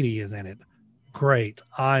 Lena Headey is in it. Great.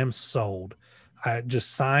 I'm sold.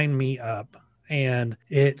 Just sign me up. And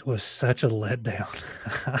it was such a letdown.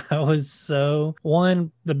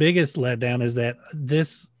 The biggest letdown is that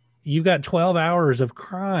you got 12 hours of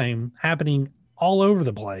crime happening all over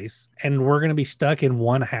the place, and we're going to be stuck in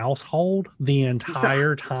one household the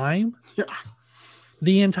entire time. Yeah.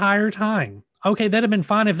 The entire time. Okay, that'd have been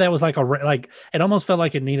fine if that was like it almost felt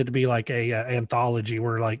like it needed to be like a anthology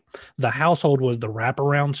where like the household was the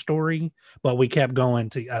wraparound story, but we kept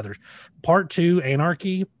going to others. Part 2,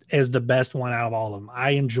 Anarchy, is the best one out of all of them.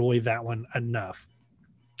 I enjoy that one enough.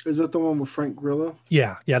 Is that the one with Frank Grillo?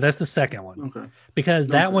 Yeah, that's the second one. Okay. Because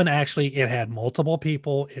that one actually, it had multiple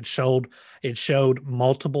people. It showed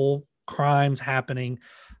multiple crimes happening.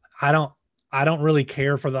 I don't really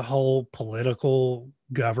care for the whole political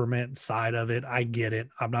government side of it. I get it.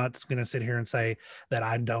 I'm not going to sit here and say that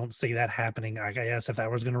I don't see that happening. I guess if that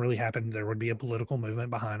was going to really happen, there would be a political movement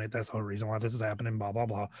behind it. That's the whole reason why this is happening, blah, blah,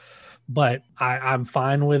 blah. But I'm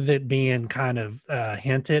fine with it being kind of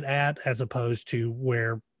hinted at, as opposed to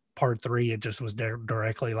where part 3, it just was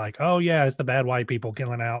directly like, oh yeah, it's the bad white people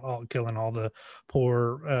killing all the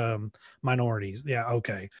poor minorities. Yeah,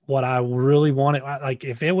 okay. What I really wanted, like,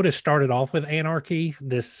 if it would have started off with Anarchy,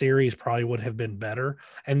 this series probably would have been better,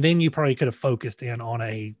 and then you probably could have focused in on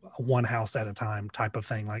a one house at a time type of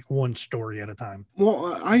thing, like one story at a time.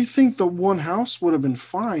 Well, I think the one house would have been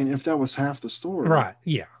fine if that was half the story. Right.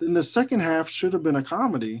 Yeah. Then the second half should have been a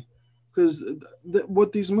comedy, because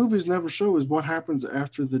what these movies never show is what happens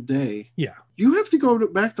after the day. Yeah. You have to go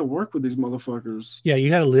back to work with these motherfuckers. Yeah, you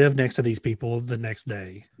got to live next to these people the next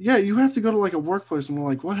day. Yeah, you have to go to like a workplace and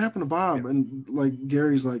like, what happened to Bob? Yeah. And like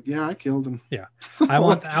Gary's like, yeah, I killed him. Yeah, I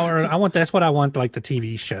want that's what I want like the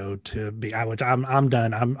TV show to be. I'm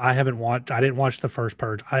done. I didn't watch the first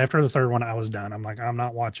Purge. After the third one, I was done. I'm like, I'm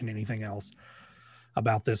not watching anything else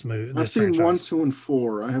about this movie. I've seen franchise. 1, 2, and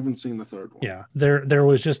 4. I haven't seen the third one. Yeah, there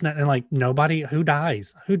was just not, and like nobody who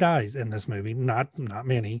dies in this movie. Not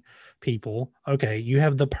many people. Okay, you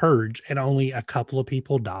have the Purge, and only a couple of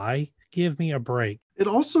people die. Give me a break. It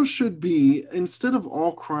also should be, instead of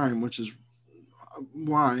all crime, which is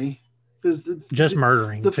why, because just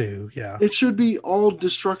murdering too. Yeah, it should be all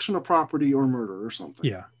destruction of property or murder or something.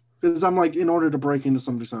 Yeah. Because I'm like, in order to break into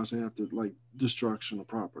somebody's house, you have to like destruction of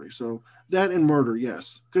property. So that and murder,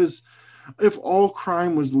 yes. Because if all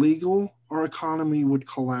crime was legal, our economy would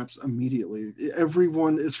collapse immediately.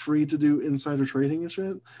 Everyone is free to do insider trading and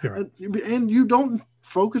shit. Right. And you don't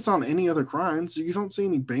focus on any other crimes. You don't see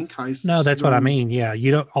any bank heists. No, that's what I mean. Yeah,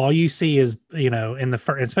 you don't. All you see is, in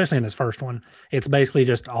the especially in this first one, it's basically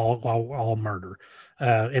just all murder.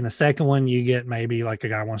 In the second one, you get maybe like a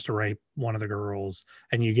guy wants to rape one of the girls,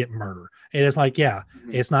 and you get murder. And it's like, yeah,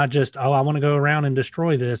 it's not just, I want to go around and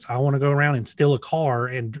destroy this. I want to go around and steal a car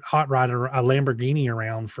and hot ride a Lamborghini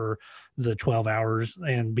around for the 12 hours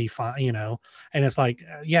and be fine, And it's like,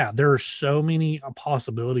 yeah, there are so many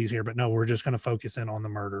possibilities here, but no, we're just going to focus in on the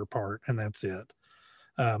murder part, and that's it.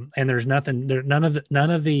 And there's nothing there. None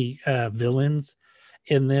of the villains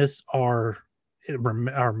in this are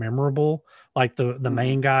memorable. Like the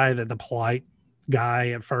main guy, the polite guy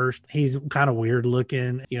at first, he's kind of weird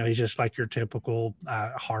looking. He's just like your typical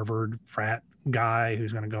Harvard frat guy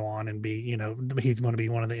who's going to go on and be, he's going to be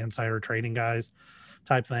one of the insider trading guys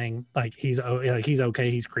type thing. Like he's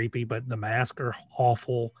okay, he's creepy, but the masks are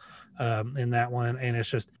awful in that one, and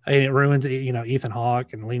it ruins it. Ethan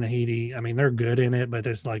Hawke and Lena Headey, I mean, they're good in it, but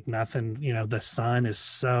it's like nothing. The son is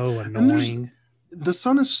so annoying. The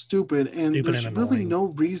son is stupid, and there's really no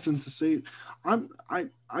reason to say.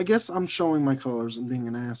 I guess I'm showing my colors and being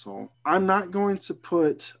an asshole. I'm not going to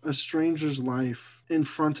put a stranger's life in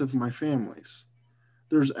front of my family's.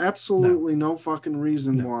 There's absolutely no fucking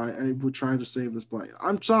reason why I would try to save this black.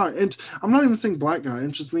 I'm sorry, and I'm not even saying black guy.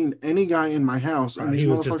 I'm just mean any guy in my house, and these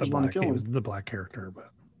motherfuckers want to kill him. He was the black character,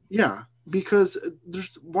 but yeah, because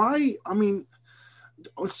there's why. I mean.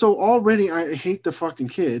 So already I hate the fucking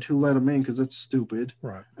kid who let him in because that's stupid.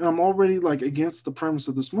 Right. And I'm already like against the premise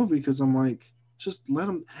of this movie because I'm like, just let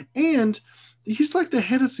him. And he's like the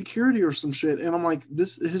head of security or some shit. And I'm like,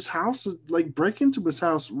 his house is like, break into his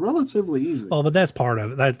house relatively easy. Well, but that's part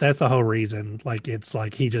of it. That's the whole reason. Like, it's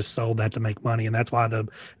like he just sold that to make money, and that's why the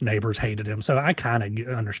neighbors hated him. So I kind of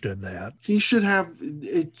understood that.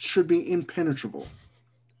 It should be impenetrable.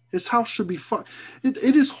 His house should be fun. It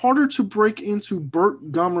is harder to break into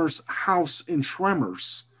Burt Gummer's house in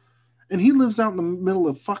Tremors. And he lives out in the middle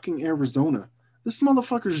of fucking Arizona. This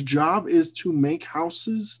motherfucker's job is to make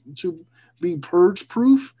houses to be purge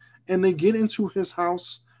proof, and they get into his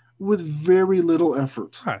house with very little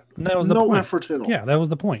effort. Right. That was no effort at all. Yeah, that was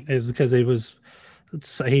the point. Is because he's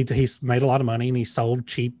made a lot of money and he sold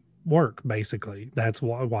cheap work, basically. That's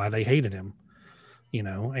why they hated him.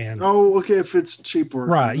 And okay, if it's cheap work,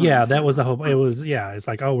 right? Yeah, that was the hope. It was, it's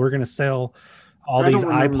like, we're gonna sell all these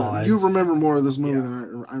iPods. That. You remember more of this movie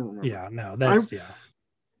than I remember. Yeah, no,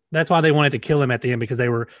 that's why they wanted to kill him at the end, because they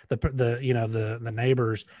were the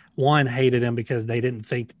neighbors. One hated him because they didn't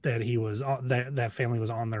think that he was that family was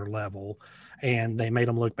on their level, and they made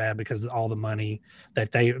him look bad because of all the money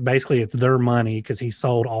that it's their money because he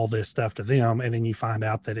sold all this stuff to them, and then you find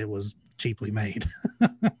out that it was cheaply made.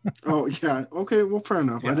 Oh yeah, okay, well, fair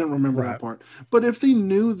enough. I didn't remember that part. But if they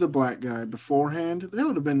knew the black guy beforehand, that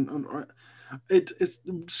would have been it's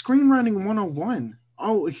screenwriting 101.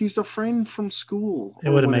 Oh, he's a friend from school.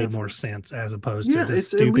 It would have made more sense as opposed to this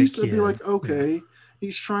stupid at least kid. It'd be like, okay,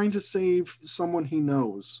 he's trying to save someone he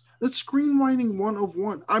knows. That's screenwriting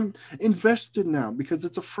 101. I'm invested now because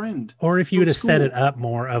it's a friend. Or if you would have set it up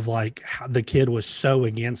more of like how the kid was so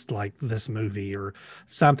against like this movie or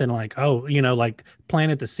something, like, like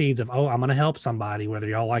planted the seeds of, I'm going to help somebody, whether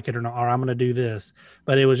y'all like it or not, or I'm going to do this.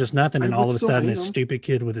 But it was just nothing. And all of a sudden, this stupid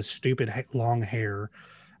kid with his stupid long hair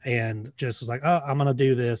and just was like, I'm going to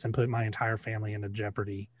do this and put my entire family into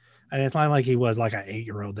jeopardy. And it's not like he was like an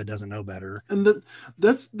 8-year-old that doesn't know better. And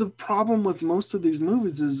that's the problem with most of these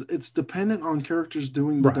movies is it's dependent on characters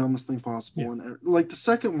doing the dumbest thing possible. Yeah. And like the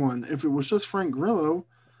second one, if it was just Frank Grillo,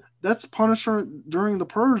 that's Punisher during the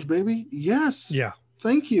Purge, baby. Yes. Yeah.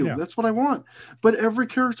 Thank you. Yeah. That's what I want. But every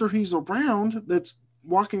character he's around that's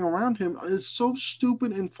walking around him is so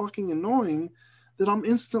stupid and fucking annoying that I'm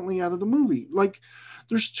instantly out of the movie. Like,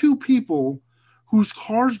 there's two people whose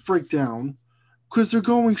cars break down because they're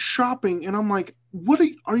going shopping, and I'm like, what are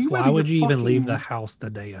you out Why of your would you even leave the fucking house the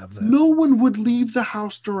day of that? no one would leave the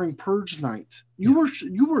house during purge night. Yeah.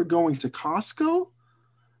 You were going to Costco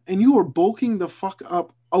and you were bulking the fuck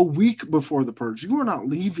up a week before the purge. You were not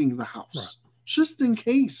leaving the house just in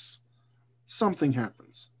case something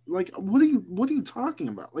happens. Like, what are you talking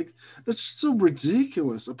about? Like, that's so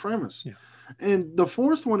ridiculous a premise. Yeah. And the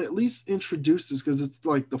fourth one at least introduces, because it's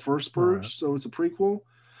like the first purge, so it's a prequel,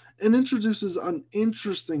 and introduces an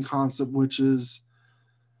interesting concept, which is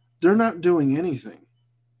they're not doing anything.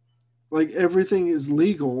 Like, everything is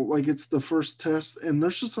legal. Like, it's the first test, and they're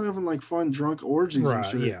just having like fun drunk orgies and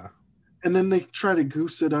shit. Yeah. And then they try to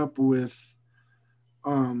goose it up with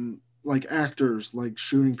like actors like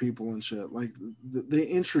shooting people and shit. Like, they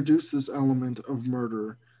introduce this element of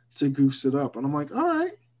murder to goose it up, and I'm like, all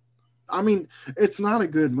right. I mean, it's not a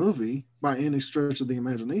good movie by any stretch of the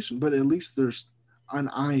imagination, but at least there's an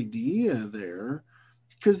idea there,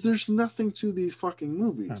 because there's nothing to these fucking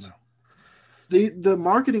movies. I know. The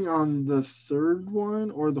marketing on the third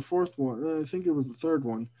one or the fourth one, I think it was the third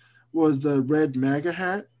one, was the red MAGA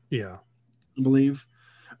hat. Yeah. I believe.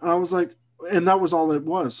 And I was like, and that was all it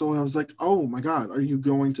was. So I was like, oh my God, are you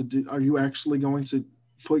actually going to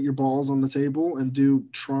put your balls on the table and do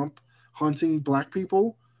Trump hunting black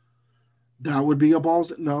people? That would be a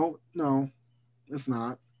balls. No, it's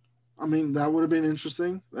not. I mean, that would have been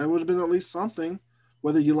interesting. That would have been at least something,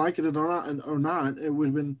 whether you like it or not. It would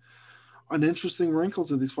have been an interesting wrinkle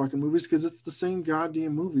to these fucking movies, because it's the same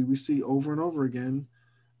goddamn movie we see over and over again.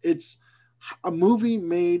 It's a movie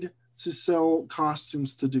made to sell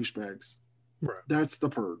costumes to douchebags. Right. That's the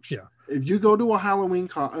purge. Yeah. If you go to a Halloween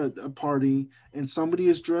a party and somebody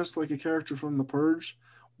is dressed like a character from the purge,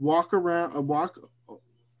 turn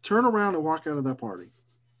around and walk out of that party.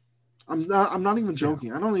 I'm not even joking.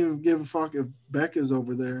 Yeah. I don't even give a fuck if Becca's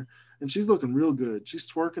over there and she's looking real good. She's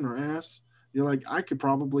twerking her ass. You're like, I could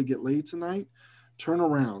probably get laid tonight. Turn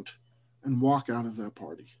around and walk out of that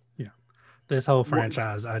party. Yeah. This whole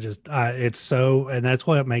franchise, it's so, and that's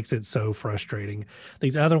what makes it so frustrating.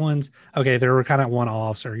 These other ones, okay, they were kind of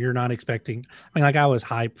one-offs, or you're not expecting. I mean, like, I was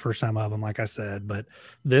hyped for some of them, like I said, but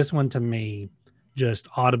this one to me just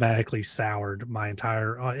automatically soured my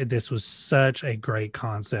entire. This was such a great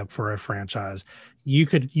concept for a franchise. You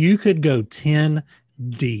could go 10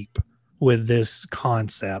 deep with this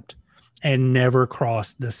concept and never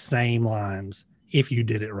cross the same lines if you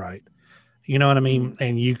did it right. You know what I mean?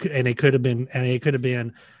 Mm-hmm. And it could have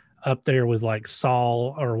been up there with like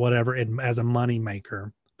Saul or whatever as a money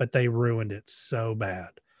maker, but they ruined it so bad.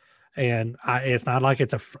 And it's not like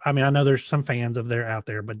I mean, I know there's some fans out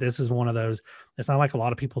there, but this is one of those. It's not like a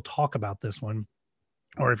lot of people talk about this one,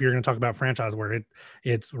 or if you're going to talk about franchise where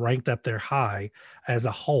it's ranked up there high as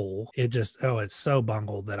a whole, it's so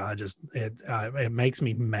bungled that it makes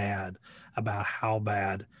me mad about how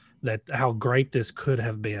great this could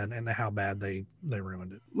have been and how bad they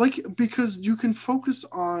ruined it. Like, because you can focus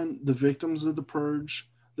on the victims of the purge,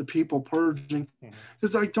 the people purging,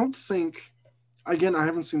 because I don't think. Again, I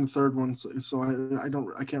haven't seen the third one, so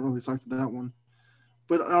I can't really talk to that one.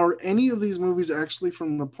 But are any of these movies actually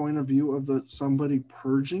from the point of view of somebody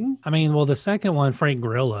purging? I mean, well, the second one, Frank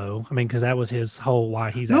Grillo, I mean, because that was his whole why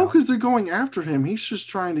he's no, because they're going after him. He's just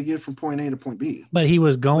trying to get from point A to point B. But he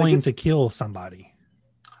was going to kill somebody.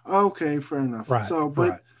 Okay, fair enough. Right. So, but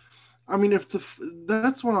right. I mean,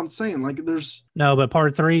 that's what I'm saying. Like, there's no, but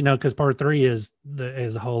part three, because part three is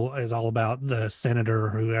all about the senator or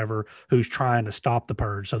whoever who's trying to stop the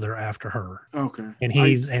purge, so they're after her. Okay, and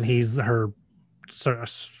he's her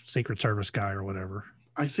Secret Service guy or whatever.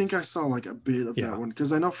 I think I saw like a bit of that one,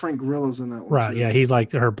 because I know Frank Grillo's in that one. Right? Too. Yeah, he's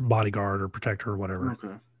like her bodyguard or protector or whatever.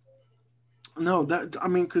 Okay. No,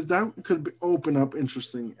 because that could open up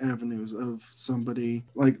interesting avenues of somebody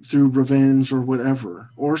like through revenge or whatever,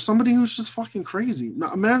 or somebody who's just fucking crazy.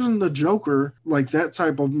 Now, imagine the Joker, like that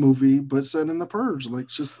type of movie, but set in the purge, like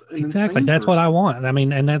just exactly. That's what I want. I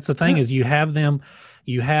mean, and that's the thing is you have the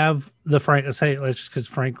Frank. Say let's just because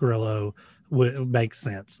Frank Grillo makes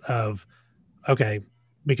sense of okay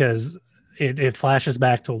because it flashes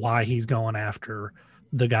back to why he's going after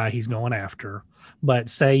the guy he's going after. But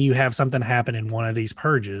say you have something happen in one of these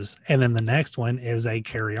purges, and then the next one is a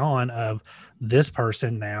carry on of this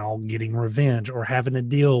person now getting revenge or having to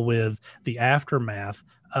deal with the aftermath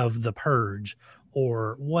of the purge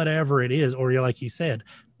or whatever it is. Or you're like you said,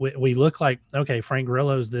 we look like, okay, Frank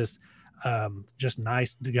Grillo's this just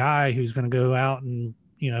nice guy who's going to go out and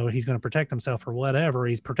he's going to protect himself or whatever.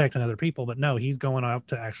 He's protecting other people, but no, he's going out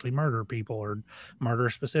to actually murder people or murder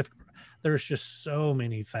specific. There's just so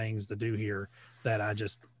many things to do here that I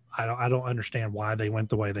don't understand why they went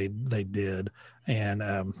the way they did,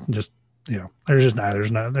 and just there's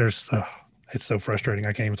it's so frustrating.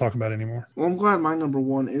 I can't even talk about it anymore. Well, I'm glad my number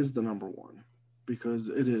one is the number one because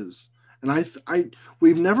it is, and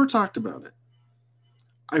we've never talked about it.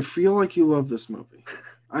 I feel like you love this movie.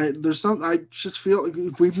 I just feel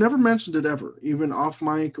like we've never mentioned it ever, even off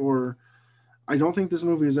mic, or I don't think this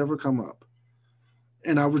movie has ever come up.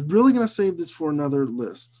 And I was really going to save this for another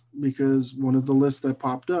list because one of the lists that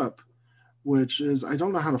popped up, which is, I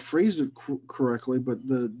don't know how to phrase it correctly, but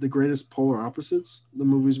the greatest polar opposites, the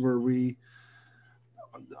movies where we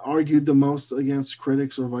argued the most against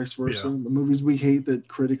critics or vice versa, the movies we hate that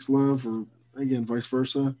critics love, or again, vice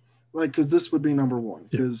versa. Like, because this would be number one.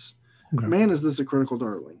 Because man, is this a critical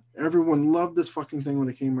darling. Everyone loved this fucking thing when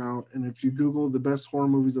it came out. And if you Google the best horror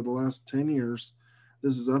movies of the last 10 years,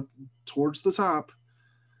 this is up towards the top.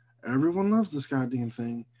 Everyone loves this goddamn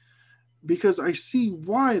thing. Because I see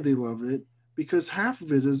why they love it. Because half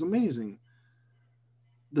of it is amazing.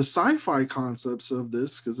 The sci-fi concepts of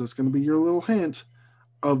this, because that's going to be your little hint,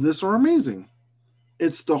 of this are amazing.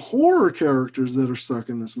 It's the horror characters that are stuck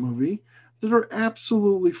in this movie that are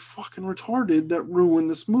absolutely fucking retarded that ruin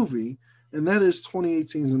this movie, and that is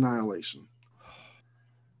 2018's Annihilation.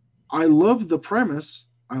 I love the premise.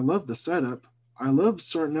 I love the setup. I love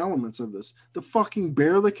certain elements of this. The fucking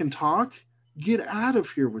bear that can talk, get out of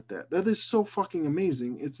here with that. That is so fucking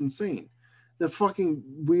amazing. It's insane. That fucking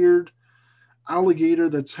weird alligator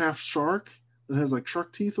that's half shark, that has like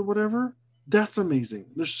shark teeth or whatever, that's amazing.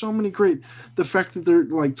 There's so many great. The fact that their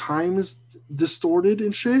like time is distorted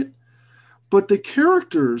and shit, but the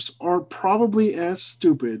characters are probably as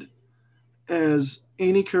stupid as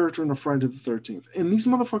any character in a Friday the 13th. And these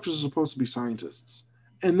motherfuckers are supposed to be scientists.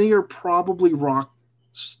 And they are probably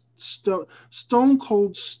stone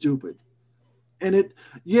cold stupid. And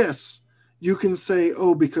yes, you can say,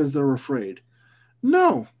 oh, because they're afraid.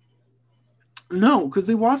 No, because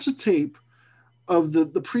they watch a tape of the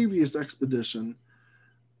previous expedition,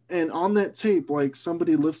 and on that tape, like,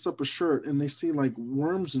 somebody lifts up a shirt and they see like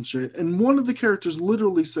worms and shit, and one of the characters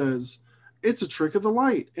literally says, it's a trick of the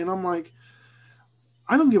light. And I'm like,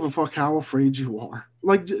 I don't give a fuck how afraid you are.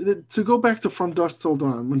 Like, to go back to From Dusk Till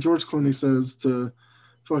Dawn, when George Clooney says to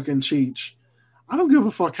fucking Cheech, I don't give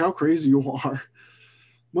a fuck how crazy you are.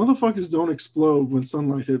 Motherfuckers don't explode when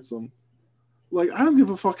sunlight hits them. Like, I don't give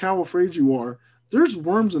a fuck how afraid you are. There's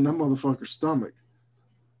worms in that motherfucker's stomach.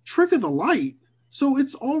 Trick of the light. So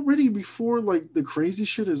it's already before like the crazy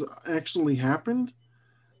shit has actually happened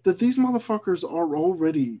that these motherfuckers are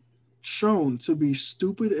already shown to be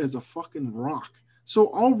stupid as a fucking rock. So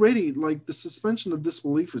already like the suspension of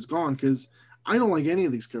disbelief is gone because I don't like any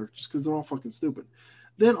of these characters because they're all fucking stupid.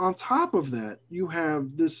 Then on top of that, you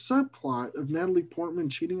have this subplot of Natalie Portman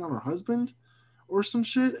cheating on her husband or some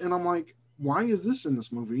shit. And I'm like, why is this in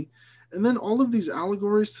this movie? And then all of these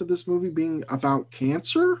allegories to this movie being about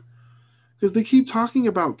cancer, because they keep talking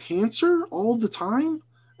about cancer all the time.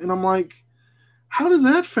 And I'm like, how does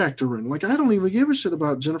that factor in? Like, I don't even give a shit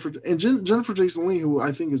about Jennifer. And Jennifer Jason Leigh, who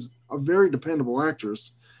I think is a very dependable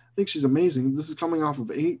actress. I think she's amazing. This is coming off of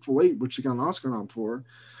Hateful Eight, which she got an Oscar nom for.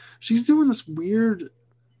 She's doing this weird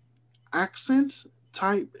accent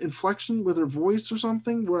type inflection with her voice or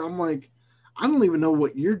something where I'm like, I don't even know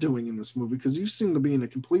what you're doing in this movie because you seem to be in a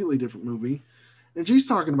completely different movie. And she's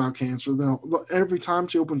talking about cancer every time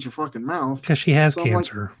she opens her fucking mouth. Because she has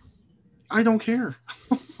cancer. Like, I don't care.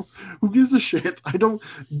 Who gives a shit?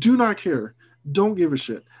 Do not care. Don't give a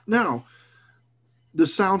shit. Now, the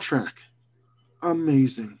soundtrack,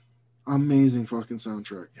 amazing. Amazing fucking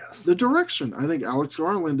soundtrack. Yes. The direction, I think Alex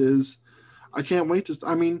Garland is, I can't wait to,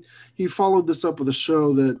 I mean, he followed this up with a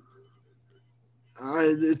show that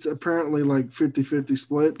it's apparently like 50-50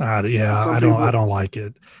 split. Yeah, I don't like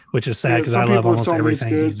it, which is sad because I love almost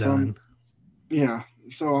everything he's done. Yeah,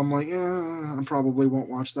 so I'm like, I probably won't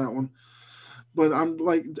watch that one. But I'm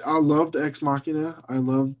like, I loved Ex Machina. I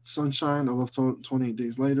loved Sunshine. I loved 28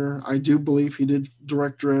 Days Later. I do believe he did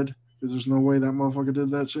direct Dread because there's no way that motherfucker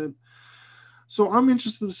did that shit. So I'm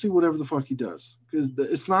interested to see whatever the fuck he does because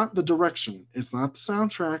it's not the direction. It's not the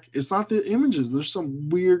soundtrack. It's not the images. There's some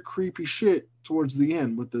weird, creepy shit towards the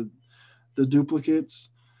end with the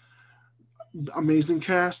duplicates. Amazing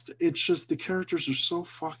cast. It's just the characters are so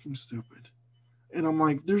fucking stupid. And I'm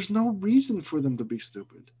like, there's no reason for them to be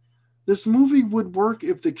stupid. This movie would work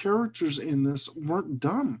if the characters in this weren't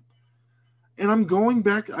dumb. And I'm going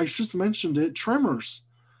back, I just mentioned it, Tremors.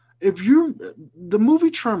 if you the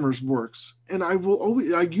movie Tremors works, and I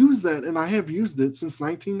use that, and I have used it since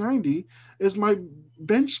 1990 as my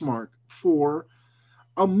benchmark for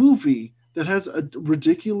a movie that has a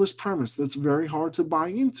ridiculous premise that's very hard to buy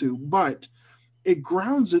into, but it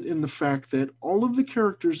grounds it in the fact that all of the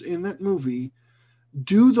characters in that movie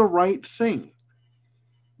do the right thing.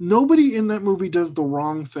 Nobody in that movie does the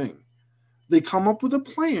wrong thing. They come up with a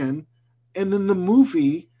plan, and then the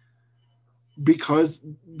movie, because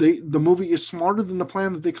the movie is smarter than the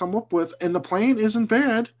plan that they come up with, and the plan isn't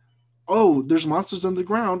bad. Oh, there's monsters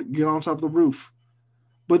underground, get on top of the roof.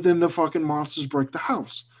 But then the fucking monsters break the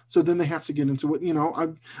house. So then they have to get into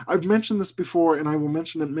it. I've mentioned this before, and I will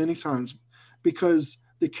mention it many times, because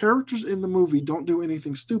the characters in the movie don't do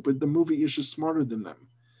anything stupid. The movie is just smarter than them.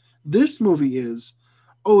 This movie is,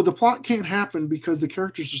 oh, the plot can't happen because the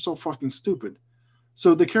characters are so fucking stupid.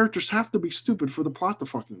 So the characters have to be stupid for the plot to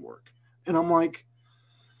fucking work. And I'm like,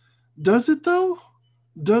 does it though?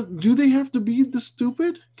 Do they have to be the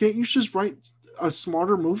stupid? Can't you just write a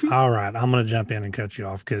smarter movie? All right, I'm going to jump in and cut you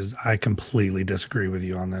off because I completely disagree with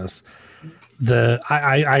you on this.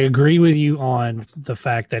 I agree with you on the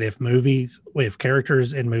fact that if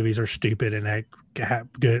characters in movies are stupid and act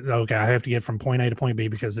good, okay, I have to get from point A to point B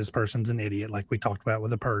because this person's an idiot, like we talked about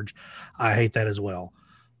with The Purge. I hate that as well.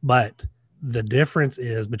 But the difference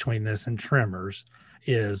is between this and Tremors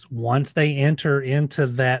is once they enter into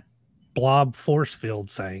that blob force field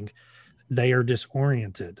thing, they are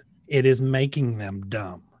disoriented. It is making them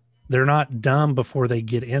dumb. They're not dumb before they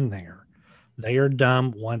get in there. They are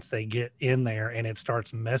dumb once they get in there and it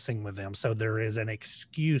starts messing with them. So there is an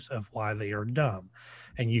excuse of why they are dumb.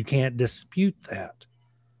 And you can't dispute that.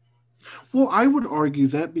 Well, I would argue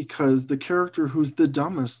that because the character who's the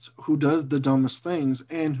dumbest, who does the dumbest things,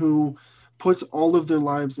 and who puts all of their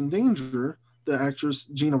lives in danger, the actress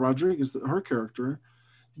Gina Rodriguez, her character,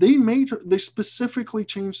 they specifically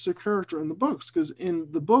changed her character in the books, because in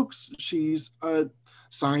the books she's a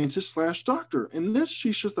scientist slash doctor. In this,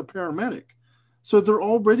 she's just a paramedic. So they're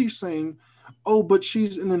already saying, oh, but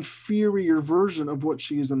she's an inferior version of what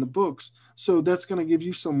she is in the books. So that's going to give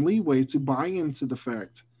you some leeway to buy into the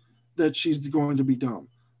fact that she's going to be dumb.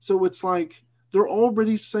 So it's like they're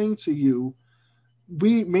already saying to you,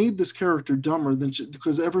 we made this character dumber than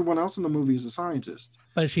because everyone else in the movie is a scientist.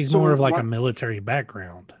 But she's more of like a military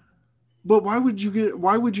background. But why would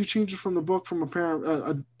you change it from the book from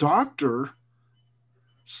a doctor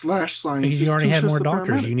slash scientist? Because you already had more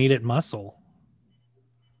doctors. Paramedic. You needed muscle.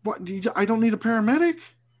 What? I don't need a paramedic.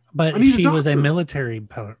 But she was a military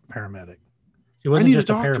paramedic. It wasn't just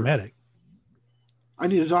a paramedic. I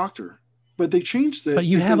need a doctor. But they changed it. But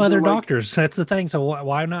you have other doctors. That's the thing. So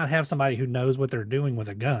why not have somebody who knows what they're doing with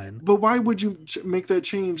a gun? But why would you make that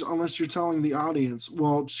change unless you're telling the audience,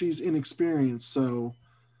 well, she's inexperienced, so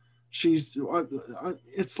she's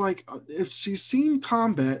it's like if she's seen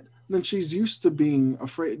combat, then she's used to being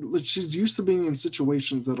afraid. She's used to being in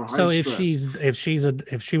situations that are high stress. So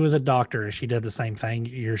if she was a doctor and she did the same thing,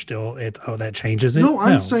 you're still that changes it? No,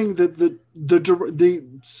 I'm saying that they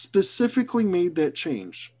specifically made that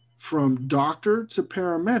change from doctor to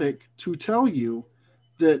paramedic to tell you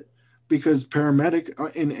that, because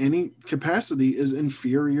paramedic in any capacity is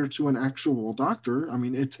inferior to an actual doctor. I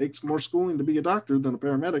mean, it takes more schooling to be a doctor than a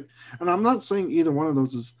paramedic. And I'm not saying either one of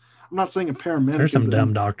those is, I'm not saying a paramedic. There's some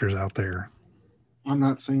dumb doctors out there. I'm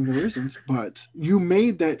not saying there isn't, but you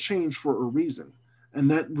made that change for a reason.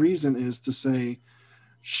 And that reason is to say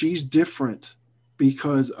she's different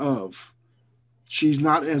because of, she's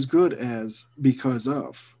not as good as because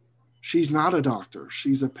of. She's not a doctor.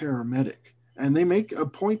 She's a paramedic. And they make a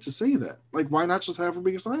point to say that. Like, why not just have her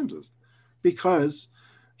be a scientist? Because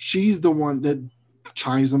she's the one that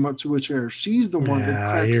ties them up to a chair. She's the one that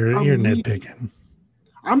cracks. You're nitpicking.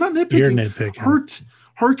 I'm not nitpicking. You're nitpicking.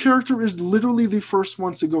 Her character is literally the first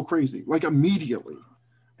one to go crazy, like immediately.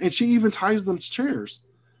 And she even ties them to chairs.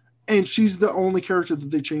 And she's the only character that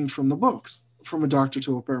they changed from the books, from a doctor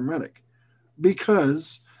to a paramedic.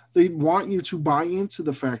 Because they want you to buy into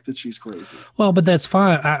the fact that she's crazy. Well, but that's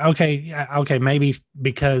fine. Okay, maybe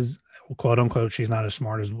because quote unquote she's not as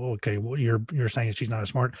smart as well, you're saying she's not as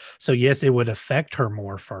smart. So yes, it would affect her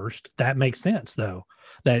more first. That makes sense though.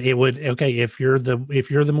 That it would if you're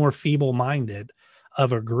the more feeble-minded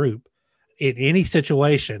of a group in any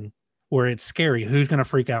situation where it's scary, who's going to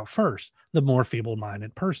freak out first? The more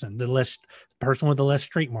feeble-minded person, person with the less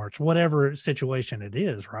street march, whatever situation it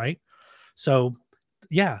is, right? So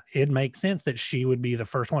yeah, it makes sense that she would be the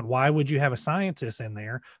first one. Why would you have a scientist in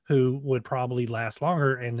there who would probably last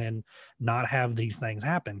longer and then not have these things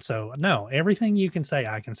happen? So no, everything you can say,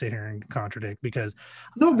 I can sit here and contradict because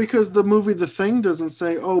no, because the movie The Thing doesn't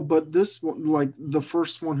say, oh, but this one, like the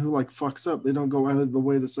first one who like fucks up, they don't go out of the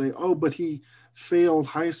way to say, oh, but he failed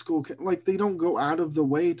high school. Like they don't go out of the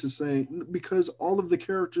way to say, because all of the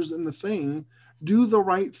characters in The Thing do the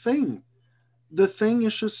right thing. The Thing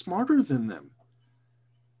is just smarter than them.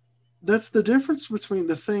 That's the difference between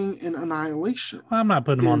The Thing and Annihilation. I'm not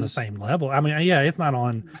putting them on the same level. I mean, yeah, it's not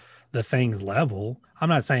on The Thing's level. I'm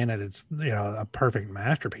not saying that it's, you know, a perfect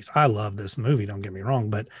masterpiece. I love this movie, don't get me wrong,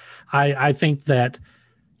 but I think that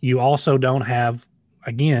you also don't have,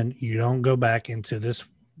 again, you don't go back into this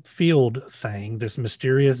field thing, this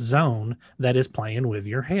mysterious zone that is playing with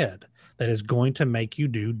your head, that is going to make you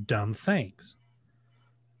do dumb things,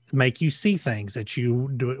 make you see things that you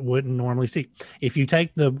wouldn't normally see. If you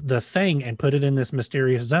take the thing and put it in this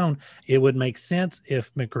mysterious zone, it would make sense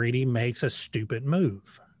if McCready makes a stupid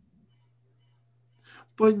move.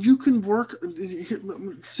 But you can work.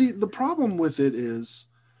 See, the problem with it is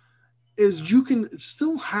you can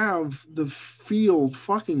still have the field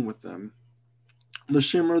fucking with them, the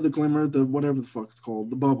shimmer, the glimmer, the whatever the fuck it's called,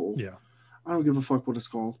 the bubble. Yeah, I don't give a fuck what it's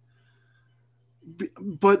called.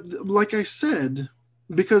 But like I said,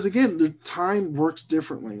 because again, the time works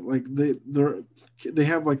differently. Like they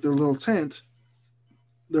have like their little tent.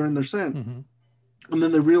 They're in their tent, and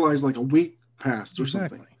then they realize like a week passed or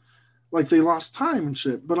something. Like they lost time and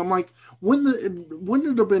shit. But I'm like, wouldn't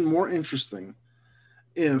it have been more interesting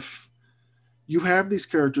if you have these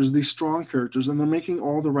characters, these strong characters, and they're making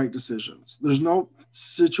all the right decisions? There's no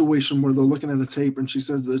situation where they're looking at a tape and she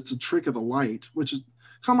says that it's a trick of the light, which is,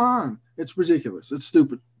 come on, it's ridiculous. It's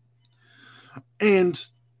stupid. And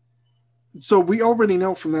so we already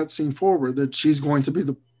know from that scene forward that she's going to be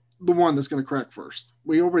the one that's going to crack first.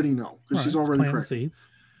 We already know because she's already cracked. Seeds.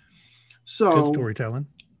 So good storytelling.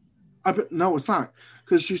 No, it's not,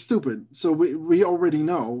 because she's stupid. So we already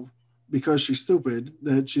know, because she's stupid,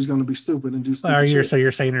 that she's going to be stupid and do stupid shit. So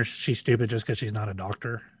you're saying she's stupid just because she's not a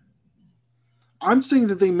doctor? I'm saying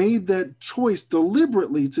that they made that choice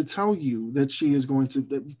deliberately to tell you that she is going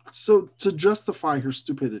to justify her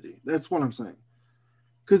stupidity. That's what I'm saying.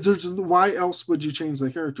 Because why else would you change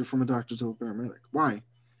that character from a doctor to a paramedic? Why?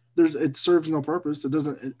 It serves no purpose. It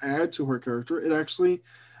doesn't add to her character. It actually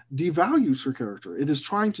devalues her character. It is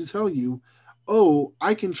trying to tell you, oh,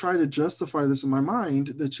 I can try to justify this in my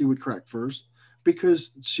mind that she would crack first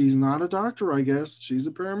because she's not a doctor, I guess. She's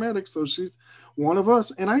a paramedic, so she's one of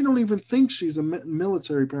us. And I don't even think she's a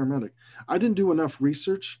military paramedic. I didn't do enough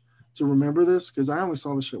research to remember this because I only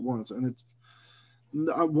saw this shit once, and it's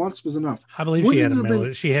once was enough. I believe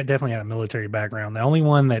she had definitely had a military background. The only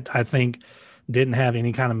one that I think didn't have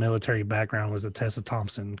any kind of military background was the Tessa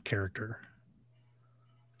Thompson character.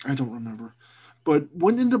 I don't remember. But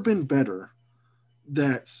wouldn't it have been better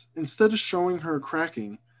that instead of showing her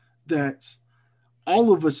cracking, that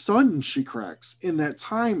all of a sudden she cracks in that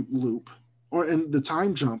time loop, or in the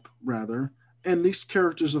time jump, rather, and these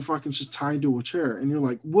characters are fucking just tied to a chair, and you're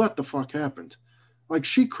like, what the fuck happened? Like,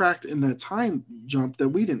 she cracked in that time jump that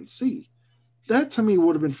we didn't see. That, to me,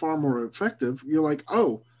 would have been far more effective. You're like,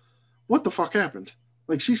 oh, what the fuck happened?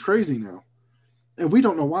 Like, she's crazy now. And we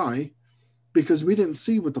don't know why, because we didn't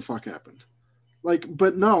see what the fuck happened. Like,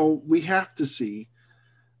 but no, we have to see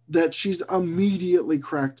that she's immediately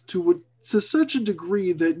cracked to such a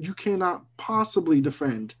degree that you cannot possibly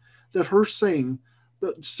defend that her seeing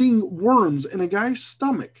worms in a guy's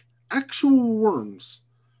stomach, actual worms,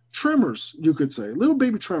 tremors, you could say, little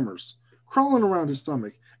baby tremors crawling around his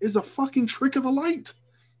stomach, is a fucking trick of the light.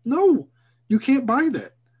 No, you can't buy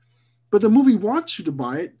that. But the movie wants you to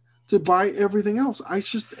buy it, to buy everything else. I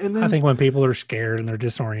think when people are scared and they're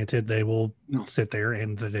disoriented, they will sit there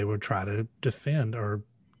and they would try to defend or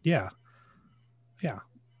yeah.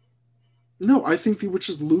 No, I think they would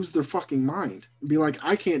just lose their fucking mind and be like,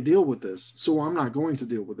 I can't deal with this, so I'm not going to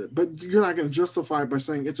deal with it. But you're not going to justify it by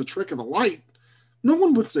saying it's a trick of the light. No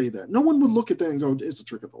one would say that. No one would look at that and go, it's a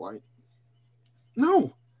trick of the light.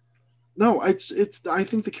 No, it's. I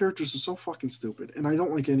think the characters are so fucking stupid, and I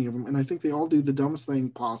don't like any of them. And I think they all do the dumbest thing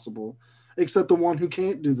possible, except the one who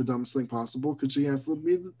can't do the dumbest thing possible because she has to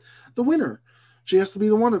be the winner. She has to be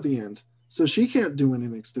the one at the end, so she can't do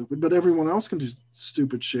anything stupid. But everyone else can do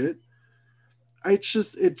stupid shit.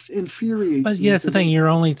 It infuriates. But yeah, that's the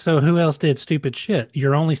thing. So who else did stupid shit?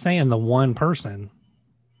 You're only saying the one person,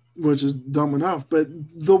 which is dumb enough. But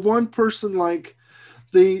the one person, like,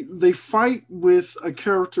 they fight with a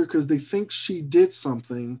character because they think she did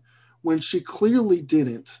something when she clearly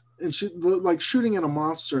didn't, and they're like shooting at a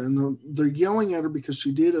monster, and they're yelling at her because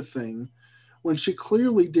she did a thing when she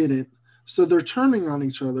clearly didn't. So they're turning on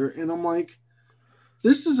each other, and I'm like,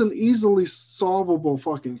 this is an easily solvable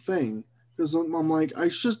fucking thing. Because I'm like, I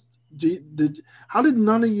just how did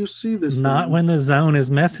none of you see this Not thing? when the zone is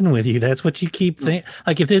messing with you. That's what you keep No, thinking.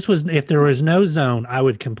 Like if there was no zone, I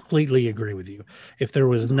would completely agree with you. If there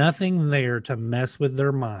was no. nothing there to mess with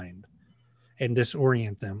their mind and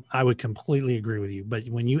disorient them, I would completely agree with you. But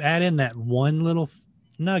when you add in that one little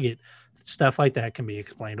nugget, stuff like that can be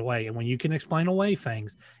explained away. And when you can explain away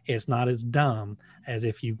things, it's not as dumb as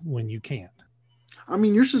when you can't. I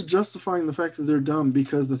mean, you're just justifying the fact that they're dumb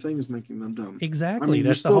because the thing is making them dumb. I Exactly. mean, you're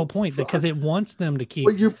That's the whole still, point because it wants them to but keep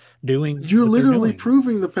doing you're what they're literally doing.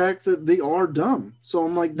 proving the fact that they are dumb. So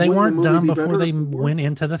I'm like, They wouldn't the weren't movie dumb be before better they if they were? went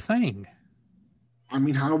into the thing. I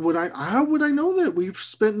mean, how would I know that? We've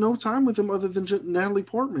spent no time with them other than Natalie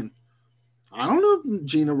Portman. I don't know if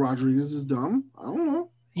Gina Rodriguez is dumb. I don't know.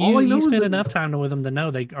 All I You know is spend that enough time with them to know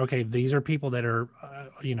these are people that are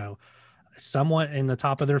somewhat in the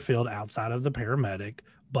top of their field outside of the paramedic,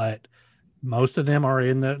 but most of them are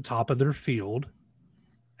in the top of their field,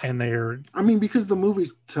 and they're. I mean, because the movie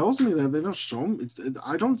tells me that they don't show me.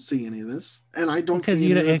 I don't see any of this, and I don't Because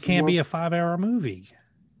see any of it this. can't be Well, a 5 hour movie.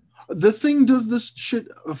 the thing does this shit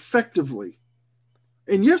effectively.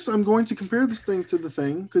 And yes, I'm going to compare this thing to the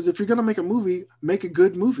thing because if you're going to make a movie, make a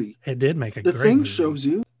good movie. It did make a The great thing movie. shows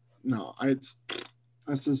you. No, it's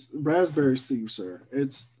that's just raspberries to you, sir.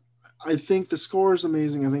 I think the score is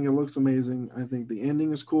amazing. I think it looks amazing. I think the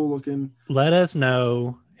ending is cool looking. Let us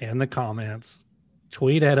know in the comments,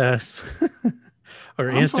 tweet at us, or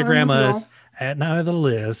I'm fine Instagram with us y'all. at Night of the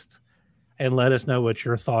List, and let us know what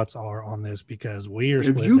your thoughts are on this because we are If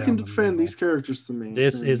split you can down the defend middle. these characters to me,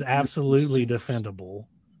 This is then you're absolutely insane. defendable.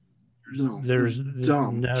 No, There's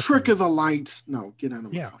dumb trick nothing. of the light. No, get out of my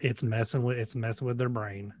Yeah, fucking face. it's messing with their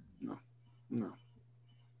brain. No, no,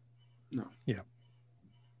 no, Yeah,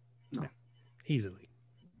 no. yeah, easily.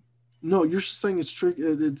 No, you're just saying it's trick.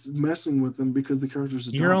 It's messing with them because the characters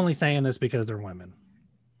are You're dumb. only saying this because they're women.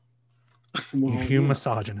 Well, You yeah.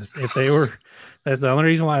 misogynist. If they were, that's the only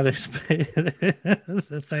reason why this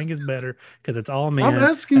the thing is better because it's all I'm men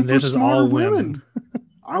asking and for this is smarter all women. women.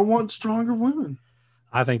 I want stronger women.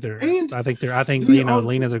 I think they're. And I think they're. I think the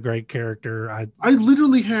Lena's a great character. I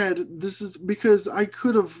literally had this is because I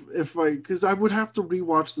could have if I because I would have to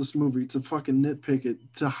rewatch this movie to fucking nitpick it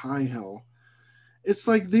to high hell. It's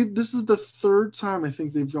like this is the third time I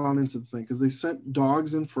think they've gone into the thing because they sent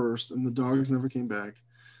dogs in first and the dogs never came back.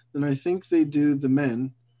 Then I think they do the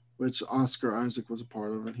men, which Oscar Isaac was a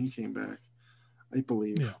part of, and he came back, I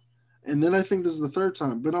believe. Yeah. And then I think this is the third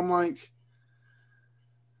time, but I'm like,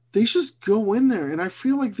 they just go in there, and I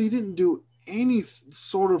feel like they didn't do any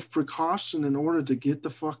sort of precaution in order to get the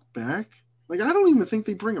fuck back. Like, I don't even think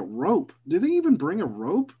they bring a rope. Do they even bring a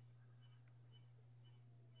rope?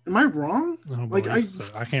 Am I wrong? I don't Like believe so.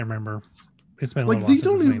 I can't remember. It's been a like little while they since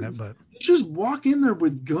I've don't seen even it, but just walk in there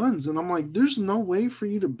with guns, and I'm like, there's no way for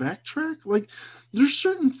you to backtrack. Like, there's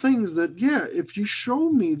certain things that, yeah, if you show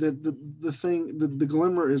me that the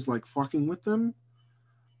glimmer is like fucking with them,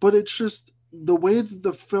 but it's just the way that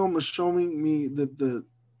the film is showing me that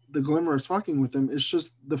the glimmer is fucking with them. It's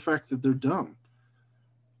just the fact that they're dumb,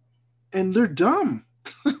 and they're dumb.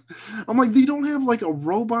 I'm like, they don't have like a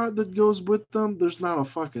robot that goes with them. There's not a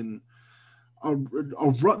fucking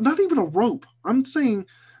not even a rope. I'm saying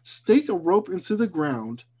stake a rope into the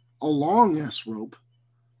ground, a long ass rope,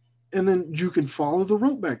 and then you can follow the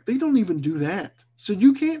rope back. They don't even do that. So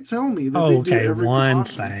you can't tell me that they do okay, every one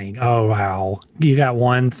precaution. thing. Oh wow, you got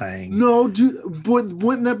one thing. No, dude, but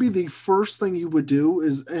wouldn't that be the first thing you would do?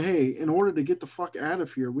 Is hey, in order to get the fuck out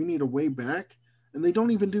of here, we need a way back, and they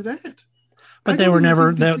don't even do that. But I they don't were even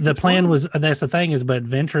never think they the take a plan try. was that's the thing is but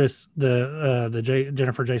Ventress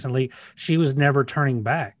Jennifer Jason Leigh she was never turning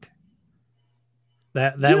back.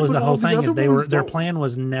 That Yeah, was but the whole all the thing other is ones their don't. plan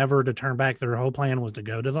was never to turn back. Their whole plan was to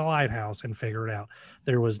go to the lighthouse and figure it out.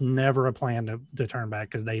 There was never a plan to turn back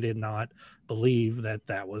because they did not believe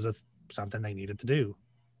that was something they needed to do.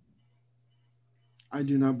 I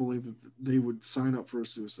do not believe that they would sign up for a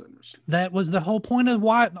suicide mission. That was the whole point of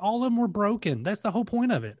why all of them were broken. That's the whole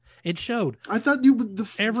point of it. It showed I thought you would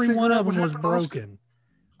every figure one out of what them was happened to Oscar. broken.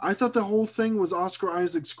 I thought the whole thing was Oscar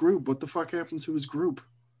Isaac's group. What the fuck happened to his group?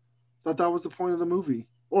 Thought that was the point of the movie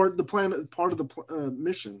or the plan, part of the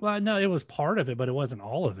mission. Well, no, it was part of it, but it wasn't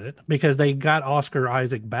all of it because they got Oscar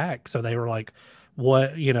Isaac back. So they were like,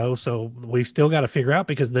 what, so we still got to figure out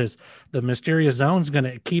because the mysterious zone's going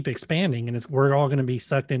to keep expanding and we're all going to be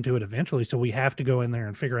sucked into it eventually. So we have to go in there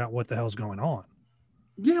and figure out what the hell's going on.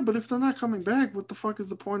 Yeah, but if they're not coming back, what the fuck is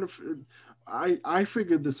the point of? I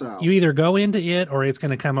figured this out. You either go into it or it's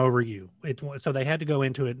going to come over you. So they had to go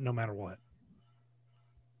into it no matter what.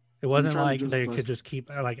 It wasn't like they could just keep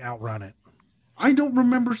like outrun it. I don't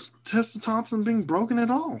remember Tessa Thompson being broken at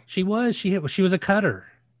all. She was a cutter.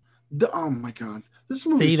 Oh my god. This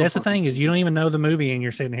movie. See, that's the thing is you don't even know the movie and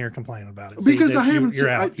you're sitting here complaining about it. Because I haven't seen.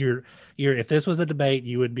 You're out. You're. If this was a debate,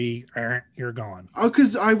 you would be. You're gone.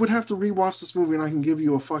 Because I would have to rewatch this movie and I can give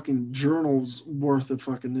you a fucking journal's worth of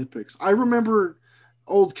fucking nitpicks. I remember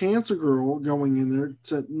old Cancer Girl going in there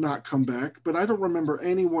to not come back, but I don't remember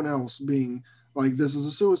anyone else being like, "This is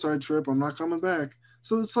a suicide trip. I'm not coming back."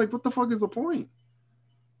 So it's like, what the fuck is the point?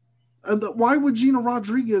 And why would Gina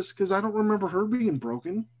Rodriguez? Because I don't remember her being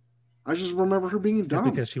broken. I just remember her being dumb.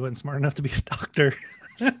 Because she wasn't smart enough to be a doctor.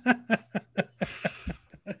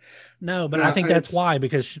 No, but I think that's why,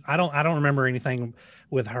 because I don't remember anything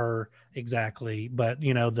with her exactly. But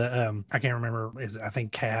you know, I can't remember. I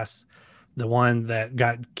think Cass, the one that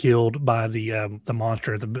got killed by the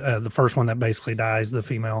monster, the first one that basically dies, the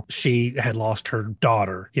female, she had lost her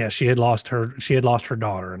daughter. Yeah, she had lost her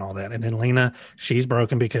daughter and all that. And then Lena, she's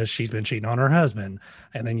broken because she's been cheating on her husband.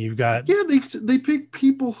 And then you've got they pick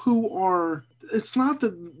people who are. It's not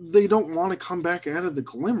that they don't want to come back out of the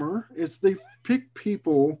glimmer. It's they pick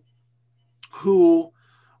people who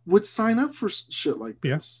would sign up for shit like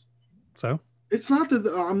this. So. It's not that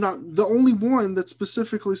I'm not the only one that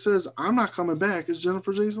specifically says I'm not coming back is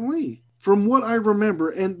Jennifer Jason Leigh. From what I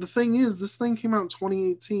remember, and the thing is, this thing came out in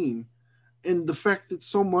 2018, and the fact that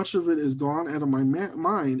so much of it is gone out of my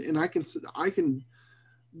mind, and I can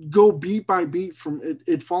go beat by beat from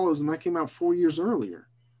It Follows, and that came out 4 years earlier,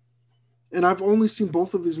 and I've only seen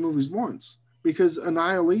both of these movies once. Because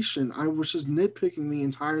Annihilation, I was just nitpicking the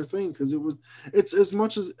entire thing because it's as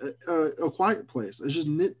much as A Quiet Place. I just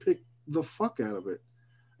nitpicked the fuck out of it,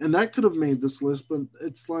 and that could have made this list, but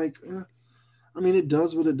it's like, I mean, it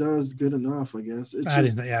does what it does good enough, I guess. I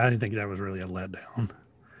didn't think that was really a letdown.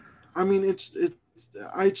 I mean, it's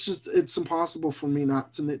impossible for me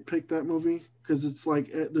not to nitpick that movie because it's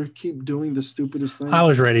like they keep doing the stupidest thing. I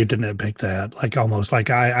was ready to nitpick that, like almost like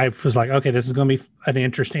I was like, okay, this is going to be an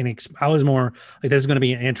interesting. I was more like, this is going to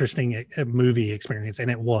be an interesting movie experience,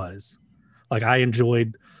 and it was. Like I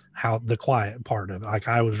enjoyed how the quiet part of it. Like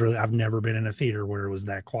I've never been in a theater where it was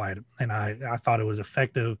that quiet, and I thought it was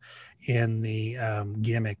effective in the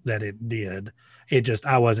gimmick that it did. It just,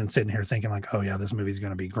 I wasn't sitting here thinking like, oh yeah, this movie's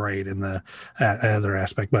going to be great in the other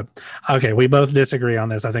aspect. But okay, we both disagree on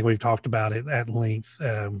this. I think we've talked about it at length,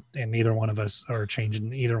 and neither one of us are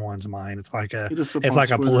changing either one's mind. It's like a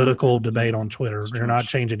political debate on Twitter. You're not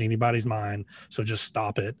changing anybody's mind, so just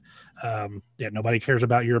stop it. Nobody cares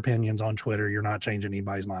about your opinions on Twitter. You're not changing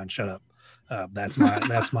anybody's mind. Shut up. That's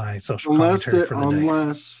my social commentary for the day.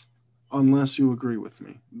 Unless you agree with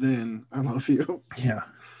me, then I love you. Yeah.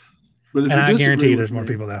 But and I guarantee there's more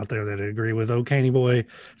people out there that agree with Candy Boy.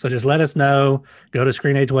 So just let us know. Go to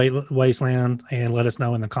Screen Age Wasteland and let us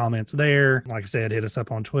know in the comments there. Like I said, hit us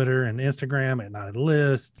up on Twitter and Instagram at Night of the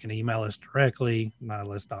List. You can email us directly,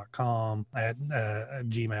 nightoflist.com at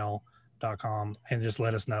gmail.com, and just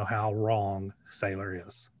let us know how wrong Sailor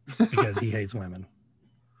is because he hates women.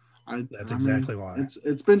 That's exactly why.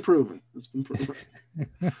 It's been proven. It's been proven.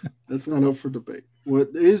 That's not up for debate. What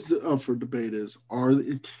is up for debate is are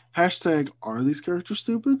these characters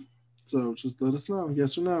stupid? So just let us know,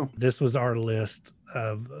 yes or no. This was our list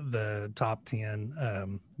of the top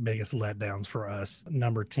 10 biggest letdowns for us.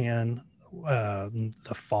 Number 10,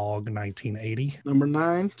 The Fog, 1980. Number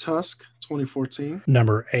 9, Tusk, 2014.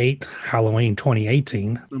 Number 8, Halloween,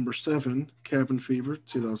 2018. Number 7, Cabin Fever,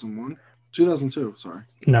 2002, sorry.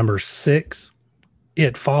 Number 6,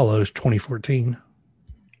 It Follows, 2014.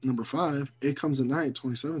 Number 5, It Comes at Night,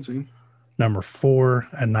 2017. Number 4,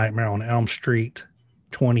 A Nightmare on Elm Street,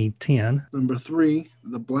 2010. Number 3,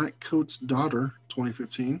 The Black Coat's Daughter,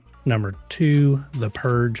 2015. Number 2, The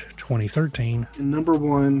Purge, 2013. And number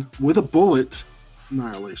 1, With a Bullet,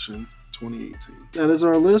 Annihilation, 2018. That is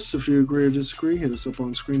our list. If you agree or disagree, hit us up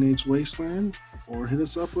on Screen Age Wasteland or hit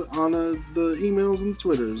us up on the emails and the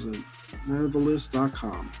Twitters at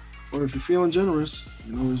nightofTheList.com. Or if you're feeling generous,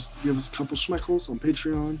 you can always give us a couple schmeckles on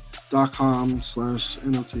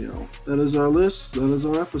patreon.com/NLTL. That is our list. That is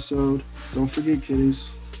our episode. Don't forget,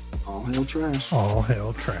 kiddies, all hail trash. All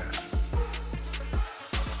hail trash.